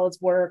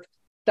biosolids work,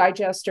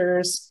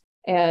 digesters,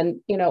 and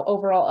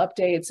overall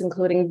updates,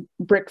 including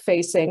brick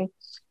facing.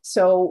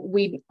 So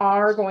we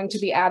are going to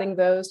be adding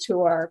those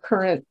to our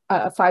current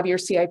 5-year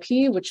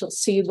CIP, which you'll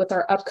see with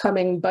our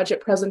upcoming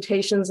budget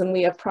presentations, and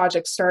we have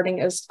projects starting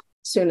as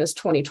soon as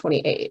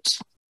 2028.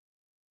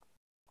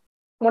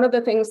 One of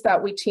the things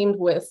that we teamed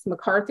with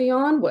McCarthy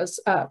on was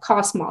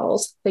cost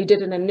models. They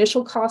did an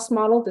initial cost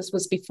model. This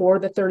was before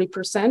the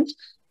 30%.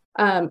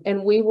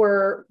 And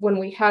when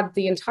we had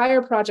the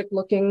entire project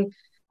looking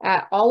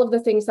at all of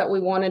the things that we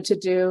wanted to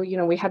do,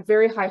 we had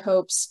very high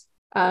hopes.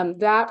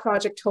 That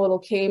project total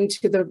came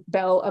to the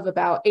bell of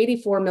about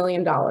 $84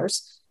 million.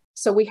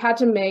 So we had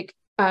to make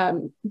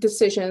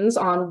decisions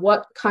on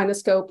what kind of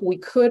scope we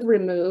could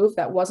remove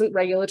that wasn't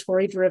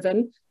regulatory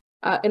driven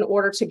in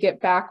order to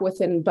get back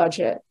within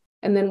budget.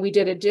 And then we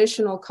did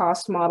additional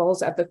cost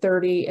models at the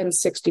 30 and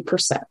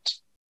 60%.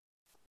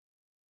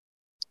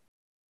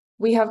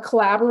 We have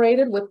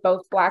collaborated with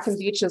both Black &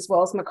 Veatch as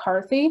well as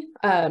McCarthy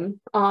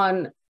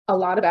on a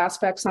lot of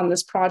aspects on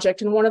this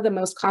project. And one of the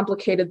most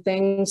complicated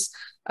things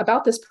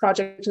about this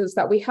project is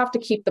that we have to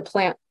keep the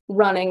plant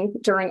running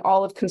during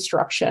all of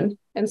construction.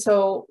 And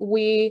so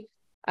we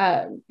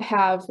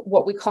have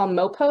what we call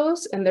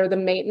MOPOs, and they're the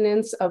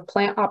maintenance of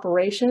plant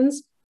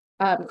operations.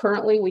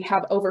 Currently, we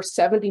have over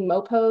 70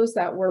 MOPOs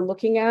that we're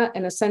looking at.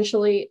 And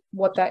essentially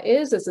what that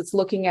is it's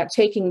looking at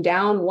taking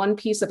down one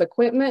piece of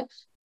equipment,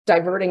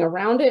 diverting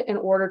around it in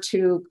order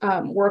to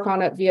work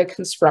on it via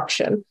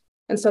construction.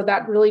 And so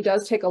that really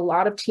does take a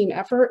lot of team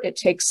effort. It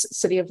takes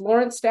City of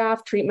Lawrence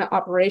staff, treatment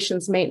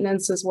operations,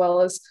 maintenance, as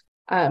well as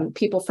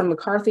people from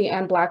McCarthy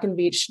and Black &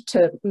 Veatch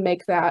to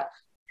make that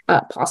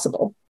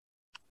possible.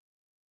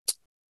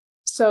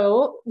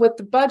 So with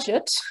the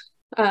budget,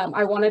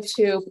 I wanted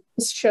to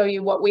show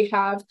you what we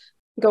have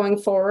going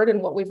forward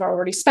and what we've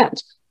already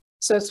spent.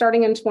 So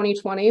starting in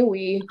 2020,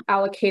 we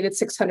allocated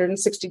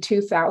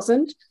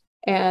 $662,000.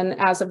 And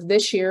as of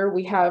this year,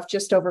 we have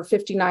just over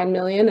 $59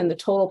 million, and the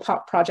total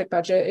project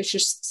budget is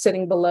just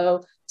sitting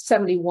below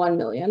 $71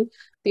 million.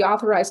 The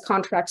authorized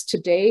contracts to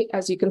date,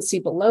 as you can see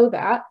below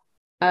that,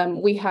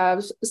 we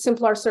have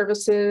Simplar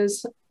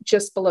Services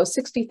just below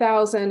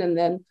 $60,000, and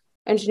then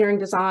engineering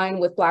design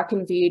with Black &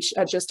 Veatch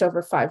at just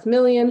over $5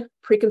 million,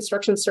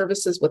 pre-construction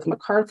services with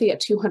McCarthy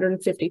at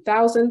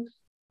 $250,000.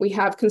 We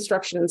have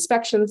construction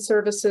inspection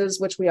services,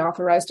 which we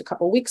authorized a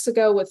couple weeks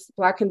ago with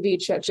Black &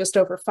 Veatch at just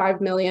over $5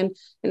 million.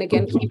 And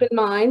again, keep in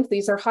mind,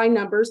 these are high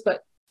numbers,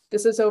 but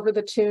this is over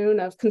the tune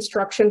of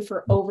construction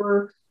for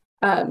over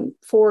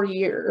 4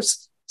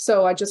 years.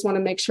 So I just want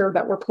to make sure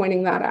that we're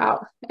pointing that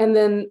out. And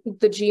then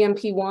the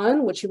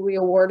GMP1, which we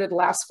awarded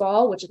last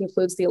fall, which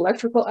includes the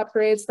electrical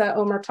upgrades that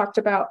Omar talked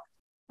about,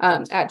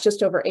 at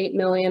just over $8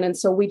 million. And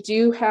so we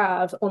do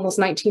have almost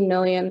 $19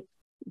 million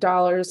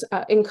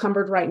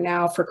encumbered right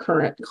now for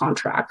current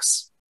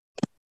contracts.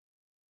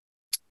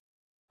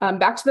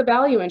 Back to the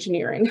value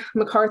engineering.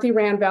 McCarthy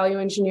ran value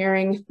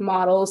engineering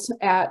models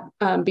at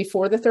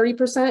before the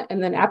 30%,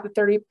 and then at the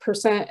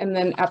 30%, and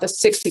then at the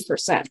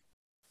 60%.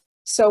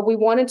 So we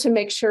wanted to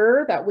make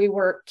sure that we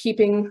were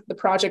keeping the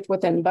project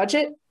within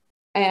budget,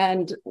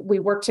 and we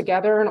worked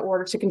together in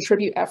order to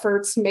contribute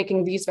efforts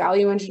making these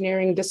value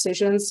engineering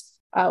decisions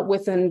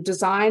within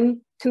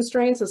design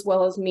constraints as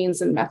well as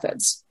means and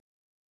methods.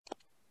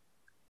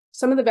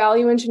 Some of the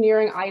value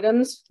engineering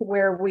items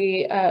where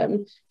we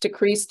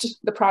decreased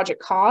the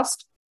project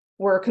cost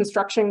were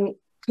construction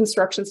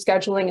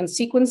scheduling and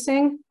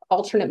sequencing,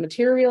 alternate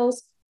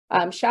materials,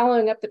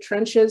 shallowing up the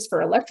trenches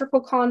for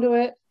electrical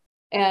conduit,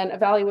 and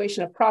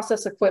evaluation of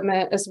process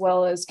equipment, as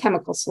well as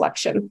chemical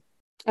selection.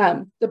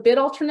 The bid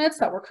alternates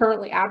that we're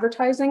currently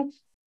advertising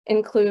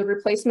include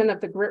replacement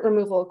of the grit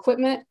removal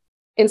equipment,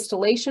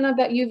 installation of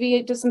that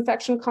UV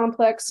disinfection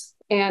complex,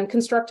 and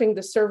constructing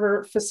the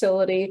server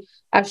facility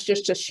as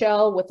just a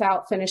shell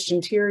without finished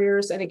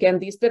interiors. And again,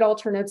 these bid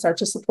alternates are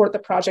to support the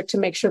project to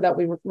make sure that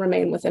we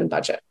remain within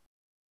budget.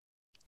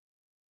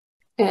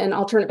 And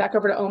I'll turn it back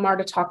over to Omar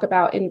to talk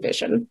about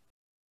Envision.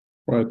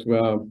 Right.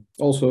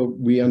 Also,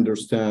 we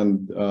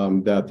understand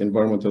that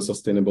environmental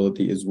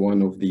sustainability is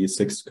one of the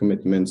 6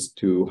 commitments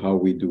to how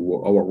we do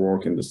our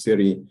work in the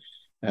city,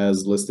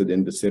 as listed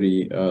in the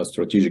city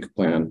strategic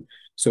plan.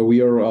 So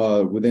we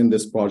are, within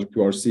this project,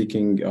 we are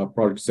seeking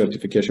project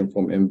certification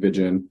from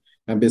Envision.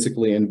 And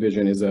basically,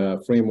 Envision is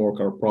a framework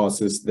or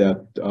process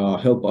that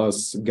help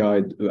us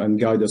guide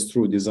us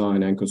through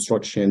design and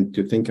construction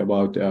to think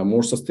about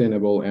more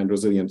sustainable and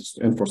resilient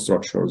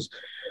infrastructures.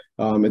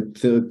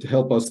 It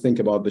help us think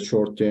about the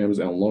short terms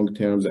and long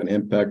terms and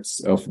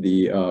impacts of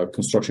the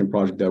construction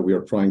project that we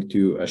are trying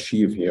to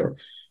achieve here.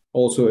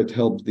 Also, it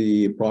helped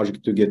the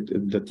project to get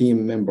the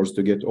team members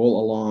to get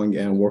all along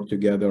and work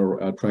together,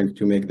 trying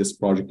to make this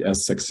project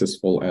as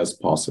successful as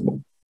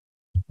possible.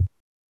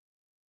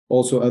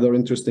 Also, other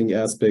interesting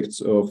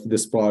aspects of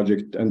this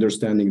project,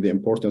 understanding the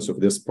importance of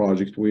this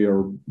project, we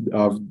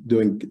have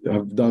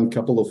done a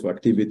couple of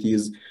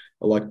activities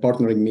like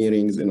partnering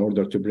meetings in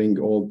order to bring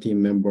all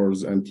team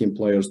members and team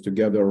players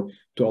together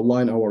to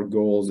align our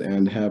goals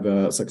and have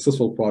a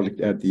successful project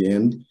at the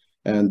end,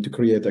 and to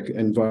create an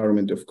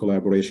environment of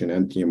collaboration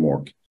and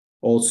teamwork.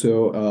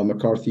 Also,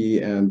 McCarthy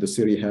and the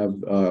city have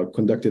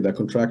conducted a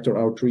contractor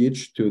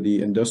outreach to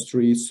the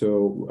industry,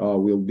 so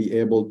we'll be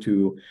able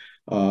to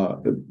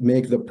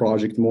make the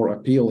project more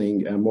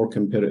appealing and more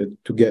competitive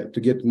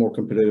to get more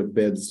competitive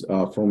bids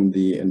from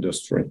the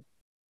industry.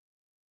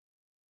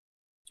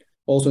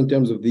 Also, in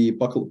terms of the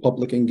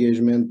public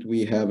engagement,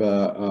 we have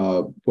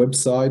a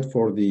website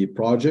for the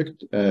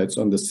project. It's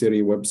on the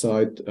city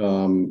website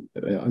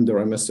under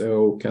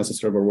MSO,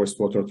 Kansas River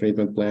Wastewater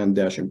Treatment Plan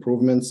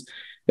 -improvements.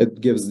 It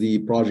gives the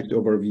project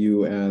overview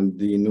and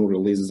the new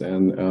releases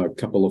and a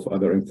couple of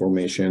other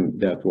information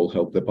that will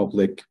help the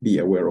public be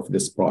aware of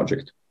this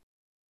project.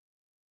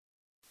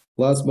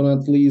 Last but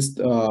not least,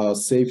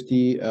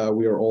 safety.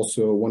 We are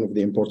also one of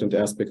the important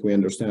aspects we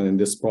understand in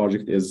this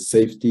project is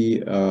safety.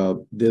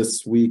 This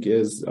week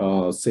is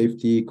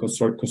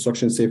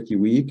construction safety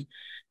week,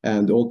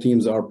 and all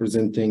teams are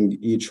presenting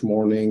each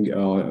morning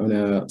on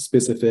a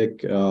specific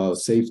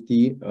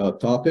safety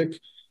topic.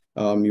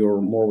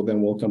 You're more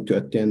than welcome to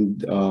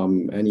attend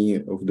any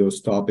of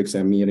those topics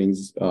and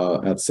meetings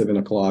at 7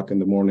 o'clock in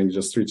the morning.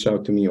 Just reach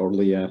out to me or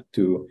Leah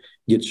to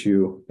get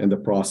you in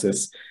the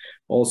process.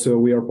 Also,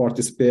 we are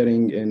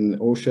participating in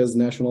OSHA's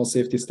National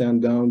Safety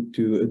Stand Down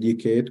to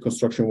educate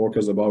construction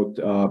workers about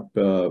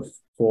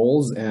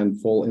falls and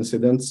fall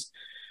incidents.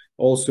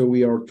 Also,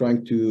 we are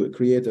trying to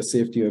create a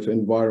safety of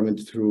environment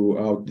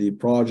throughout the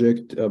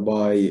project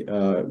by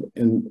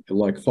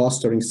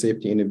fostering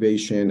safety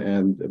innovation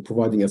and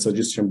providing a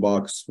suggestion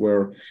box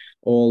where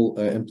all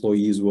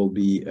employees will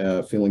be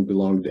feeling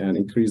belonged and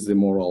increase the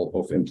morale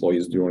of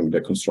employees during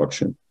the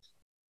construction.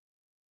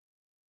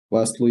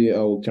 Lastly,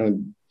 I will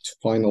turn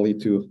finally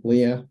to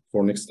Leah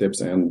for next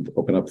steps and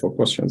open up for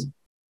questions.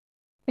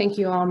 Thank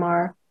you,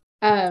 Omar.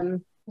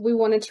 we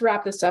wanted to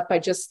wrap this up by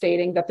just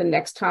stating that the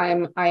next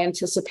time I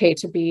anticipate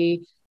to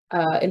be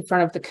in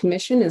front of the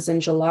commission is in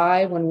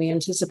July, when we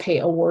anticipate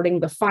awarding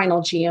the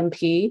final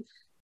GMP.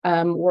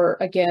 Where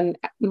again,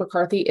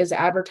 McCarthy is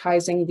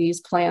advertising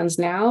these plans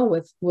now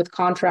with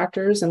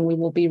contractors, and we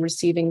will be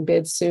receiving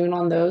bids soon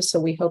on those. So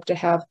we hope to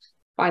have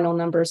final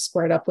numbers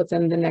squared up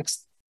within the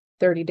next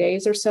 30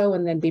 days or so,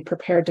 and then be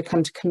prepared to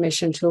come to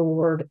commission to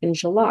award in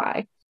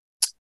July.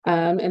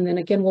 And then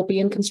again, we'll be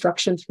in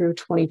construction through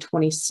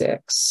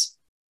 2026.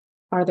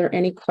 Are there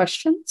any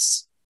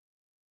questions?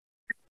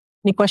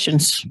 Any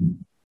questions?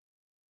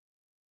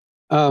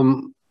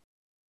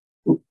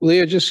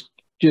 Leah, just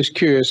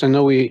curious. I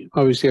know we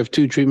obviously have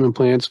 2 treatment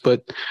plants,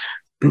 but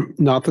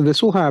not that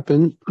this will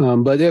happen.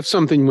 But if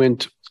something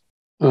went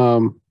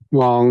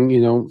wrong,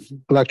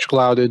 electrical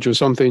outage or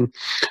something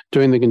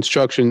during the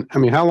construction, I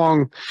mean, how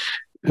long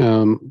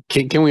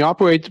can we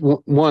operate?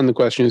 One, the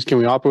question is, can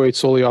we operate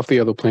solely off the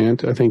other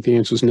plant? I think the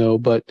answer is no.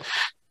 But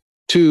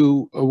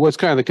 2, what's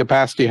kind of the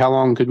capacity? How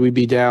long could we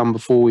be down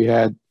before we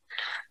had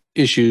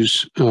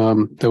issues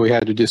that we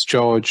had to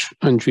discharge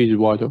untreated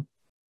water?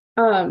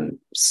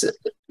 So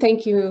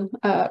thank you,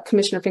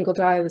 Commissioner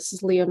Finkeldye. This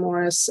is Leah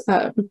Morris,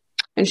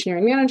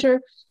 engineering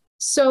manager.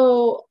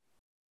 So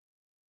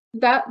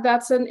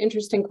that's an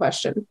interesting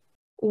question.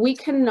 We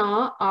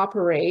cannot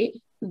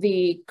operate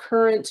the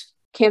current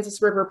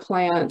Kansas River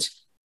plant,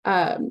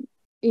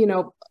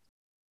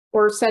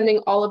 or sending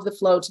all of the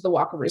flow to the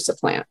Wakarusa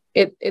plant.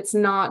 It's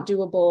not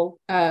doable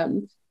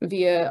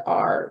via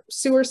our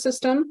sewer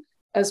system,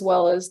 as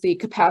well as the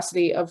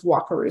capacity of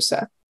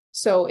Wakarusa.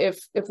 So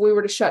if we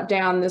were to shut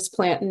down this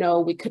plant, no,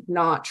 we could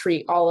not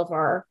treat all of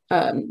our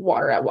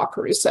water at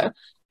Wakarusa.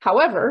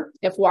 However,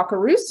 if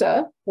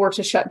Wakarusa were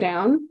to shut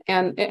down,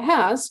 and it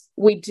has,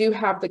 we do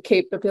have the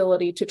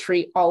capability to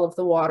treat all of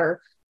the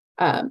water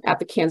at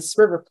the Kansas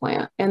River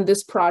plant. And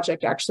this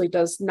project actually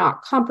does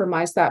not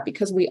compromise that,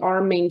 because we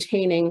are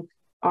maintaining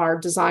our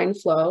design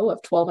flow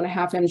of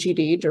 12.5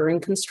 MGD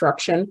during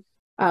construction.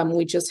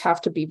 We just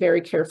have to be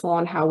very careful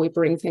on how we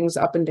bring things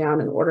up and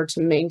down in order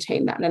to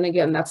maintain that. And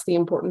again, that's the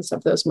importance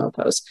of those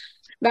MOPOs.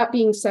 That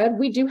being said,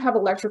 we do have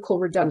electrical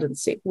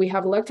redundancy. We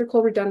have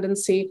electrical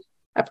redundancy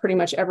at pretty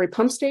much every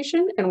pump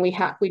station, and we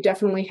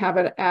definitely have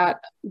it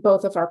at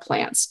both of our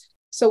plants.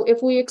 So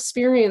if we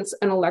experience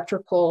an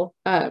electrical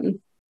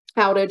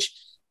outage,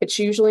 it's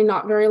usually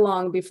not very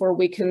long before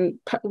we can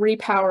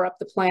repower up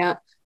the plant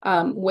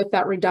with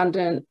that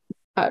redundant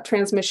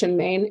transmission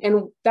main.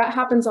 And that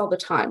happens all the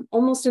time.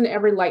 Almost in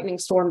every lightning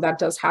storm that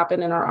does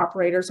happen, and our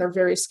operators are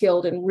very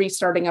skilled in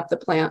restarting up the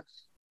plant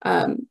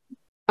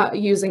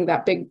using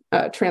that big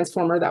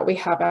transformer that we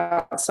have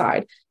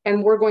outside.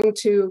 And we're going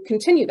to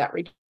continue that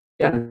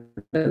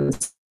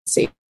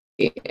redundancy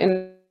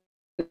and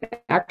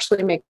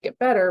actually make it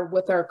better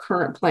with our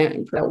current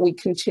plant, that we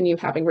continue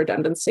having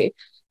redundancy.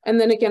 And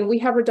then again, we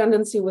have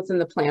redundancy within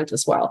the plant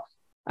as well.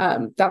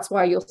 That's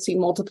why you'll see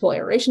multiple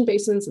aeration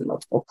basins and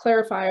multiple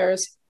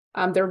clarifiers.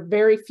 There are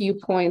very few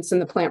points in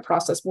the plant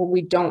process where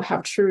we don't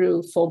have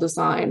true full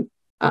design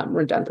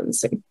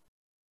redundancy.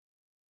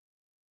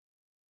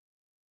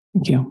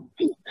 Thank you.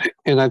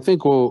 And I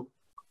think we're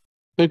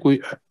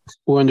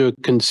under a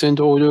consent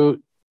order.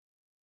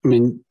 I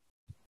mean,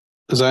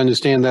 as I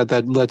understand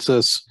that lets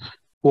us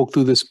walk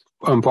through this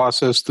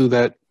process through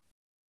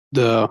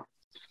the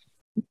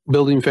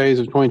building phase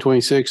of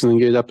 2026 and then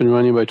get it up and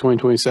running by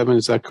 2027.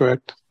 Is that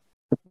correct?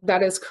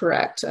 That is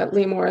correct.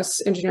 Leah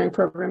Morris, Engineering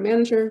Program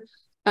Manager.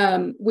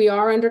 We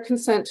are under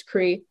consent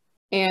decree,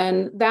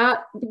 and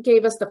that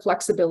gave us the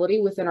flexibility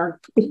within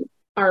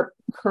our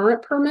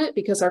current permit,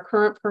 because our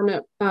current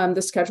permit,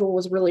 the schedule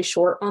was really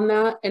short on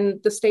that.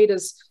 And the state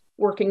is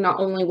working not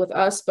only with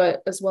us,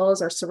 but as well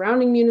as our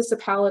surrounding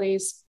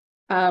municipalities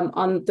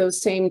on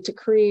those same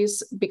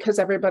decrees, because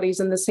everybody's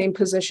in the same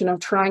position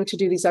of trying to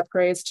do these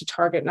upgrades to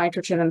target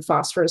nitrogen and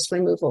phosphorus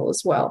removal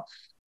as well.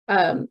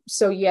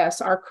 So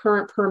yes, our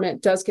current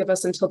permit does give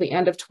us until the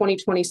end of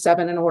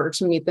 2027 in order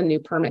to meet the new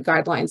permit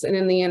guidelines. And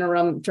in the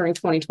interim, during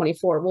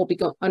 2024, we'll be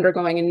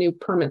undergoing a new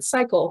permit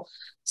cycle.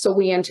 So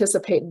we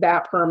anticipate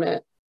that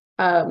permit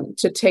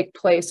to take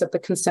place at the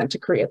consent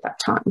decree at that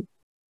time.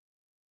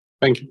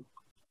 Thank you.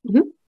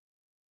 Mm-hmm.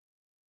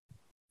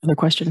 Other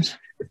questions?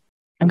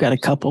 I've got a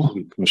couple.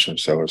 Commissioner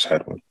Sellers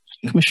had one.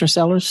 Commissioner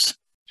Sellers?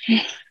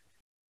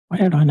 Why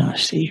did I not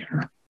see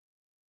her?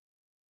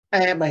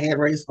 I had my hand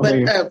raised,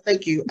 but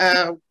thank you.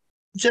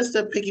 Just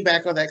to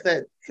piggyback on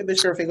that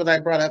Commissioner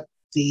Finkeldye brought up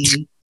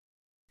the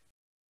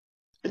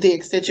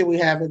extension we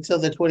have until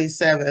the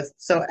 27th.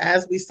 So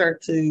as we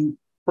start to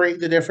bring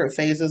the different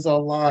phases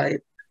online,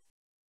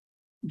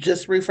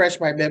 just refresh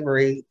my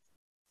memory.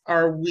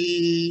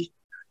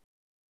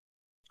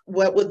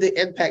 What would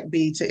the impact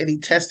be to any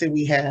testing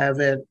we have,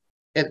 and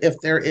if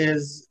there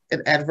is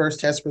an adverse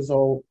test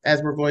result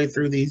as we're going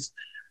through these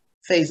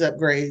phase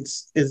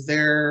upgrades?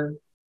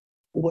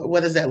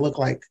 What does that look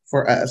like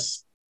for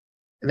us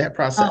in that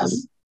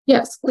process?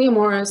 Yes, Leah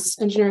Morris,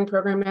 Engineering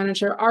Program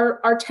Manager.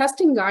 Our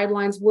testing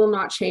guidelines will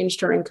not change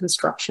during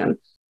construction.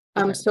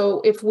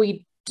 So if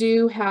we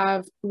do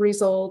have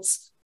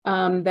results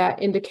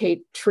that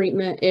indicate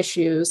treatment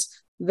issues,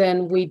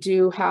 then we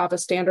do have a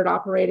standard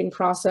operating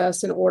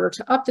process in order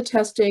to up the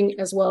testing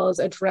as well as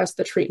address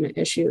the treatment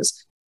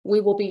issues.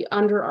 We will be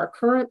under our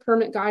current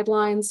permit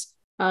guidelines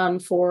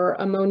for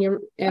ammonia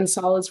and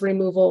solids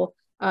removal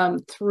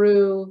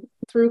through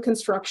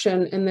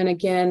construction, and then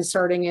again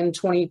starting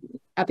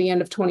at the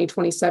end of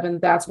 2027,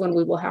 that's when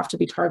we will have to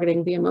be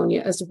targeting the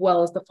ammonia as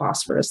well as the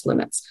phosphorus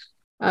limits.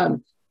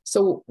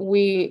 So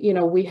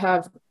we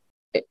have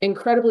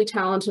incredibly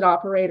talented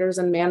operators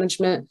and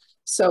management.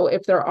 So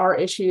if there are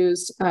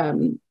issues,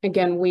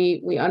 again,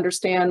 we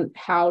understand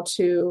how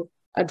to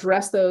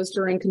address those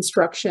during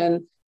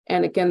construction.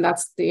 And again,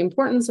 that's the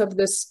importance of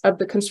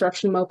the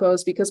construction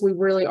MOPOs, because we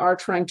really are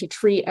trying to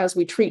treat as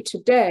we treat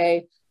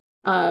today,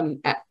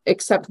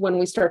 except when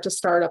we start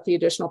up the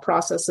additional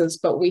processes.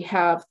 But we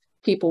have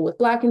people with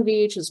Black &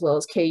 Veatch as well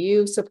as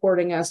KU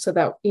supporting us so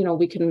that,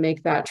 we can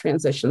make that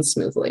transition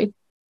smoothly.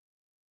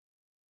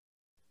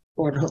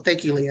 Wonderful.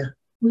 Thank you, Leah.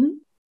 Mm-hmm.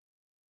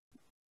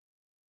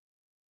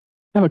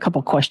 I have a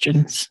couple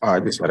questions. I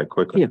just had a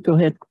quick one. Yeah, go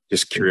ahead.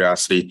 Just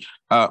curiosity.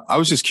 I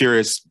was just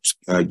curious,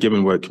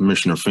 given what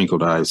Commissioner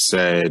Finkelstein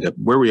said,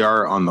 where we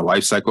are on the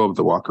life cycle of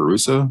the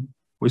Wakarusa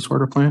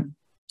wastewater plant.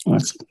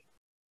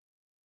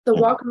 The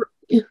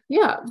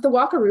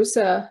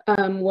Wakarusa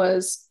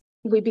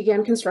we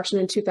began construction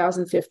in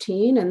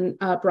 2015 and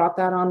brought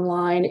that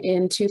online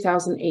in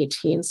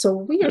 2018. So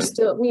we are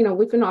still,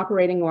 we've been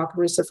operating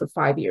Wakarusa for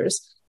 5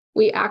 years.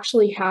 We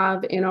actually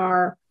have in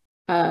our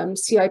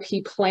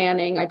CIP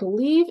planning, I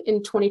believe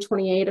in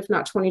 2028, if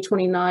not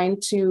 2029,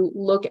 to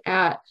look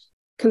at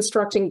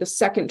constructing the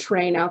second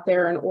train out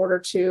there in order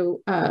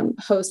to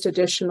host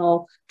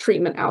additional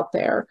treatment out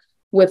there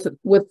with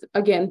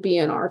again,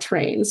 BNR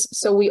trains.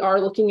 So we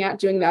are looking at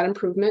doing that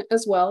improvement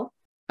as well.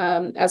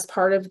 As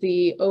part of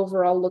the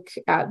overall look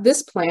at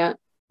this plant,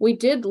 we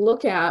did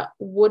look at,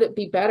 would it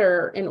be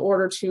better in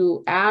order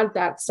to add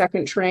that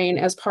second train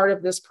as part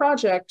of this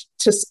project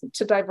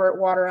to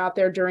divert water out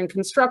there during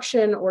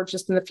construction or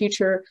just in the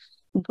future.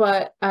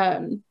 But,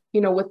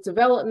 with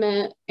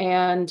development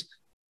and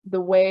the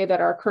way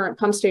that our current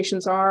pump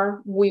stations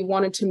are, we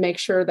wanted to make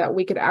sure that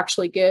we could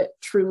actually get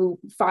true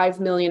 5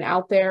 million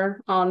out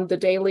there on the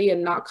daily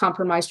and not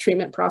compromise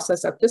treatment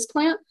process at this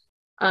plant.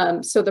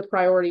 So the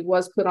priority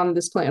was put on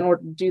this plant in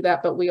order to do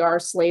that, but we are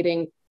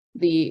slating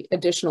the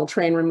additional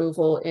train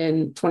removal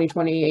in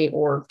 2028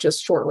 or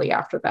just shortly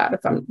after that, if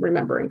I'm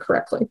remembering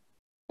correctly.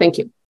 Thank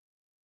you.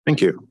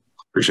 Thank you.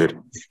 Appreciate it.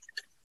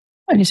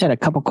 I just had a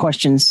couple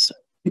questions.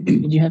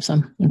 Did you have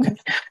some? Okay.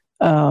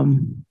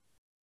 On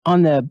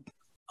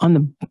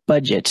the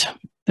budget,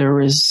 there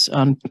is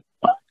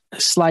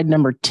slide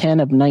number 10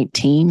 of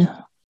 19.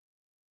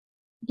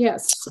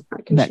 Yes.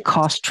 That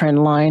cost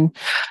trend line.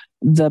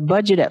 The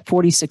budget at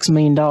 $46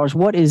 million,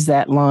 what is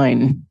that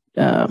line,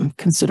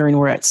 considering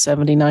we're at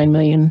 $79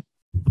 million?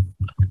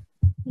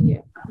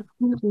 Yeah,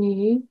 let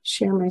me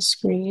share my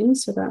screen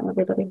so that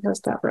everybody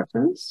has that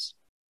reference.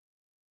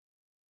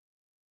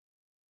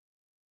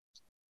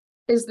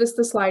 Is this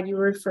the slide you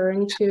were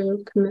referring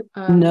to?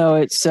 No,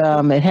 it's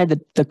it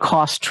had the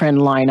cost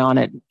trend line on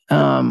it.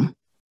 I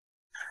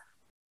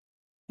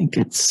think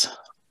it's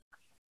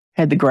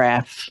had the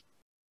graph.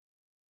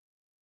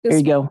 There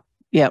you go.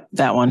 Yep,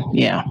 that one.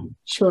 Yeah.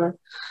 Sure.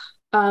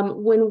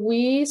 When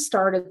we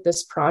started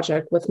this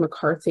project with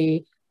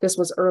McCarthy, this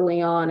was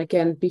early on,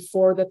 again,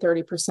 before the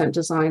 30%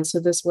 design. So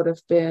this would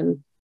have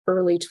been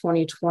early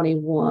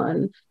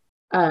 2021.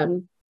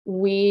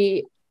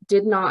 We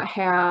did not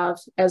have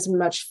as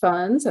much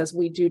funds as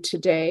we do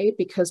today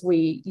because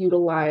we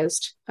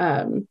utilized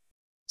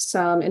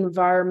some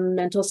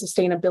environmental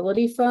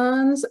sustainability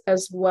funds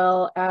as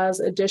well as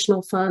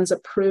additional funds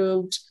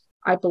approved,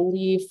 I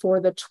believe, for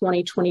the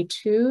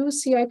 2022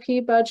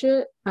 CIP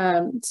budget.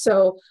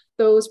 So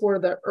those were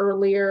the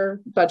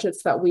earlier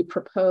budgets that we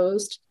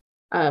proposed.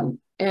 And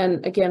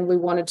again, we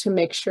wanted to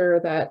make sure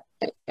that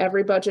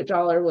every budget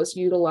dollar was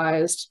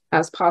utilized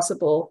as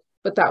possible,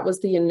 but that was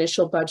the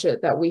initial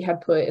budget that we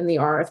had put in the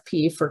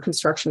RFP for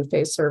construction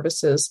phase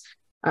services,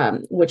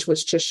 which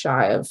was just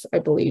shy of, I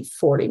believe,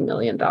 $40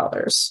 million.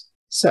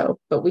 So,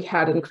 but we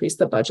had increased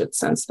the budget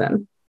since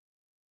then.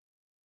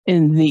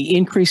 And the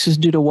increase is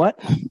due to what?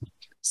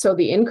 So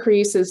the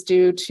increase is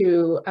due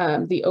to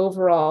the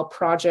overall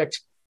project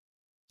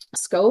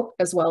scope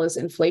as well as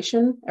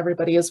inflation.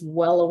 Everybody is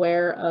well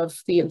aware of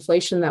the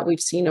inflation that we've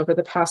seen over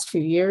the past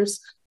few years.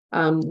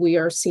 We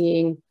are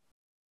seeing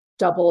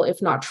double,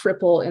 if not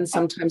triple, and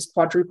sometimes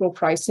quadruple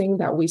pricing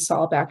that we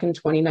saw back in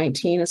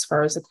 2019 as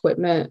far as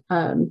equipment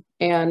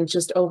and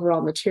just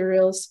overall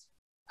materials.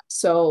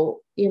 So,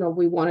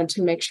 we wanted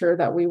to make sure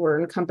that we were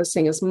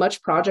encompassing as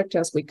much project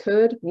as we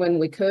could when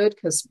we could,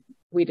 because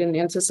we didn't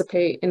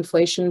anticipate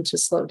inflation to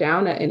slow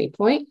down at any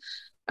point.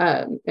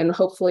 And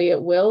hopefully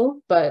it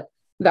will, but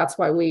that's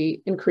why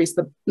we increased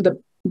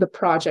the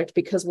project,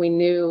 because we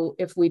knew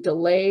if we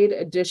delayed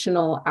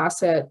additional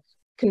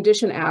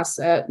condition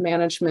asset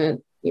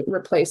management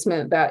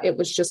replacement, that it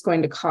was just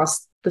going to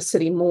cost the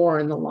city more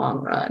in the long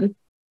run.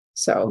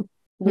 So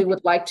we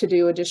would like to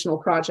do additional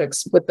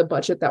projects with the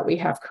budget that we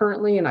have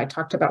currently. And I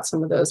talked about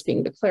some of those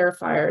being the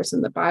clarifiers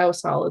and the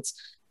biosolids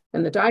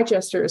and the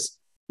digesters,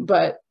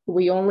 but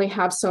we only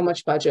have so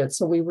much budget.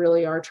 So we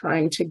really are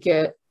trying to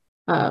get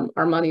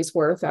our money's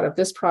worth out of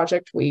this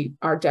project. We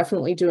are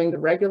definitely doing the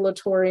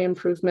regulatory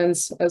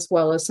improvements as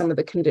well as some of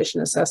the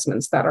condition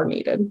assessments that are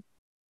needed.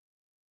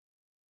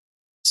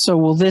 So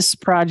will this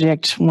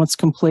project, once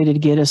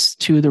completed, get us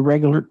to the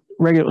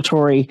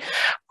regulatory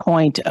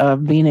point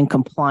of being in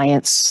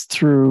compliance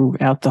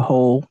throughout the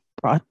whole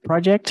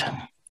project?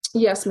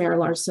 Yes, Mayor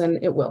Larson,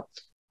 it will.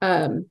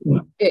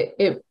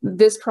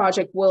 This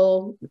project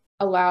will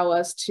allow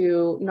us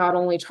to not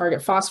only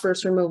target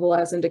phosphorus removal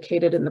as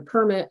indicated in the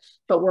permit,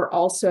 but we're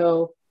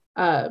also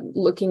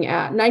looking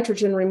at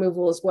nitrogen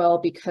removal as well,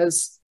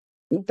 because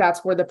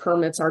that's where the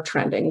permits are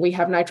trending. We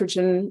have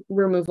nitrogen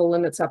removal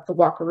limits at the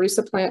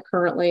Wakarusa plant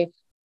currently,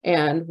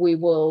 and we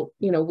will,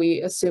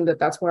 we assume that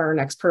that's where our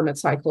next permit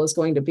cycle is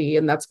going to be,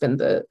 and that's been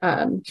the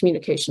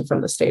communication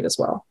from the state as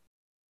well.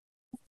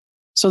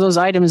 So those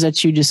items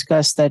that you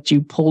discussed that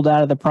you pulled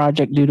out of the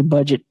project due to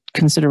budget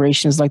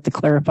considerations, like the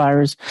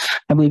clarifiers,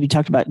 I believe you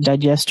talked about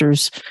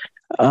digesters,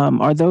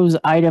 are those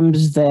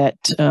items that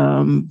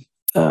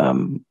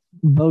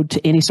bode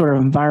to any sort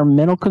of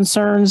environmental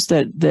concerns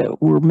that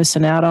we're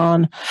missing out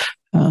on?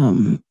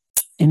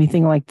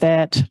 Anything like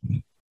that?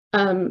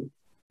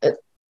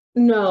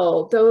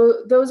 No,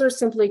 those are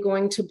simply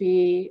going to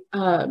be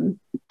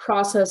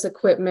process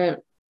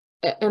equipment,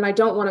 and I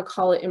don't want to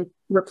call it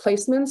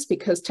replacements,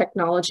 because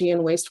technology in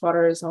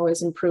wastewater is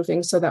always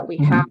improving so that we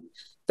have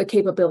the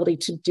capability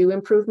to do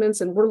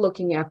improvements. And we're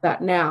looking at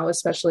that now,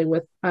 especially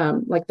with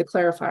like the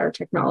clarifier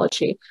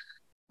technology.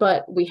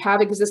 But we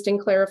have existing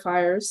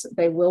clarifiers.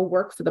 They will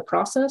work for the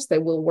process. They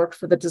will work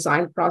for the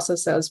design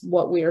process as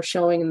what we are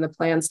showing in the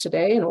plans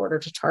today in order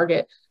to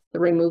target the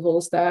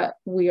removals that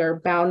we are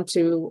bound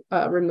to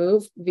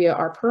remove via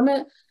our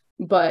permit.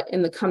 But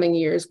in the coming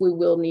years, we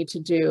will need to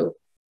do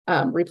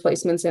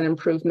replacements and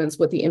improvements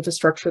with the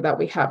infrastructure that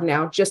we have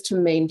now just to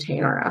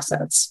maintain our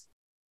assets.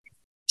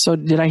 So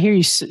did I hear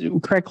you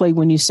correctly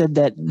when you said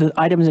that the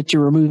items that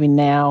you're removing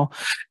now,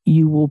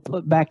 you will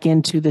put back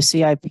into the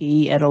CIP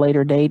at a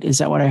later date? Is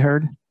that what I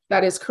heard?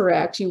 That is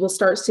correct. You will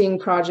start seeing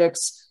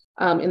projects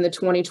in the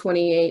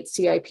 2028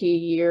 CIP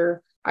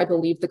year. I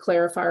believe the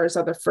clarifiers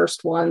are the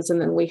first ones, and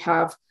then we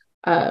have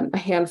a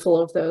handful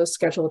of those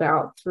scheduled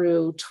out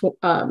through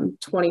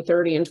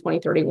 2030 and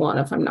 2031,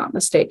 if I'm not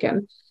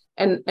mistaken.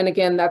 And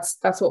again,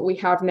 that's what we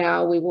have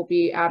now. We will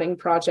be adding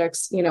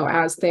projects,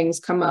 as things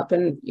come up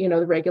and,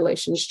 the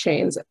regulations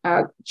change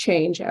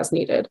as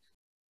needed.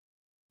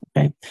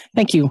 Okay.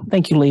 Thank you.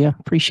 Thank you, Leah.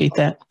 Appreciate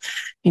that.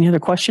 Any other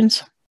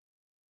questions?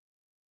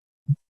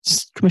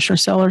 Commissioner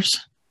Sellers,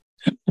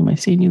 am I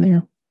seeing you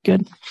there?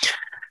 Good.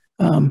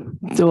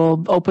 So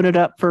we'll open it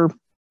up for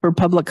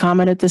public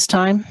comment at this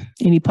time.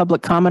 Any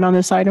public comment on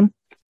this item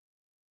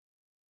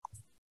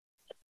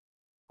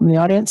from the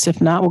audience?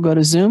 If not, we'll go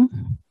to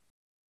Zoom.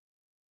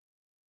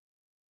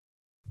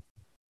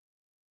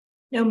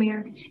 No,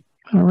 Mayor.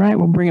 All right,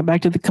 we'll bring it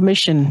back to the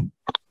commission.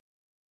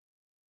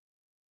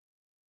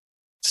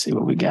 Let's see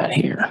what we got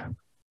here.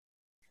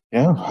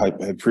 Yeah, I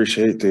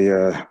appreciate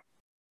the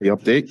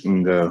update,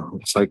 and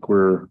looks like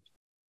we're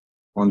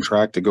on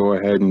track to go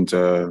ahead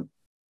and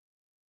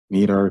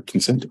meet our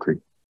consent decree.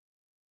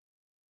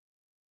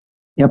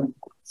 Yep.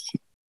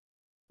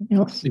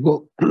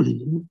 Well,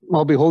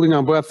 I'll be holding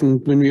our breath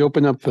when we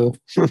open up the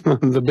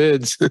the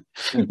bids.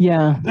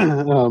 Yeah.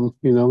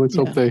 Let's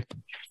hope they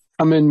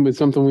come in with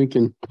something we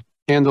can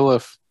handle.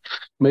 If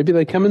maybe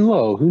they come in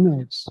low, who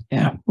knows?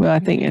 Yeah. Well, I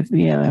think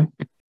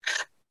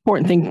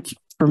important thing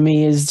for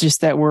me is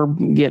just that we're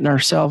getting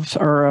ourselves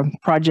our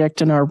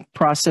project and our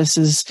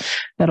processes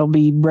that'll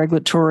be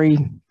regulatory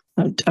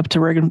up to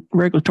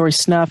regulatory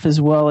snuff,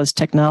 as well as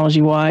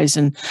technology wise,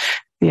 and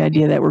the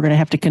idea that we're going to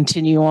have to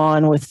continue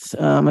on with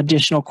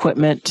additional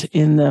equipment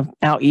in the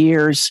out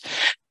years.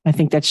 I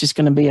think that's just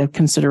going to be a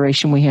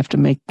consideration we have to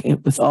make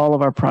with all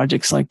of our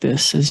projects like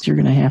this. Is you're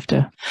going to have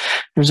to,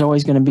 there's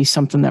always going to be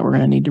something that we're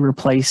going to need to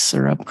replace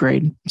or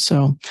upgrade.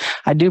 So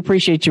I do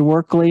appreciate your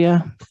work,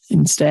 Leah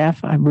and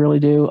staff. I really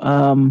do.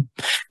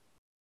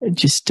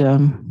 Just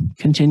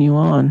continue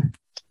on.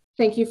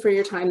 Thank you for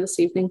your time this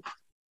evening.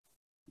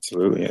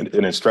 Absolutely.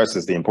 And it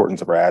stresses the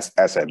importance of our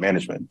asset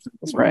management.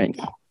 That's right.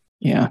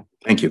 Yeah.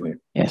 Thank you, Leah.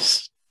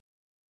 Yes.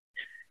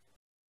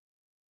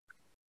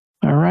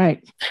 All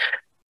right.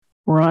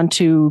 We're on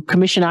to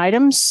commission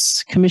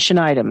items.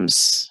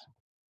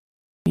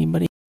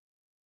 Anybody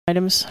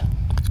items?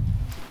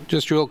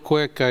 Just real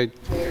quick, go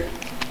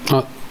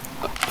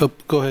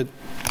ahead.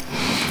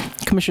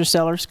 Commissioner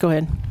Sellers, go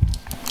ahead.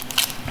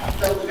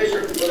 So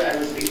Commissioner Kubota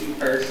was speaking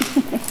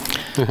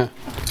first.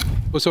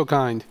 Well, so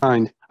kind.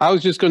 I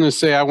was just going to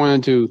say I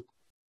wanted to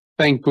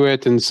thank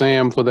Britt and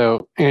Sam for the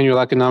annual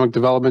economic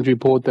development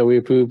report that we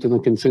approved in the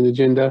consent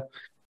agenda.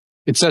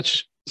 It's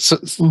so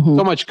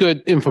much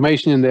good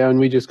information in there, and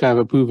we just kind of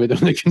approve it on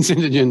the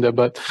consent agenda.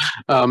 But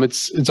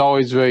it's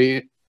always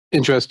very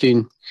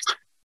interesting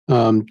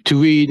to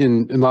read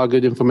and a lot of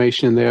good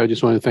information in there. I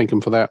just want to thank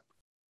him for that.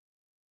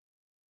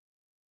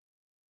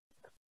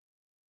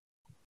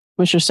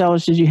 Commissioner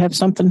Sellers, did you have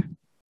something?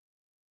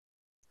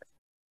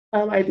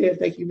 I did.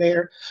 Thank you,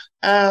 Mayor.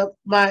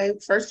 My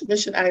first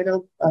commission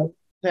item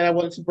that I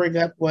wanted to bring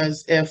up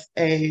was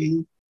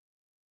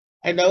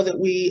I know that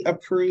we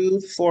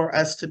approved for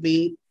us to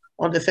meet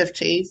on the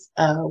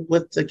 15th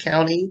with the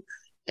county,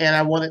 and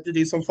I wanted to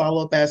do some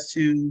follow-up as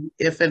to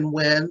if and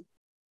when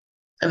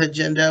an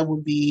agenda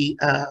would be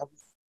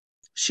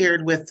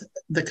shared with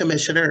the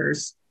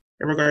commissioners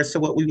in regards to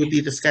what we would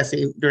be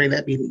discussing during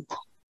that meeting.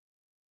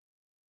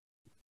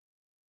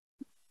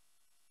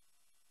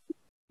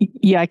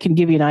 Yeah, I can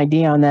give you an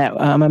idea on that.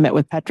 I met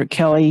with Patrick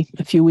Kelly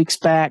a few weeks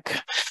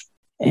back,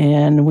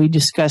 and we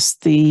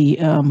discussed the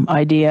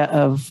idea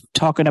of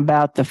talking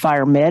about the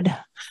fire med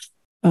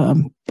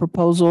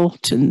proposal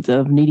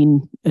of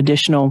needing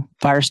additional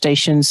fire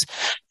stations.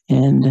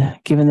 And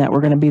given that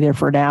we're going to be there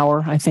for an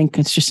hour, I think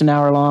it's just an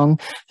hour long,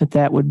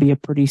 that would be a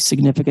pretty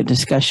significant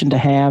discussion to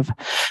have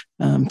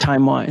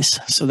time-wise.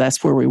 So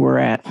that's where we were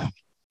at,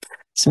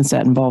 since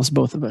that involves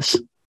both of us.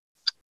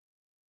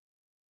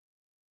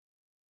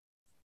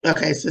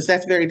 Okay, so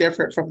that's very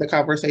different from the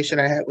conversation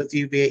I had with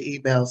you via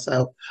email.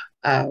 So,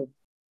 and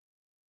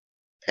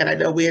I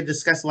know we had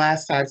discussed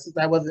last time, since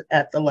I wasn't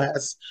at the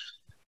last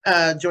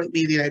joint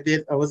meeting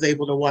I was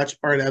able to watch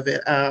part of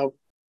it.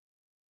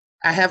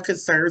 I have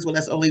concerns when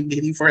us only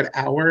meeting for an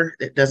hour.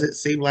 It doesn't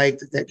seem like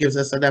that gives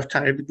us enough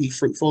time to be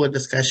fruitful in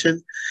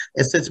discussion.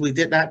 And since we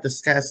did not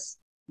discuss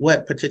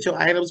what potential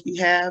items we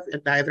have,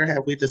 and neither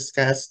have we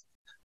discussed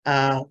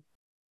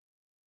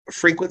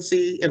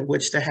frequency in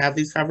which to have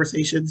these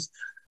conversations,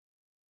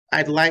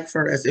 I'd like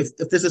for us, if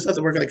this is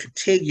something we're going to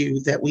continue,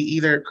 that we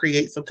either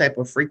create some type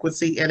of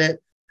frequency in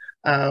it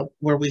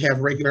where we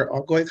have regular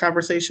ongoing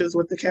conversations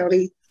with the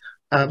county,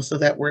 so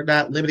that we're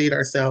not limiting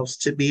ourselves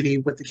to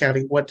meeting with the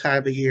county one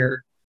time a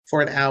year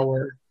for an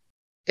hour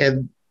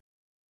and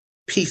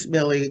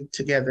piecemealing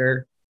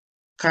together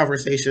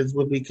conversations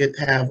when we could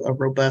have a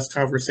robust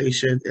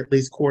conversation at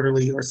least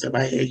quarterly or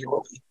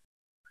semi-annually.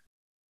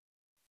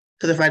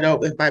 Because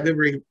if my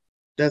memory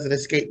doesn't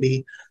escape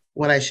me,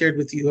 what I shared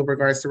with you in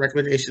regards to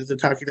recommendations and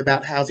talking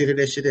about housing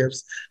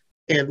initiatives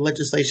and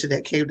legislation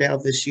that came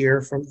down this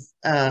year from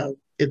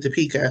in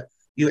Topeka,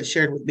 you had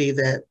shared with me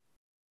that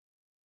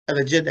an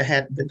agenda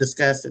hadn't been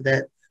discussed and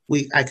that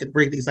I could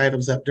bring these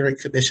items up during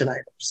commission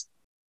items.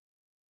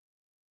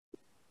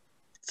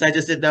 So I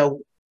just didn't know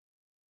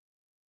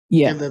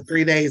in the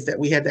 3 days that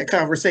we had that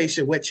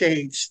conversation, what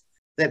changed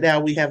that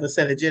now we have a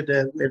set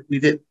agenda and we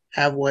didn't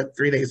have one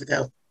 3 days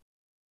ago.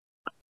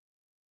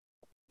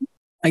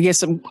 I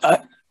guess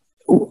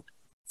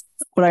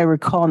what I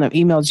recall in the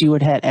emails you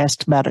had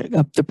asked about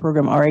the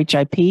program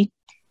RHIP.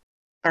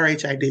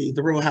 RHID,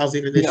 the Rural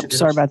Housing Initiative. Yep,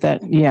 sorry about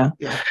that. Yeah.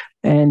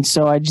 And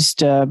so I just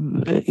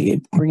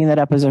bringing that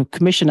up as a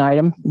commission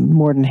item,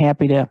 more than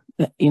happy to,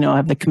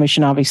 have the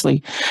commission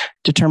obviously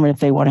determine if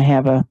they want to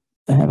have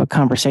a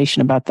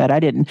conversation about that.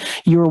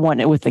 You were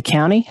wanting it with the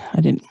county?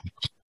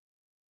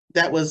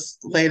 That was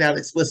laid out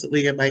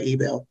explicitly in my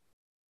email.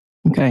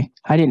 Okay.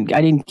 I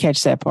didn't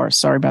catch that part.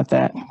 Sorry about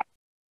that.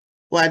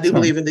 Well, I do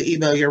believe in the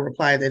email, your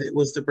reply, that it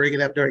was to bring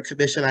it up during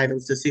commission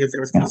items to see if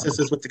there was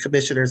consensus with the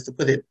commissioners to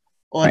put it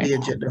on the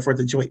agenda for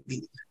the joint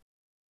meeting.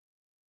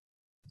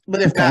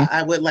 But if not,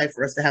 I would like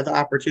for us to have the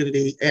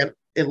opportunity, and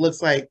it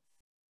looks like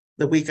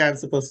the week I'm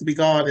supposed to be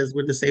gone is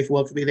when the Safe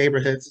Welcoming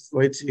Neighborhoods is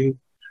going to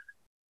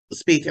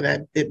speak,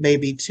 and it may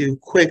be too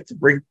quick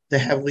to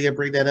have Leah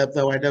bring that up,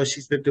 though I know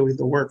she's been doing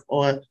the work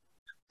on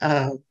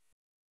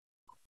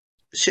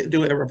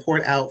doing a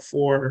report out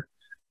for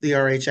the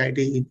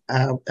RHID,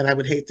 and I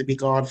would hate to be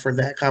gone for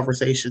that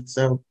conversation.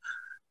 So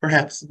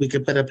perhaps we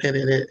could put a pin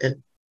in it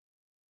and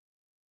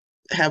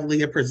have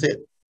Leah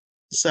present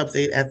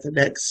something at the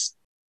next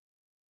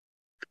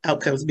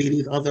outcomes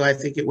meeting, although I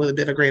think it would have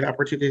been a great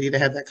opportunity to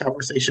have that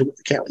conversation with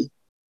the county.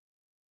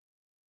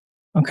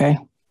 Okay.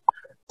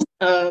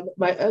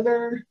 My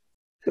other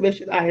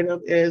commission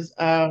item is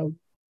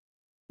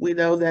we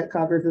know that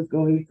Congress is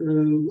going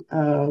through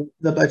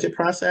the budget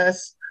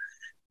process,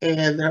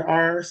 and there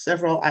are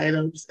several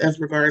items as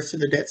regards to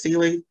the debt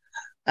ceiling,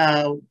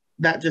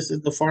 not just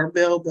in the Farm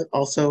Bill, but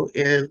also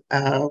in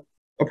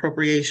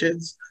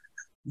appropriations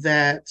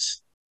that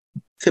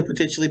could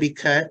potentially be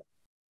cut.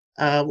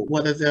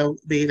 One of them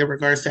being in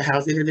regards to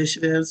housing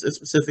initiatives, and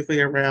specifically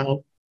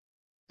around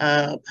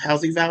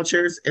housing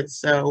vouchers. And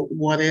so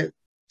wanted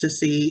to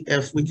see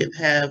if we could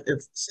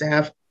if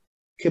staff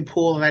can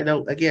pull, and I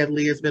know, again,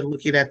 Leah's been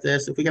looking at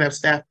this, if we can have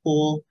staff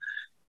pull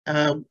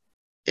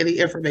any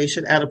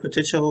information out of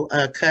potential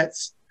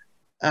cuts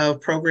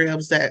of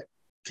programs that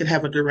can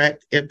have a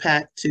direct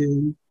impact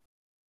to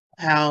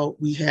how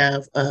we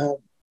have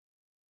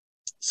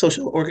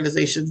social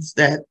organizations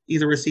that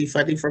either receive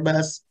funding from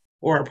us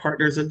or are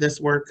partners in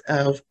this work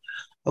of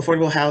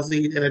affordable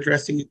housing and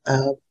addressing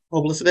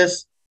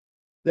homelessness,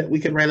 that we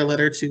can write a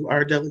letter to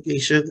our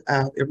delegation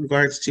in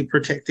regards to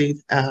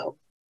protecting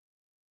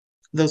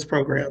those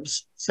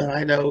programs. So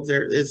I know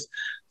there is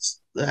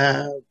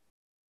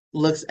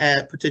looks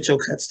at potential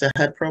cuts to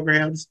HUD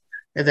programs,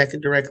 and that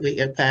could directly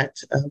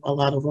impact a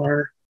lot of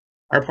our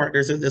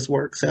partners in this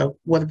work. So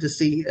wanted to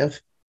see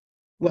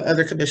what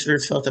other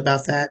commissioners felt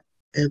about that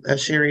and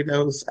sharing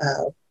those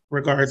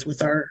regards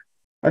with our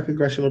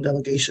congressional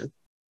delegation.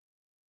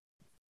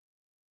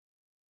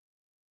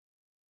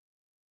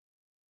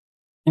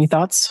 Any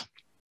thoughts?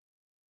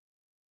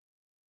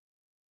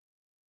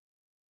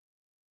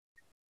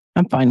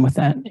 I'm fine with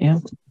that. Yeah.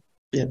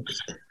 Yeah.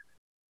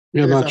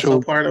 Yeah, And not it's also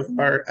sure. part of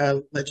our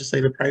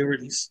legislative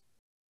priorities.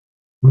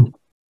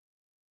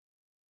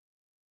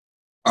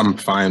 I'm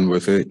fine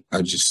with it.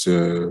 I just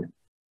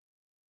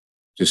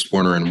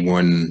wondering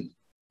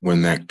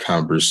when that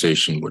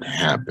conversation would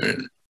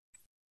happen.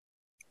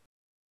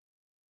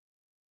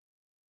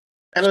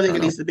 I don't think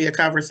it needs to be a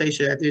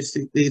conversation. I think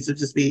it needs to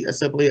just be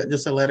simply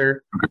just a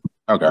letter.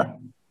 Okay.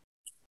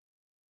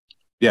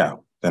 Yeah.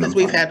 Then Since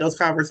we've had those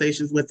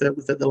conversations within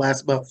the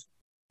last month.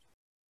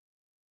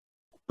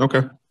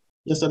 Okay.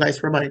 Just a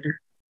nice reminder.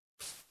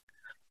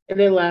 And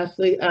then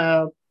lastly,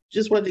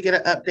 just wanted to get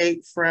an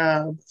update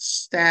from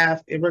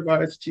staff in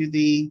regards to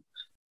the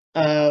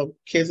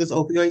Kansas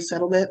opioid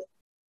settlement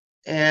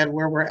and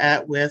where we're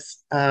at with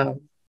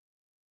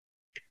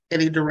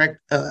any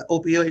direct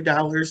opioid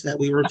dollars that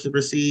we were to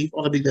receive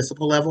on a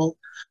municipal level.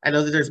 I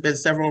know that there's been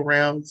several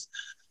rounds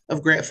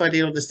of grant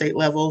funding on the state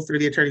level through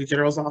the Attorney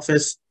General's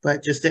office,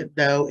 but just didn't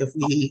know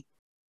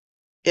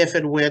if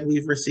and when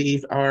we've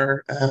received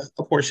our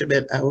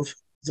apportionment of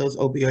those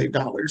opioid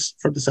dollars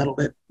from the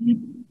settlement.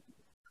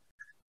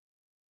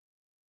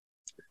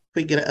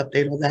 We get an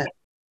update on that.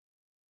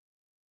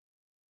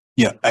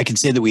 Yeah, I can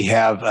say that we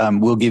have.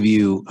 We'll give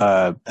you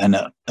an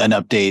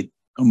update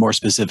more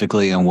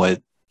specifically on what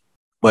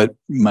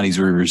monies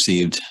we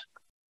received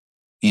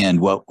and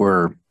what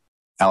we're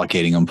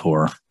allocating them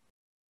for.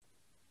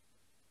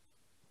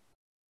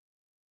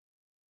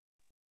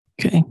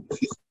 Okay.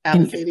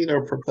 Allocating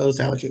or proposed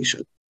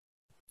allocation?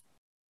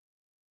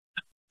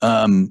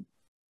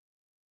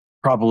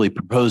 Probably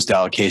proposed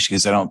allocation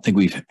because I don't think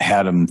we've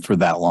had them for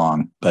that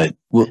long, but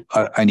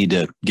I need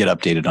to get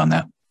updated on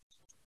that.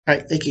 All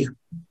right, thank you.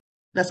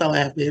 That's all I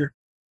have, Mayor.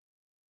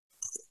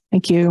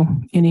 Thank you.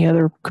 Any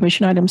other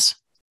commission items?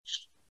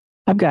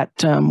 I've got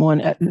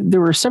one.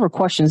 There were several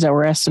questions that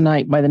were asked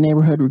tonight by the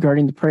neighborhood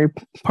regarding the Prairie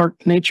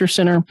Park Nature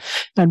Center.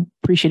 I'd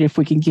appreciate it if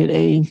we could get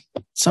a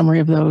summary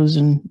of those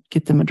and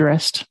get them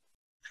addressed.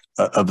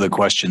 Of the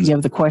questions? Yeah,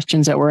 of the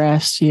questions that were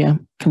asked. Yeah,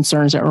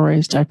 concerns that were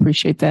raised. I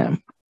appreciate that.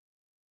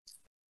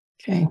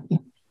 Okay.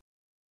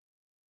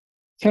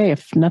 Okay,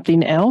 if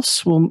nothing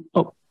else, we'll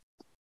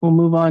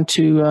move on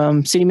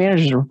to city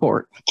manager's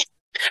report.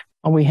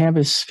 All we have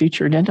is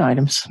future agenda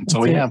items. That's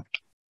all we have.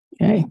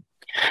 Okay.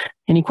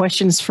 Any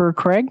questions for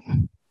Craig?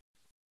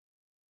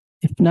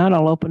 If not,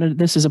 I'll open it.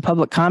 This is a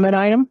public comment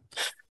item.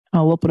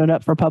 I'll open it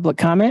up for public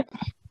comment.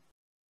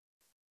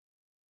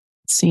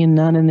 Seeing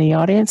none in the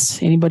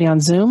audience. Anybody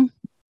on Zoom?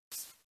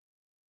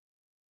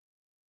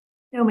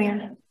 No,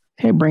 Mayor.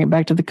 Okay, bring it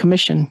back to the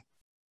commission.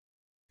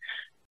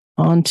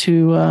 On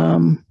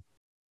to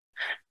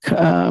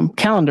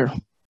calendar.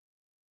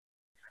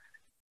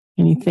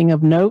 Anything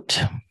of note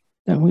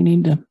that we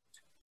need to?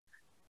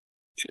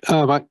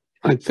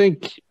 I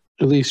think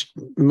at least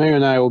the mayor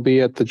and I will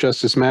be at the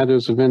Justice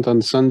Matters event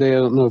on Sunday. I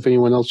don't know if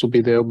anyone else will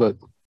be there, but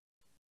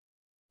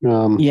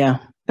yeah,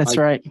 that's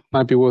right.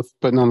 Might be worth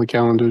putting on the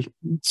calendar.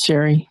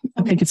 Sherry,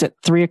 I think it's at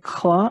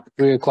 3:00.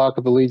 3:00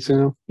 at the Lead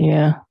Center.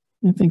 Yeah,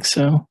 I think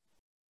so.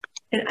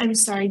 And I'm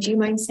sorry, do you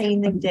mind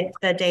saying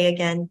the day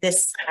again?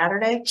 This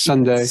Saturday?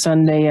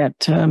 Sunday at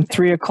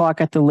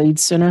 3:00 at the Lead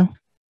Center.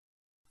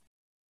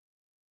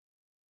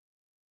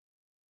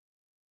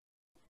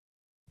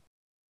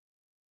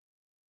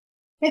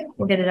 Okay,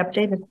 we'll get it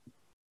updated.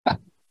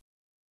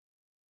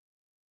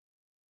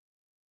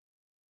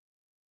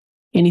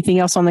 Anything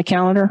else on the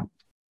calendar?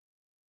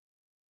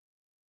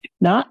 If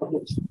not,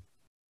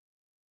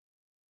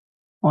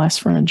 I'll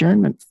ask for an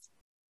adjournment.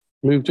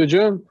 Move to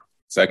adjourn.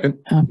 Second.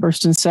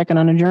 First and second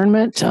on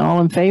adjournment. All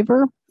in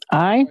favor?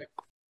 Aye.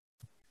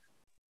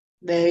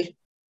 Nay.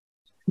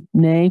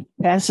 Nay.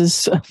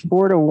 Passes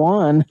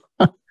 4-1.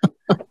 Have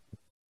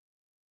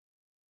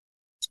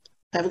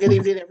a good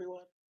evening, everyone.